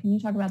worksheet. So can you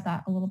talk about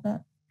that a little bit?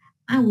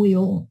 I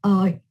will.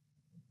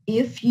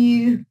 If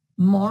you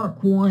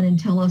mark one and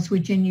tell us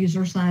which end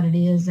user site it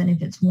is, and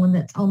if it's one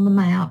that's on the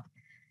map,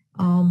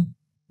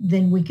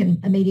 then we can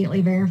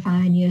immediately verify,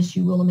 and yes,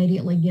 you will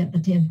immediately get the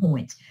 10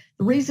 points.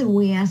 The reason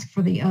we ask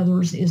for the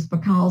others is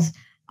because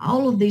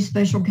all of these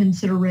special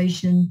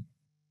consideration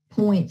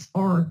points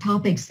are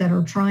topics that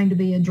are trying to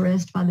be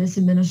addressed by this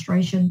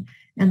administration,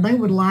 and they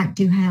would like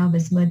to have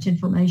as much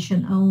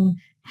information on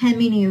how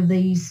many of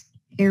these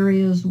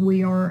areas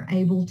we are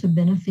able to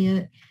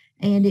benefit,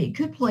 and it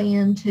could play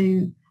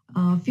into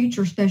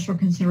future special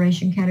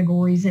consideration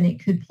categories, and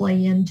it could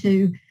play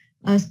into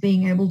us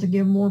being able to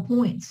give more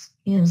points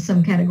in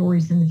some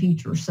categories in the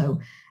future. So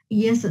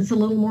yes, it's a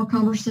little more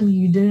cumbersome.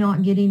 You do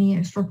not get any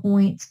extra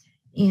points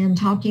in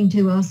talking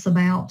to us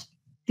about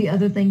the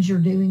other things you're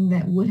doing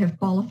that would have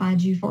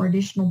qualified you for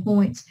additional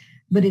points,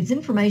 but it's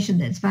information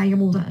that's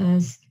valuable to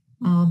us.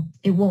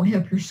 It won't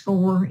help your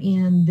score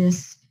in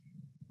this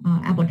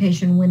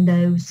application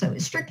window, so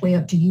it's strictly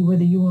up to you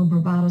whether you want to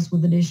provide us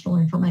with additional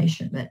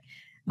information, but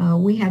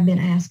we have been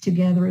asked to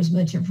gather as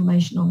much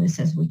information on this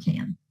as we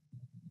can.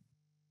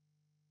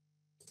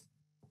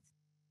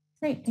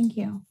 Great, thank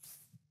you.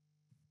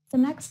 The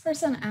next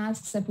person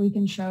asks if we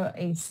can show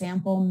a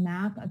sample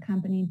map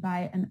accompanied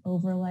by an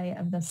overlay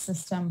of the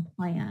system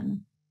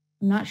plan.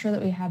 I'm not sure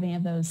that we have any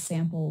of those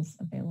samples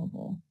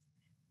available.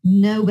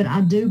 No, but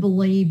I do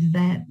believe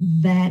that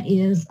that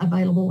is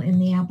available in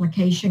the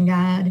application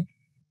guide.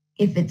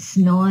 If it's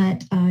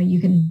not,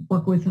 you can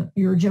work with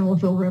your general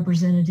field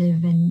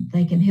representative and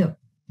they can help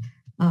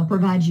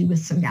provide you with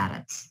some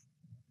guidance.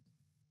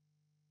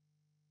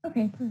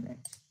 Okay,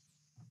 perfect.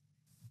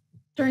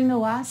 During the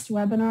last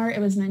webinar, it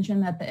was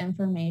mentioned that the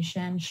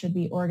information should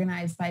be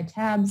organized by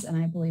tabs,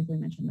 and I believe we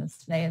mentioned this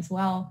today as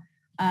well.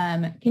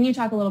 Can you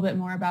talk a little bit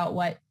more about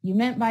what you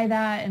meant by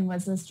that, and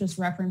was this just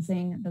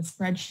referencing the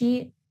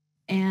spreadsheet?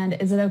 And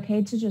is it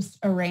okay to just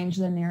arrange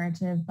the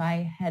narrative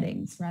by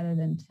headings rather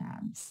than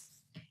tabs?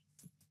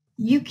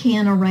 You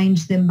can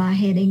arrange them by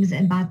headings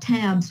and by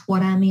tabs.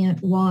 What I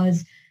meant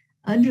was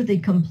under the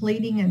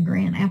completing a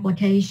grant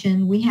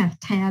application, we have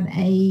tab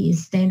A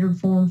is standard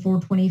form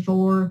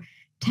 424.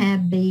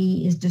 Tab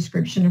B is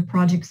description of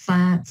project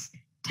sites.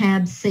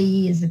 Tab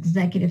C is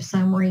executive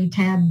summary.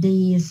 Tab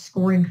D is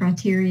scoring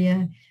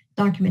criteria,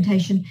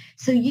 documentation.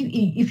 So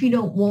if you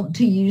don't want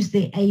to use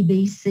the A,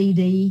 B, C,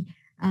 D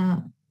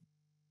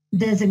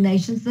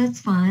designations,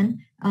 that's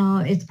fine.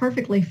 It's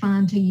perfectly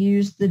fine to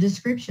use the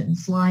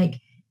descriptions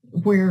like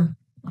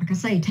I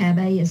say, tab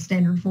A is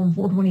standard form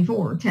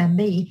 424, tab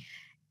B.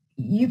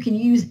 You can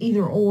use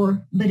either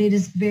or, but it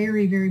is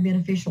very, very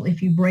beneficial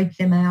if you break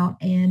them out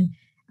and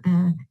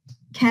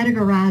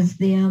categorize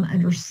them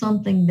under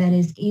something that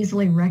is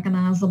easily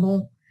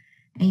recognizable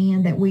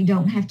and that we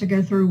don't have to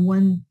go through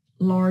one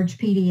large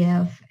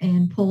PDF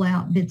and pull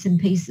out bits and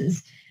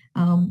pieces.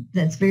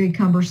 That's very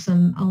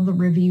cumbersome on the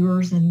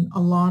reviewers, and a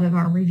lot of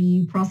our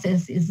review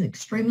process is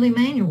extremely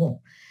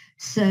manual.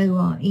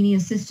 So any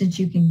assistance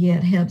you can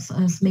get helps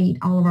us meet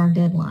all of our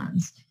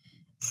deadlines.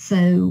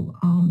 So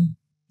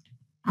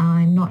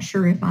I'm not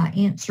sure if I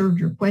answered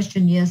your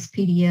question. Yes,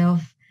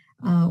 PDF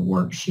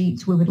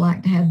worksheets, we would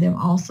like to have them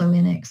also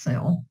in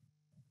Excel.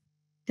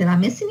 Did I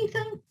miss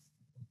anything?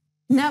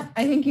 Nope,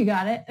 I think you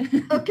got it.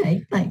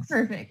 Okay, thanks.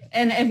 Perfect.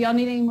 And if y'all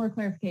need any more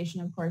clarification,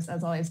 of course,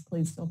 as always,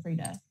 please feel free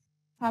to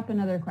pop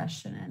another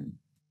question in.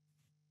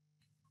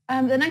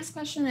 The next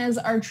question is,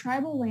 are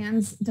tribal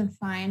lands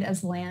defined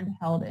as land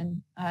held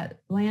in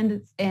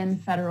land in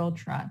federal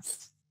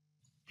trust?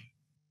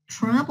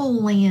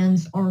 Tribal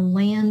lands are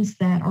lands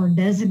that are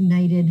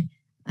designated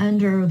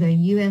under the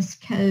U.S.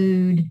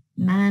 Code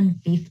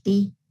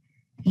 950,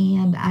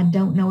 and I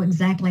don't know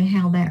exactly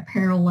how that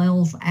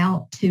parallels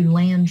out to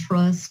land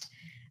trust,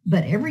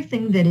 but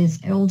everything that is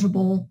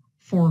eligible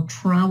for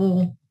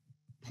tribal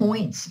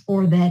points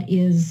or that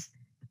is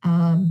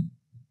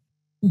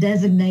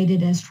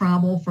designated as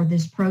tribal for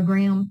this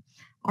program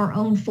are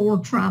on 4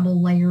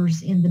 tribal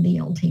layers in the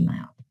BLT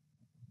map.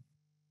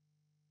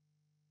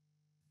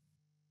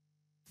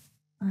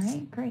 All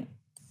right, great.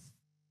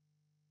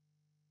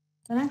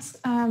 The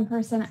next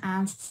person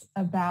asks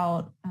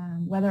about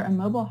whether a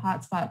mobile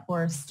hotspot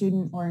for a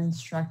student or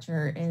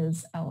instructor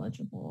is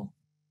eligible.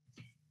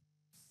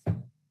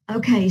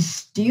 Okay,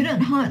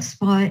 student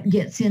hotspot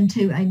gets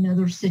into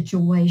another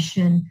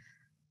situation.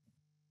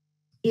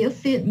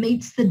 If it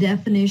meets the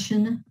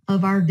definition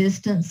of our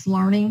distance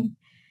learning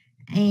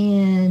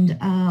and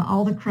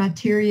all the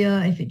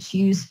criteria, if it's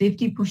used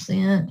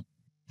 50%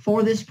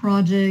 for this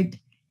project,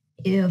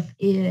 if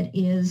it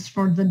is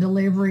for the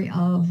delivery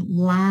of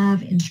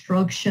live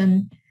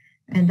instruction,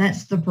 and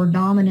that's the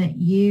predominant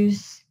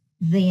use,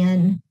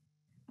 then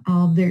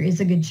there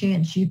is a good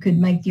chance you could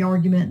make the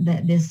argument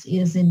that this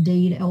is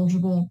indeed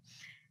eligible.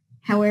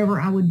 However,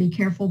 I would be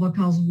careful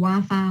because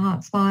Wi-Fi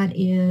hotspot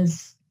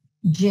is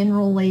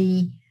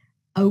generally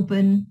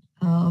open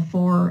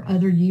for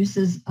other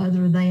uses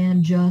other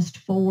than just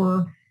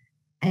for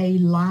a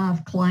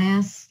live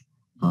class.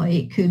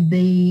 It could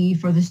be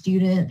for the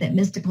student that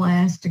missed a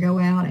class to go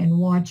out and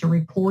watch a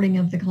recording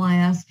of the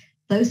class.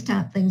 Those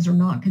type things are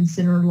not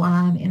considered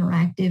live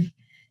interactive.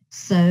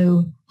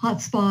 So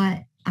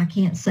hotspot, I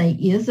can't say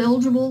is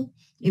eligible.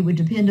 It would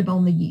depend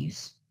upon the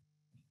use.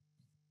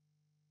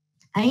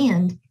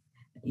 And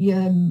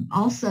you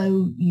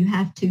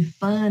have to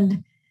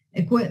fund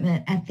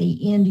equipment at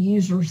the end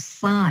user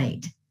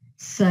site.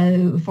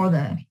 So for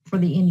the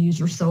end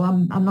user. So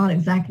I'm not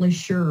exactly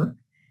sure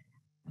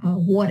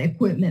what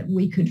equipment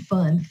we could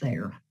fund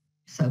there.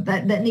 So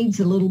that needs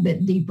a little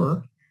bit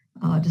deeper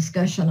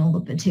discussion on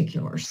the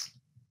particulars.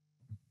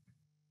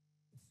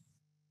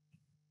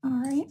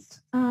 All right.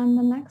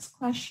 The next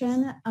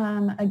question,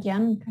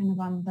 again, kind of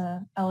on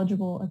the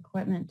eligible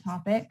equipment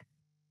topic.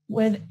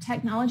 Would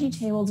technology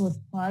tables with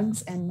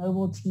plugs and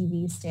mobile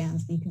TV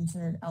stands be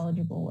considered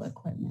eligible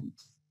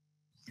equipment?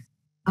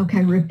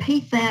 Okay,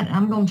 repeat that.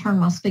 I'm going to turn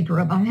my speaker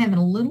up. I'm having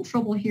a little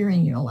trouble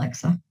hearing you,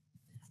 Alexa.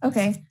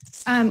 Okay.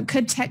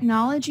 Could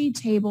technology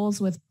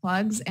tables with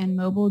plugs and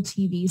mobile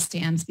TV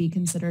stands be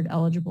considered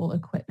eligible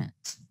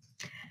equipment?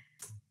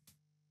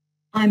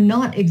 I'm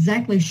not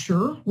exactly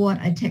sure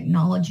what a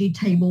technology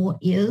table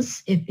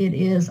is. If it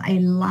is a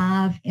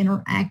live,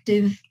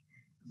 interactive,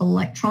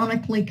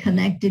 electronically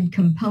connected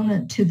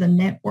component to the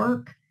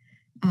network,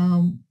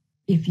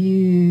 if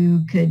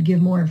you could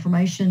give more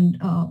information,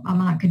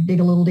 I could dig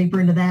a little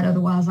deeper into that.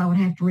 Otherwise, I would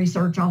have to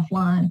research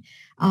offline.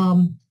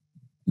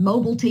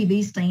 Mobile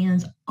TV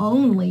stands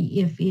only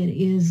if it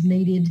is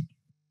needed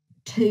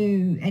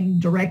to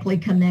and directly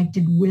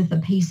connected with a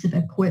piece of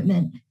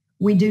equipment.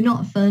 We do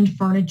not fund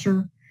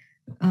furniture.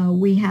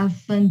 We have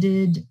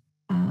funded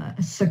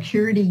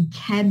security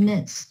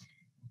cabinets.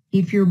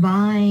 If you're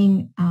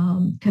buying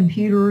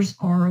computers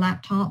or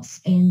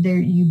laptops and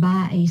you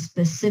buy a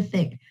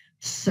specific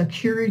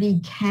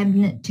security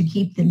cabinet to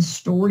keep them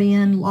stored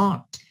in,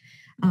 locked,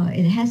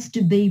 it has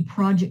to be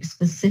project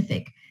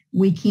specific.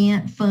 We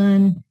can't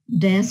fund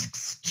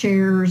desks,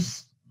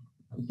 chairs,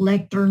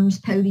 lecterns,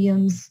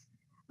 podiums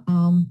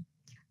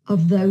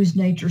of those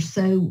natures.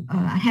 So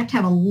I have to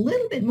have a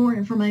little bit more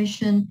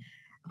information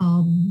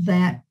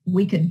that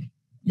we could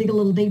dig a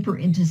little deeper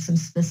into some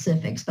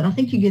specifics, but I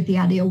think you get the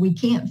idea. We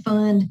can't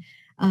fund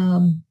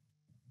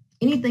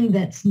anything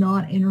that's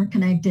not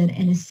interconnected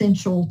and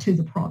essential to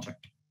the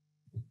project.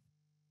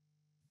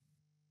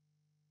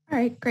 All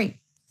right, great.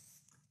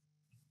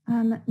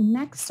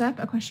 Next up,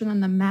 a question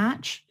on the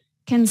match.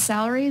 Can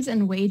salaries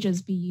and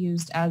wages be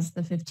used as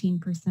the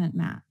 15%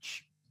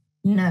 match?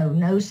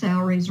 No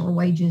salaries or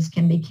wages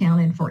can be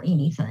counted for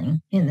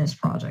anything in this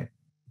project.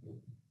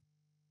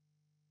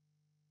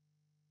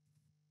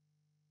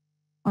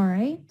 All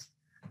right.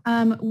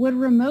 Would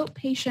remote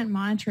patient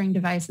monitoring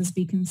devices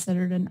be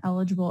considered an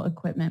eligible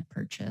equipment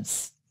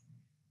purchase?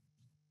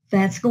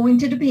 That's going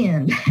to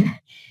depend.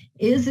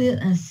 Is it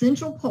an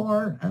essential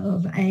part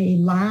of a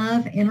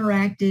live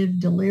interactive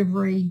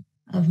delivery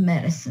of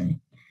medicine?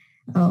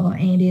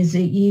 And is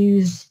it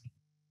used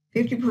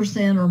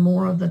 50% or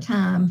more of the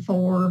time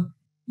for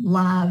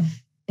live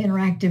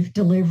interactive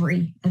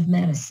delivery of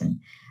medicine?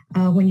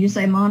 When you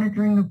say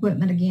monitoring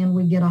equipment, again,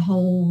 we get a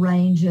whole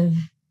range of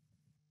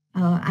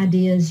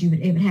ideas.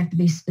 It would have to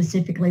be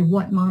specifically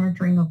what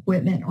monitoring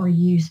equipment are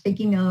you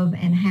speaking of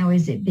and how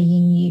is it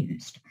being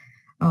used?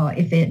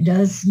 If it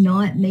does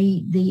not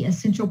meet the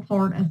essential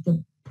part of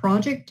the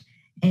project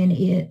and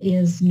it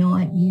is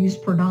not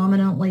used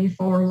predominantly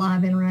for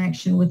live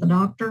interaction with a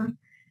doctor,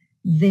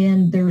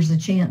 then there's a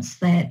chance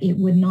that it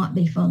would not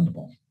be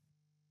fundable.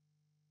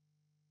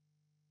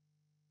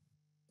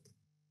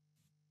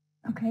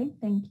 Okay,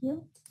 thank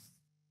you.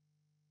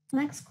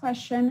 Next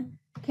question.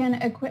 Can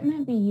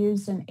equipment be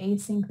used in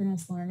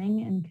asynchronous learning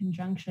in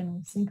conjunction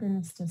with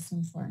synchronous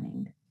distance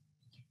learning?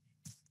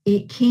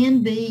 It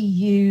can be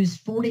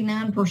used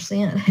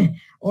 49%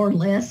 or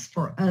less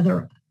for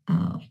other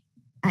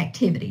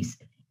activities.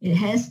 It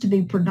has to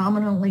be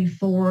predominantly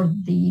for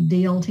the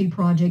DLT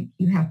project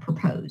you have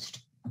proposed.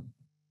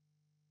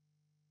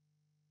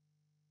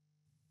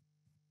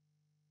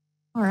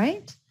 All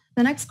right.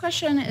 The next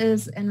question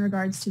is in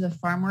regards to the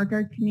farm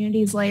worker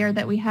communities layer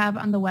that we have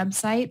on the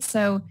website.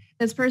 So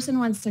this person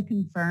wants to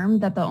confirm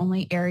that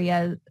only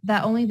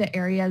the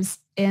areas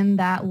in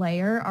that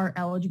layer are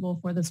eligible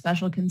for the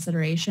special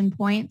consideration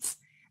points.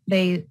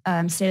 They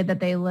stated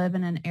that they live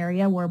in an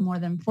area where more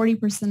than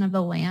 40% of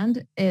the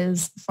land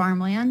is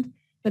farmland,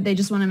 but they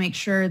just want to make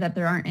sure that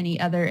there aren't any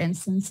other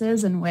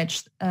instances in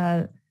which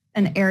an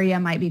area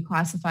might be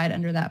classified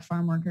under that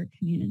farm worker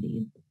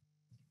community.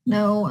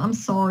 No, I'm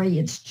sorry.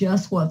 It's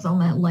just what's on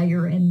that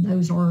layer, and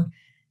those are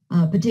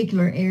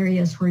particular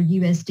areas where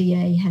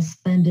USDA has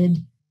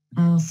funded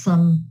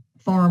some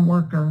farm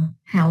worker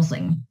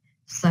housing.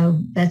 So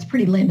that's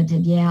pretty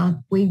limited. Yeah,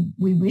 we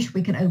wish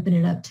we could open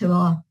it up to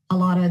a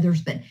lot of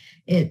others, but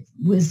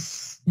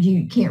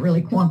you can't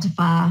really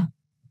quantify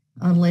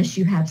unless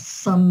you have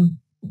some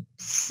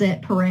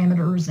set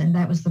parameters, and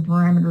that was the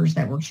parameters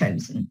that were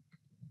chosen.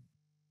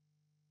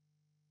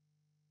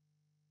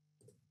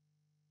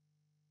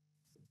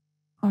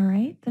 All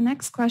right, the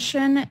next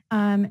question,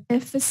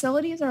 if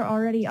facilities are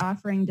already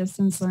offering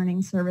distance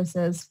learning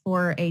services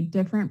for a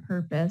different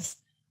purpose,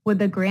 would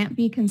the grant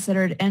be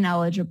considered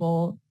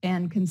ineligible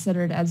and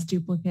considered as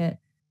duplicate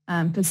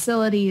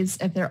facilities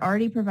if they're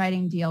already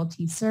providing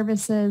DLT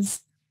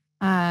services,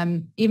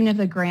 even if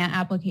the grant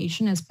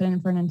application is put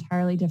in for an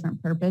entirely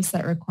different purpose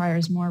that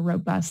requires more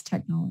robust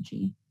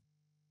technology?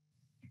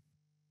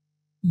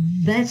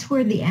 That's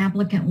where the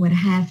applicant would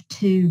have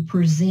to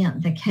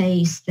present the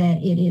case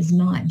that it is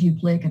not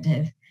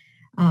duplicative.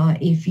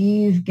 If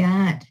you've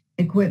got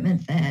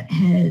equipment that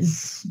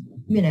has,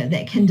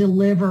 that can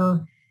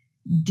deliver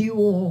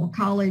dual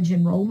college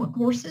enrollment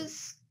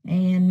courses,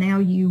 and now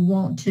you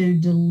want to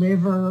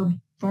deliver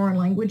foreign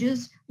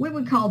languages, we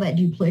would call that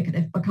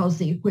duplicative because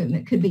the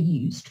equipment could be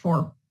used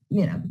for,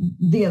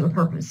 the other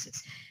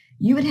purposes.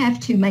 You would have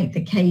to make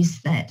the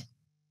case that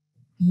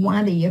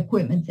why the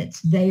equipment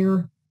that's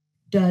there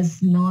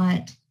is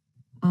not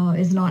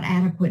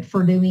adequate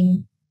for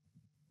doing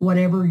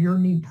whatever your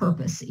new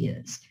purpose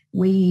is.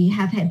 We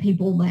have had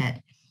people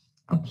that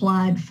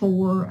applied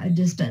for a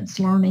distance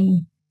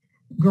learning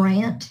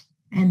grant,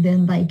 and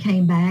then they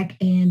came back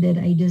and did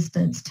a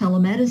distance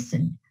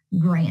telemedicine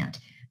grant.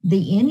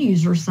 The end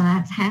user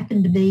sites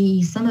happened to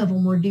be, some of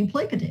them were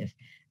duplicative,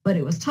 but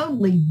it was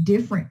totally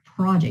different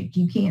project.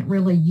 You can't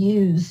really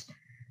use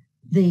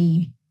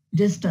the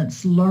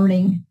distance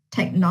learning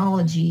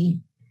technology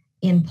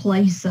in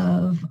place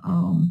of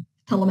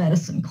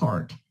telemedicine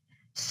cart.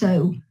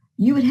 So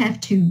you would have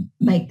to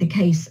make the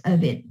case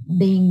of it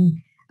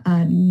being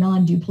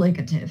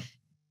non-duplicative.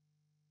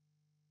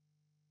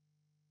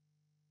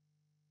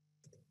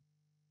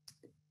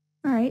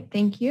 All right,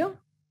 thank you.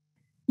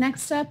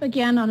 Next up,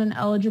 again, on an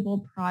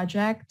eligible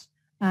project,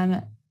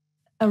 a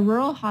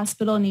rural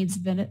hospital needs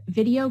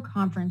video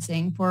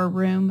conferencing for a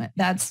room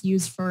that's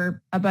used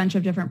for a bunch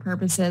of different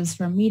purposes,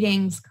 from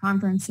meetings,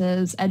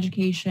 conferences,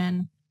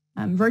 education,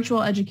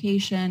 virtual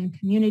education,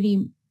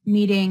 community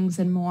meetings,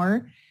 and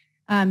more.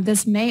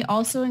 This may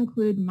also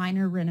include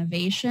minor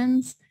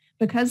renovations.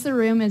 Because the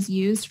room is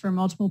used for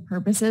multiple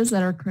purposes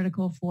that are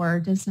critical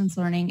for distance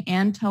learning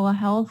and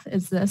telehealth,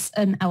 is this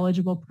an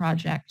eligible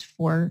project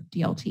for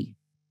DLT?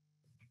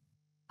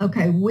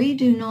 Okay, we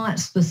do not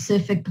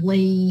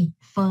specifically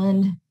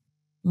fund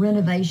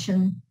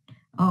renovation.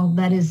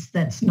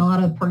 That's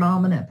not a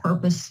predominant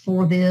purpose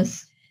for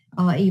this.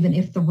 Even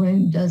if the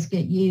room does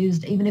get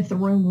used, even if the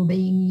room were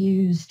being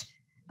used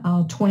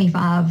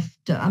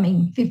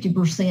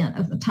 50%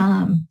 of the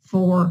time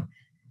for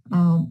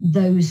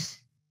those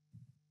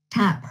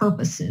type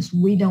purposes,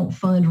 we don't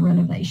fund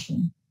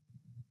renovation.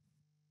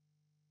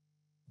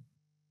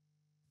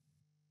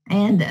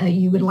 And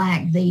you would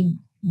lack the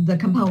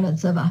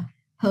components of a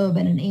hub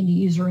and an end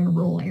user in a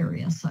rural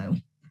area. So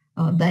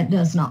that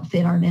does not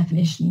fit our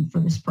definition for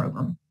this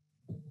program.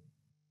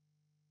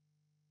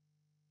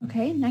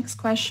 Okay, next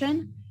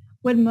question.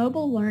 Would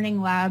mobile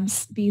learning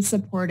labs be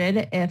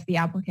supported if the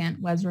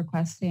applicant was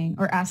requesting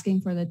or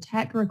asking for the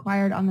tech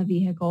required on the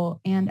vehicle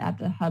and at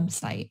the hub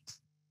site?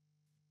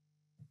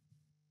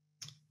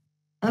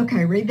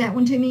 Okay, read that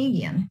one to me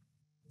again.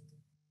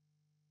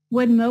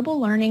 Would mobile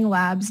learning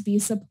labs be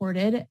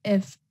supported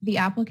if the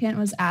applicant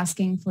was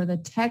asking for the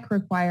tech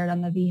required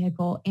on the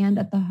vehicle and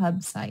at the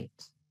hub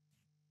site?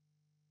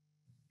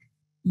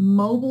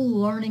 Mobile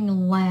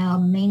learning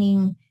lab,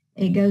 meaning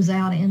it goes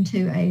out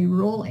into a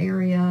rural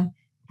area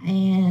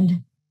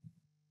and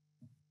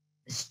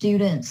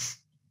students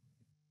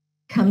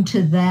come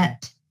to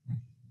that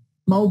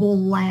mobile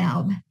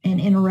lab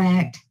and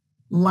interact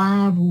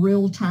live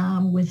real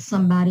time with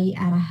somebody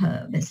at a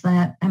hub.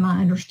 Am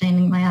I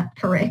understanding that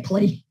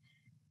correctly?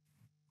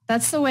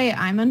 That's the way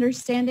I'm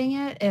understanding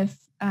it. If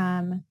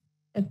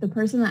the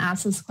person that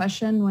asked this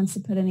question wants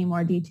to put any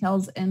more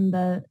details in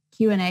the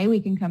Q&A, we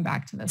can come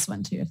back to this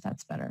one too, if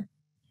that's better.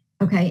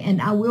 Okay, and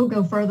I will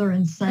go further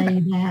and say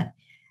that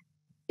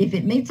if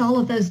it meets all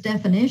of those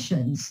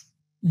definitions,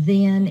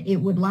 then it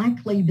would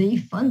likely be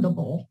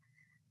fundable.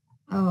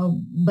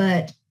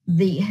 But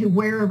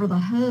wherever the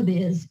hub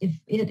is, if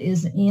it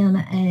is in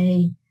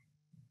a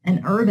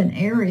an urban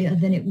area,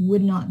 then it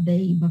would not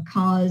be,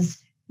 because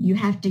you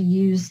have to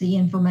use the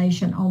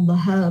information on the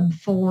hub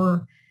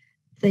for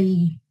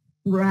the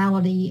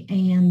rurality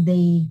and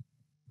the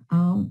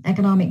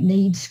economic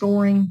need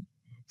scoring.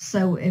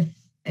 So if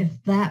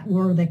that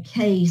were the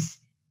case,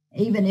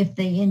 even if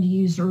the end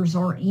users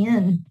are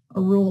in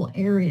a rural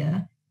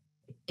area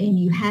and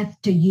you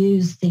have to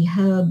use the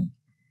hub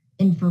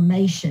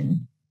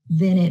information,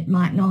 then it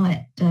might not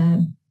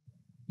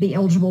be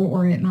eligible,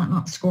 or it might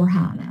not score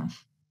high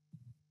enough.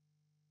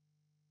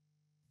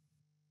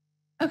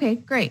 Okay,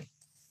 great.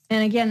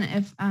 And again,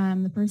 if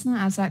the person that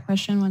asked that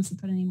question wants to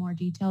put any more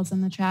details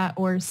in the chat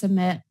or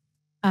submit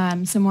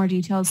some more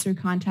details through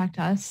Contact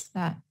Us,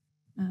 that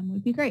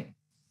would be great.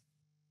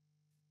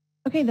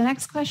 Okay, the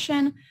next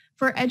question.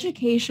 For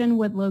education,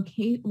 would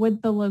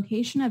the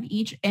location of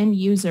each end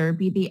user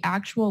be the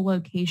actual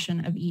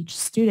location of each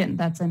student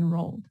that's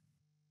enrolled?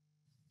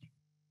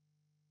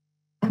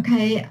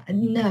 Okay,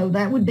 no,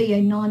 that would be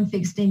a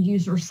non-fixed end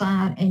user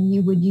site, and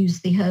you would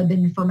use the hub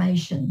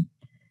information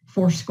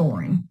for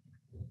scoring.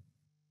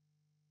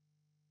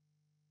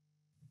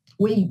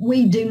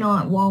 We do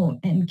not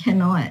want and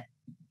cannot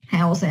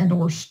house and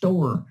or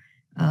store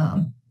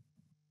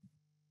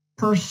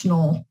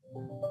personal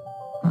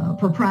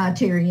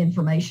proprietary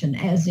information,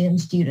 as in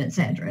students'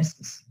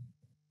 addresses.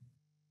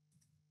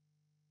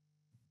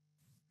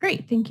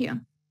 Great, thank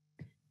you.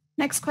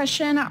 Next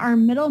question, are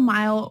middle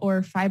mile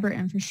or fiber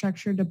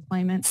infrastructure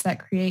deployments that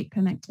create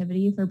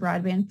connectivity for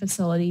broadband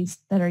facilities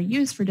that are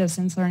used for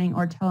distance learning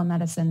or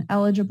telemedicine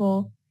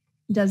eligible?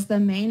 Does the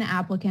main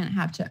applicant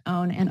have to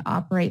own and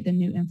operate the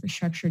new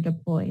infrastructure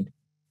deployed?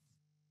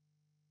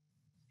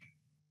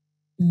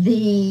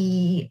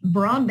 The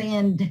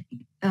broadband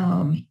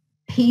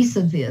piece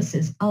of this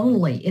is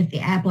only if the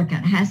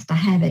applicant has to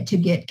have it to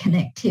get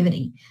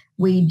connectivity.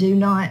 We do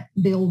not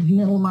build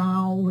middle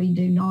mile. We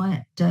do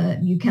not,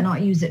 you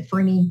cannot use it for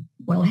any,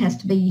 well, it has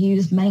to be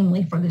used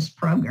mainly for this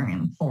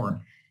program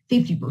for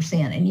 50%.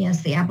 And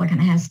yes, the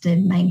applicant has to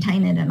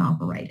maintain it and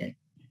operate it.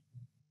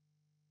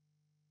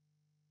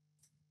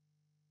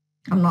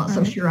 I'm not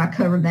so sure I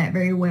covered that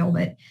very well,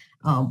 but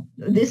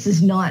this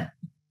is not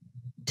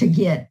to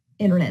get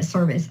internet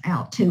service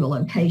out to a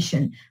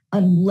location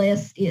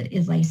unless it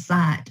is a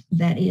site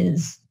that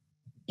is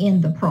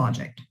in the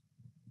project.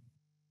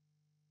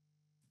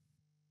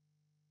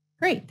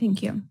 Great,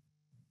 thank you.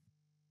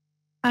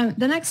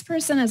 The next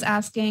person is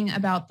asking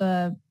about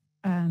the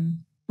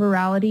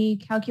rurality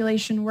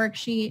calculation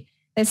worksheet.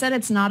 They said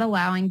it's not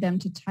allowing them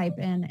to type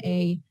in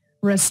a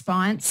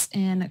response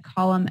in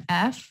column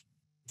F.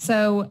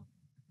 So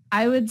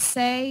I would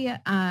say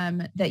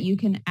that you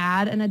can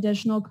add an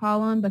additional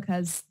column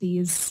because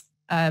these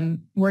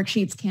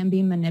worksheets can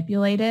be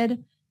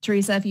manipulated.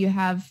 Teresa, if you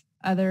have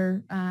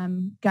other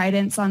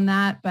guidance on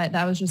that, but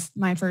that was just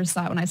my first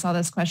thought when I saw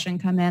this question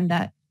come in,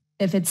 that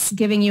if it's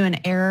giving you an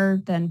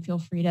error, then feel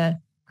free to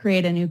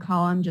create a new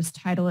column, just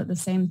title it the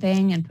same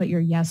thing and put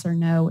your yes or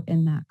no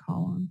in that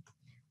column.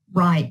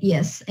 Right,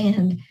 yes.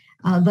 And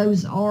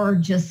those are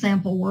just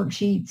sample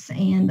worksheets,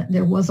 and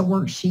there was a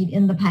worksheet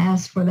in the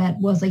past where that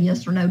was a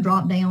yes or no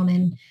drop down,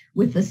 and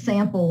with the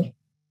sample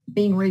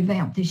being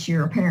revamped this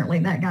year, apparently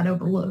that got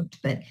overlooked.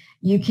 But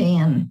you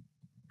can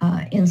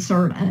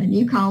insert a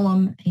new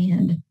column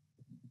and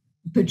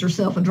put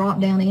yourself a drop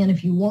down in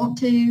if you want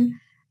to,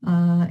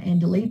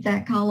 and delete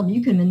that column.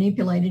 You can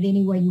manipulate it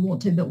any way you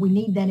want to, but we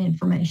need that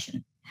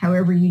information,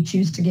 however you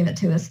choose to give it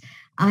to us.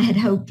 I had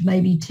hoped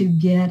maybe to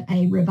get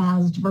a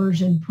revised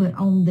version put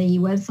on the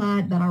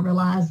website, but I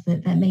realized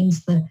that that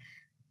means the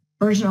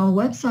version on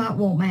the website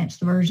won't match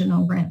the version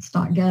on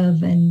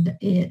grants.gov, and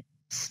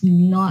it's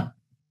not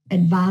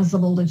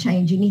advisable to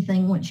change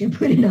anything once you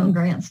put it on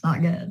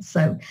grants.gov.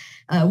 So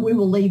we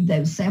will leave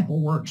those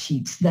sample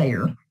worksheets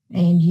there,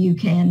 and you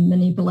can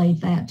manipulate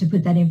that to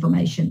put that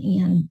information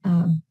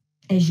in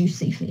as you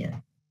see fit.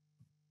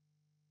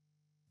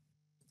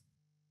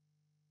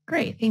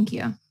 Great, thank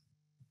you.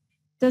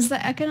 Does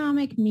the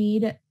economic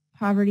need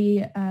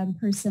poverty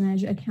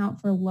percentage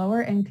account for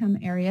lower income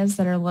areas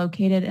that are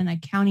located in a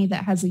county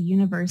that has a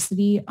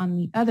university on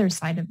the other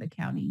side of the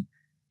county?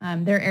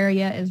 Their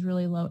area is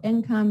really low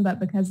income, but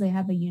because they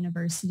have a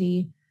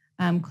university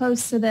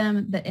close to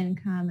them, the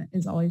income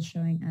is always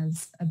showing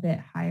as a bit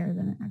higher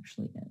than it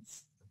actually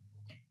is.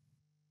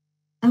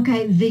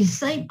 Okay, the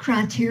SAPE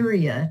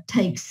criteria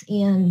takes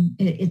in,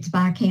 it's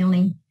by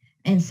county,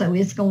 and so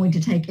it's going to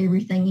take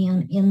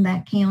everything in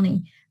that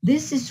county.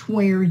 This is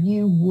where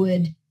you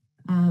would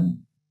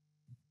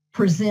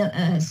present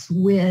us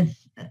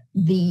with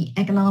the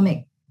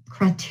economic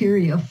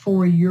criteria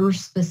for your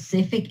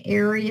specific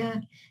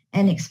area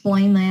and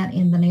explain that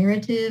in the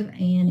narrative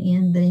and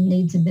in the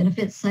needs and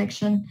benefits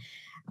section.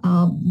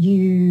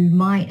 You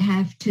might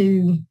have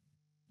to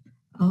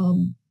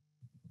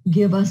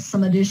give us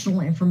some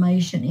additional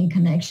information in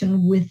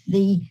connection with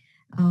the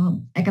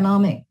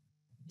economic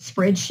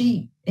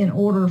spreadsheet in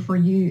order for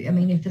you. I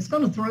mean, if it's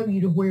going to throw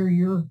you to where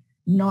you're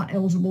not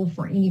eligible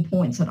for any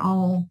points at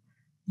all,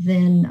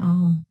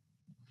 then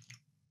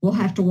we'll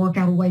have to work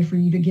out a way for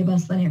you to give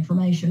us that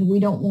information. We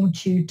don't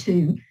want you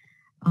to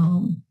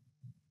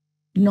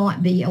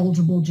not be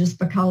eligible just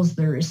because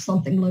there is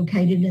something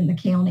located in the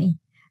county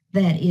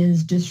that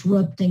is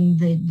disrupting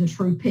the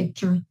true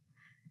picture.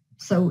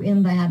 So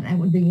in that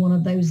would be one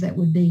of those that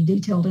would be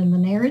detailed in the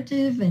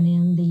narrative and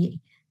in the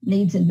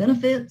needs and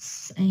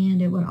benefits,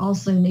 and it would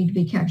also need to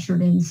be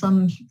captured in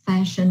some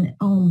fashion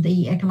on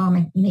the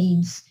economic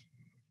needs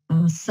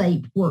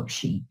SAPE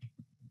worksheet.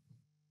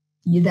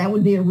 That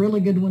would be a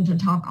really good one to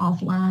talk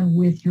offline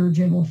with your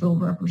general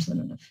field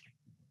representative.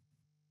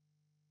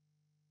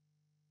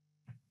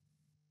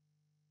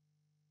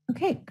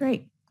 Okay,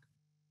 great.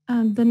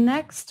 The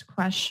next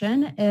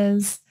question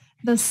is,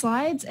 the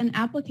slides and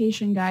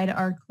application guide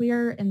are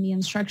clear in the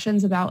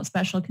instructions about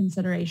special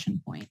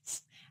consideration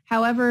points.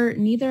 However,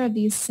 neither of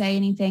these say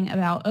anything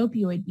about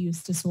opioid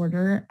use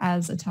disorder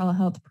as a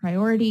telehealth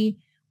priority,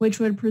 which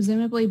would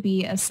presumably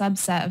be a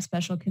subset of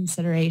special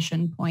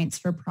consideration points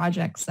for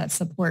projects that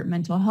support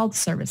mental health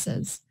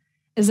services.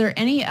 Is there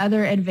any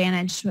other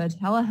advantage to a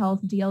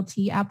telehealth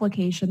DLT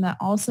application that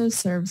also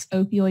serves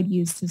opioid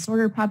use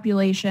disorder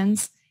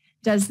populations?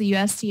 Does the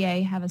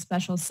USDA have a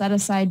special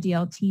set-aside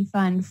DLT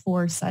fund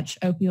for such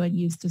opioid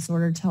use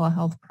disorder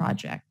telehealth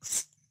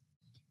projects?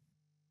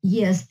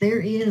 Yes, there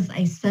is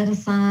a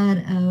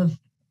set-aside of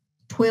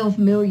 $12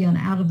 million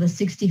out of the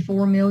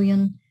 $64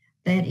 million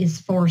that is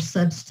for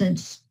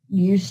substance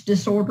use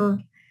disorder,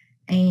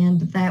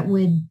 and that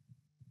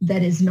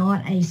is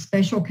not a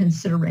special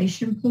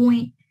consideration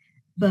point.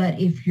 But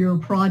if your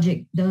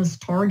project does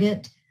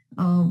target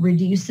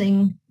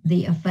reducing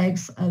the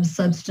effects of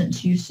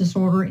substance use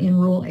disorder in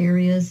rural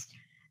areas,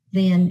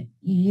 then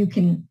you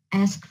can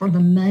ask for the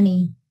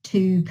money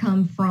to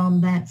come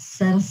from that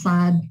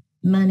set-aside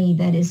money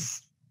that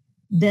is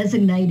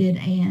designated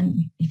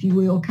and, if you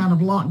will, kind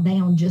of locked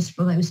down just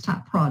for those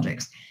type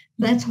projects.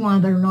 That's why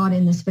they're not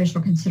in the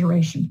special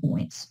consideration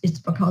points. It's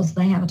because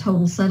they have a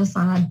total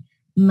set-aside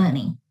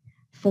money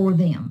for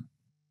them.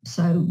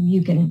 So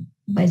you can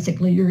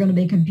basically, you're going to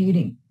be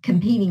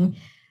competing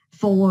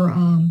for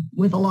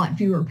with a lot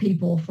fewer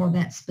people for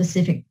that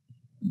specific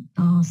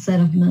set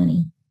of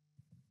money.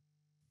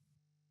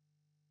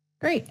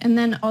 Great. And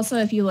then also,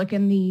 if you look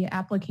in the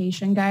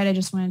application guide, I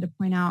just wanted to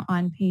point out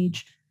on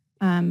page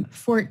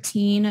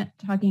 14,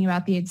 talking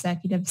about the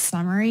executive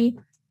summary,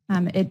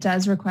 it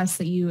does request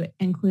that you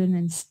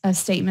include a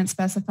statement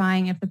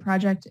specifying if the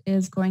project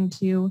is going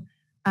to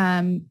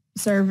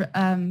serve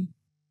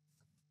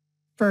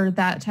for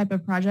that type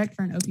of project,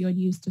 for an opioid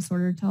use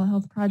disorder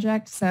telehealth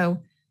project.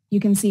 So you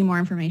can see more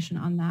information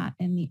on that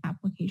in the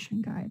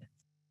application guide.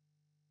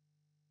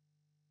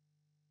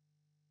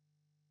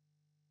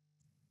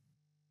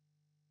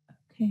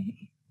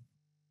 Okay.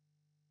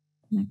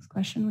 Next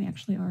question we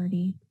actually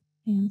already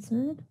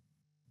answered.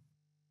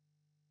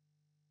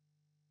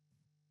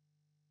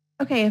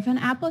 Okay, if an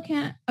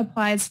applicant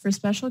applies for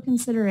special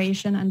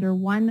consideration under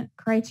one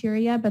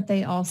criteria, but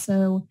they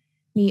also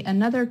meet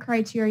another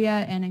criteria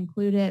and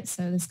include it,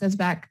 so this goes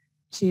back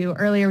to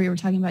earlier we were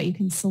talking about you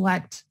can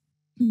select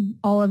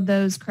all of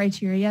those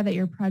criteria that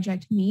your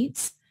project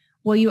meets,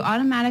 will you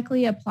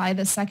automatically apply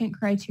the second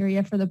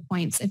criteria for the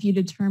points if you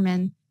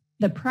determine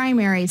the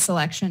primary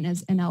selection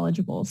is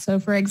ineligible? So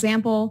for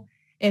example,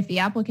 if the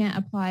applicant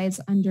applies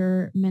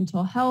under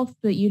mental health,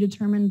 but you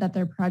determine that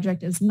their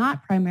project is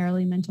not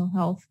primarily mental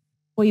health,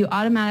 will you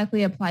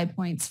automatically apply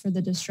points for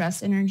the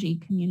distress energy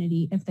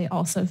community if they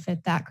also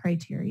fit that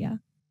criteria?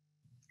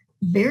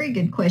 Very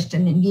good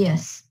question. And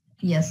yes,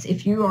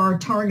 if you are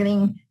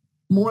targeting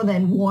more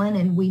than one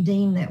and we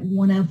deem that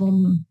one of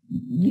them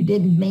you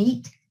didn't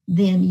meet,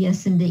 then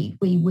yes, indeed,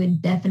 we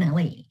would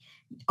definitely.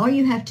 All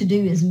you have to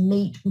do is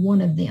meet one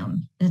of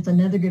them. That's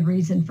another good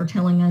reason for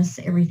telling us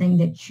everything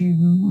that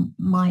you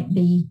might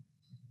be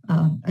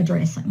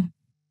addressing.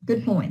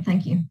 Good point.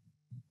 Thank you.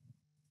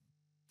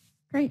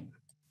 Great.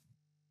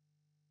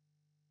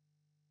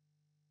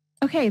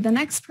 Okay, the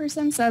next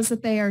person says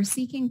that they are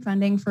seeking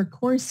funding for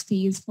course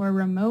fees for a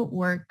remote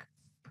work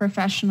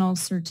professional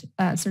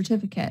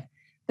certificate.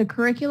 The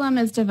curriculum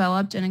is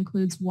developed and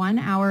includes 1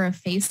 hour of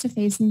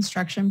face-to-face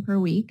instruction per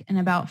week and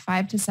about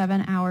 5 to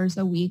 7 hours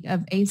a week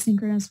of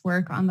asynchronous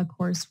work on the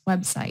course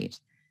website.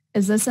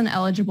 Is this an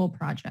eligible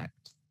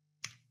project?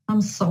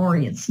 I'm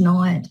sorry, it's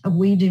not.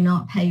 We do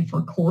not pay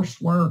for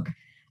coursework.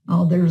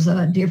 There's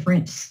a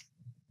difference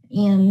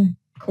in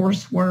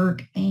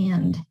coursework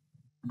and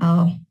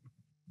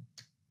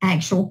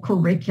actual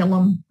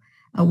curriculum.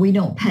 We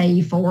don't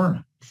pay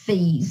for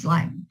fees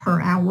like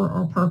per hour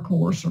or per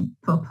course or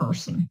per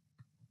person.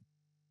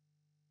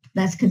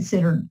 That's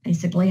considered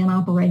basically an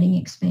operating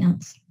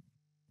expense.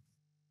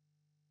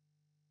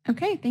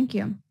 Okay, thank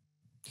you.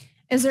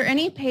 Is there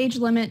any page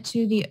limit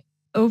to the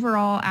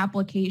overall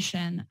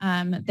application?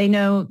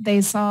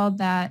 They saw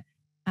that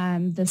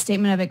the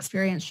statement of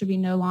experience should be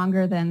no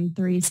longer than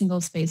 3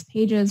 single-spaced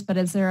pages, but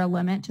is there a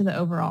limit to the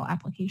overall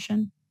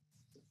application?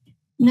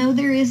 No,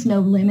 there is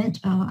no limit.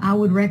 I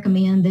would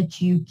recommend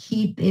that you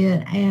keep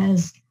it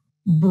as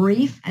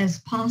brief as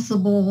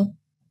possible,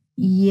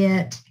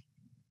 yet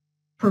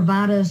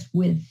provide us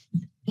with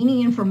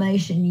any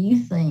information you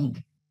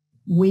think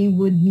we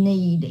would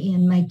need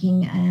in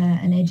making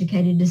an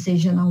educated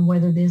decision on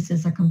whether this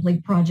is a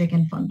complete project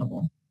and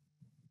fundable.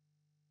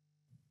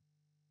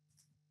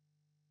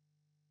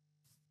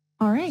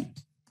 All right.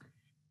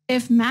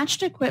 If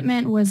matched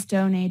equipment was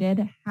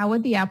donated, how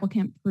would the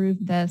applicant prove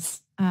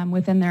this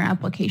within their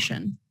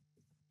application?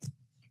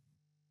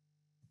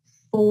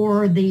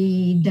 For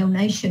the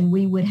donation,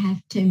 we would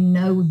have to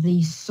know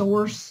the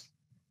source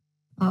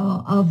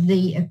of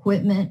the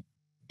equipment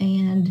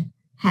and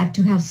have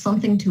to have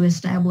something to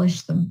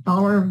establish the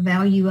dollar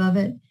value of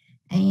it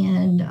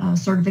and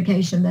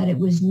certification that it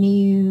was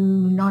new,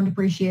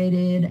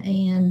 non-depreciated,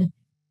 and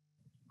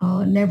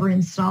never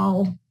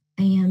installed.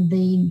 And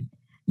the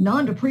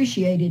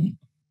non-depreciated,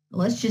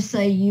 let's just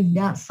say you've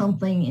got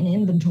something in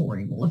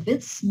inventory. Well, if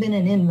it's been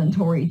in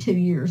inventory 2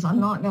 years, I'm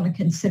not going to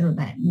consider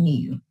that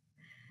new.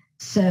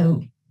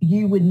 So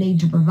you would need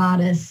to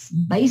provide us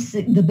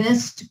the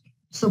best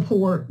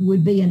support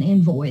would be an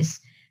invoice.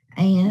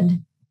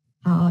 And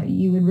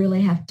you would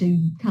really have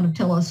to kind of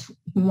tell us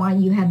why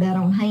you have that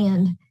on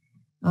hand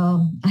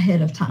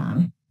ahead of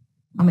time.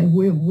 I mean,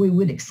 we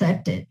would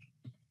accept it,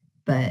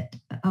 but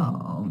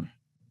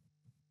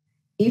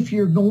if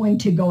you're going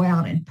to go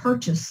out and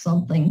purchase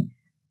something,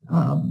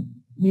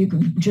 you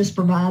can just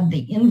provide the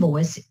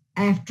invoice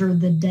after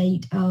the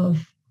date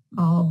of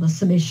the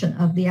submission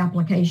of the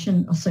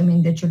application,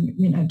 assuming that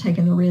you're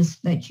taking the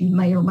risk that you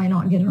may or may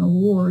not get an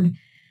award.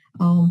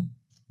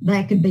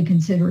 That could be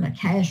considered a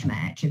cash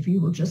match if you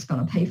were just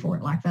going to pay for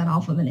it like that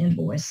off of an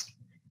invoice.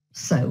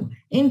 So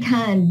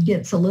in-kind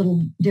gets a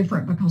little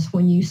different because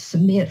when you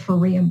submit for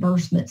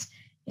reimbursements,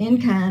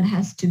 in-kind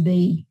has to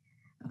be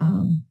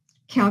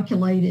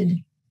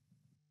calculated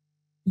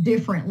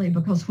differently,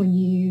 because when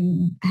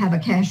you have a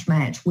cash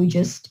match,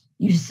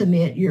 you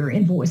submit your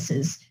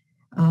invoices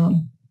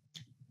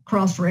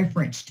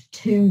cross-referenced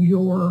to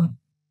your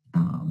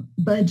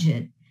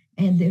budget,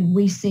 and then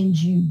we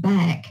send you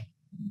back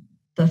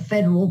the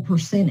federal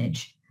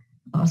percentage.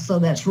 So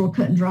that's real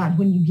cut and dried.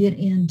 When you get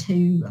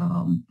into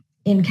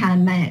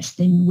in-kind match,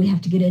 then we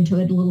have to get into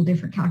it a little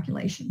different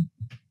calculation.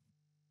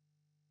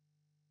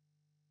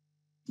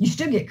 You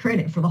still get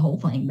credit for the whole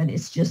thing, but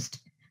it's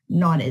just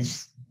not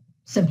as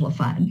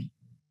simplified.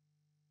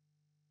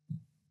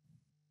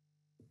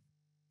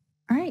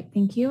 All right,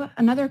 thank you.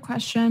 Another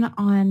question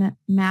on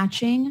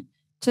matching.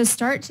 To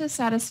start to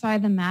satisfy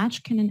the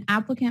match, can an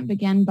applicant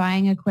begin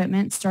buying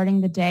equipment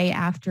starting the day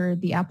after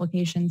the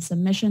application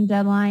submission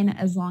deadline,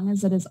 as long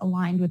as it is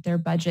aligned with their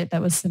budget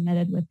that was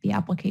submitted with the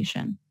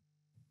application?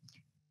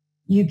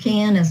 You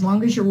can, as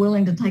long as you're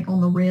willing to take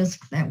on the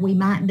risk that we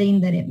might deem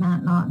that it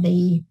might not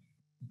be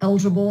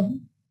eligible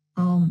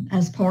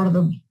as part of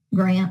the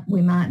grant.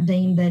 We might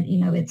deem that,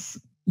 it's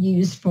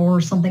used for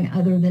something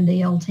other than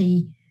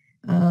DLT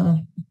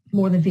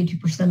more than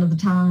 50% of the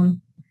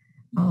time.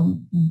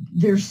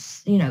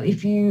 There's,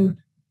 if you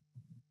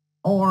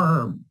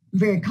are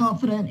very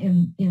confident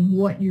in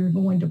what you're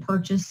going to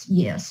purchase,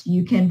 yes,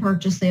 you can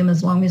purchase them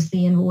as long as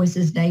the invoice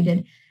is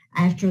dated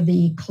after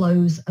the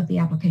close of the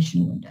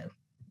application window.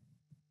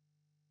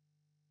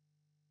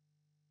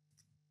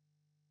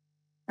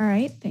 All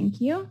right,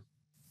 thank you.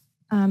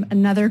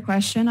 Another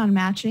question on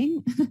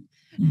matching.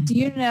 Do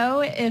you know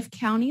if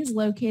counties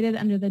located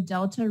under the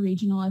Delta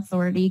Regional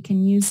Authority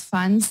can use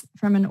funds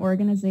from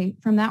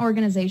that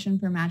organization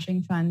for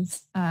matching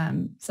funds,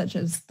 such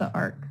as the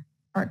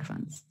ARC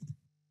funds?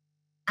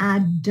 I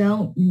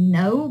don't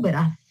know, but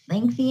I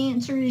think the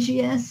answer is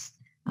yes.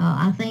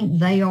 I think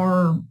they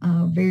are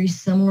very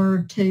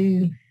similar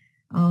to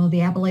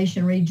the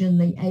Appalachian region,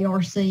 the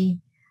ARC,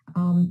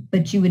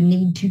 but you would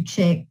need to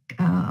check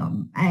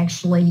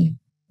actually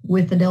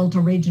with the Delta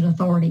Region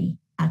Authority.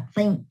 I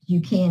think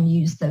you can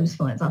use those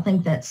funds. I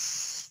think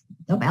that's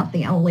about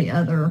the only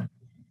other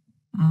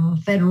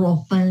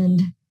federal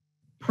fund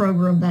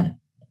program that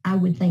I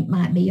would think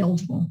might be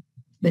eligible.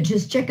 But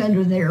just check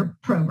under their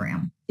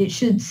program. It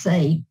should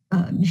say,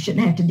 you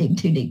shouldn't have to dig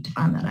too deep to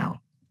find that out.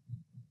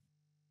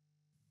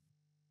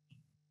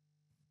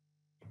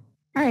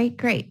 All right,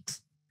 great.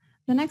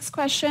 The next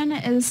question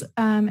is,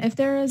 if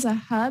there is a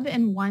hub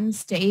in one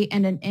state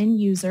and an end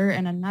user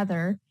in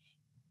another,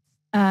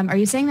 are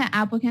you saying that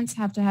applicants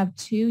have to have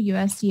 2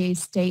 USDA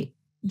state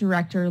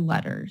director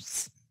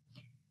letters?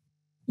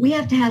 We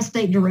have to have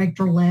state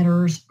director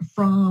letters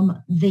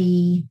from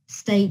the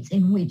states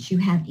in which you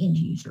have end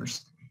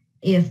users.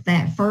 If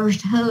that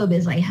first hub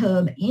is a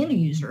hub end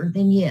user,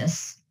 then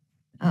yes.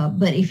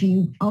 But if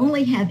you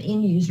only have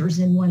end users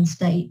in one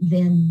state,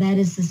 then that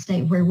is the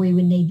state where we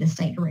would need the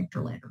state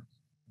director letter.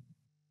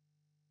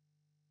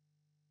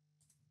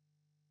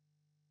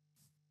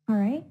 All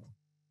right.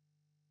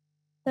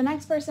 The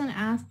next person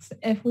asks,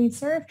 if we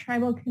serve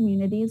tribal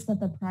communities but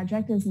the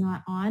project is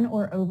not on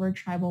or over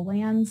tribal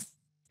lands,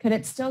 could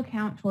it still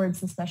count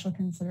towards the special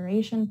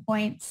consideration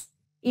points?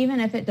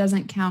 Even if it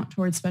doesn't count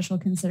towards special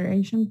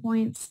consideration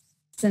points,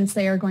 since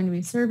they are going to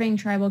be serving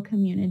tribal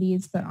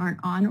communities but aren't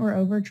on or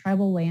over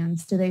tribal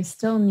lands, do they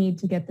still need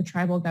to get the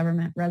tribal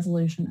government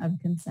resolution of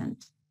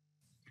consent?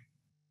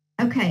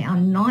 Okay,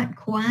 I'm not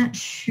quite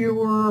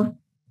sure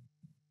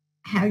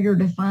how you're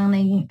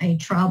defining a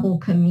tribal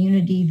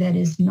community that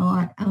is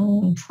not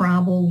on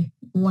tribal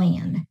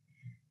land.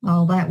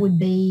 That would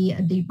be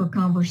a deeper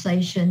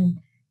conversation.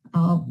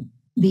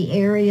 The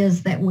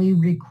areas that we do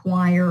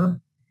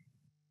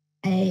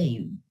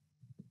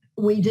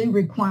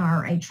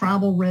require a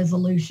tribal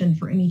resolution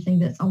for anything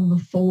that's on the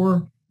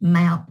 4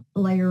 map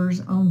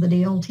layers on the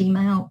DLT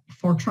map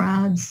for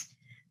tribes.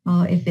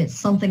 If it's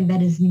something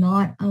that is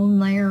not on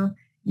there,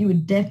 you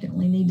would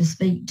definitely need to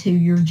speak to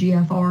your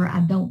GFR. I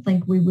don't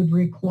think we would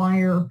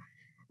require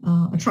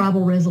a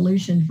tribal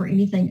resolution for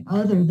anything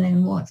other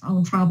than what's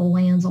on tribal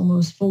lands on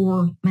those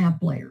 4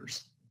 map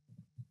layers.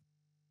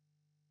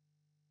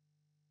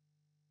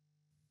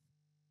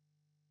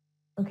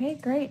 Okay,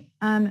 great.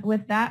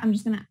 With that, I'm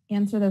just going to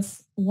answer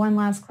this one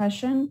last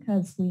question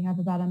because we have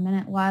about a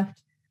minute left.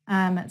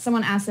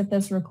 Someone asked if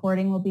this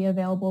recording will be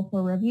available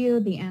for review.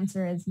 The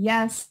answer is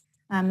yes.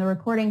 The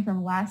recording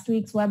from last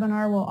week's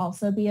webinar will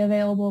also be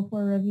available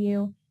for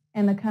review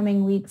in the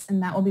coming weeks,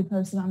 and that will be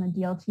posted on the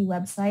DLT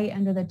website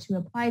under the To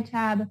Apply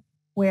tab,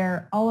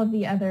 where all of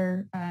the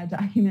other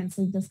documents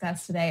we've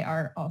discussed today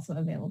are also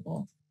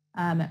available.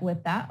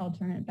 With that, I'll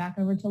turn it back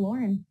over to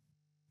Lauren.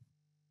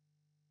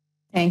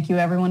 Thank you,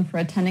 everyone, for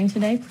attending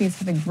today. Please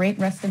have a great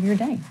rest of your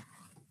day.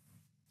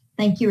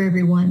 Thank you,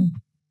 everyone.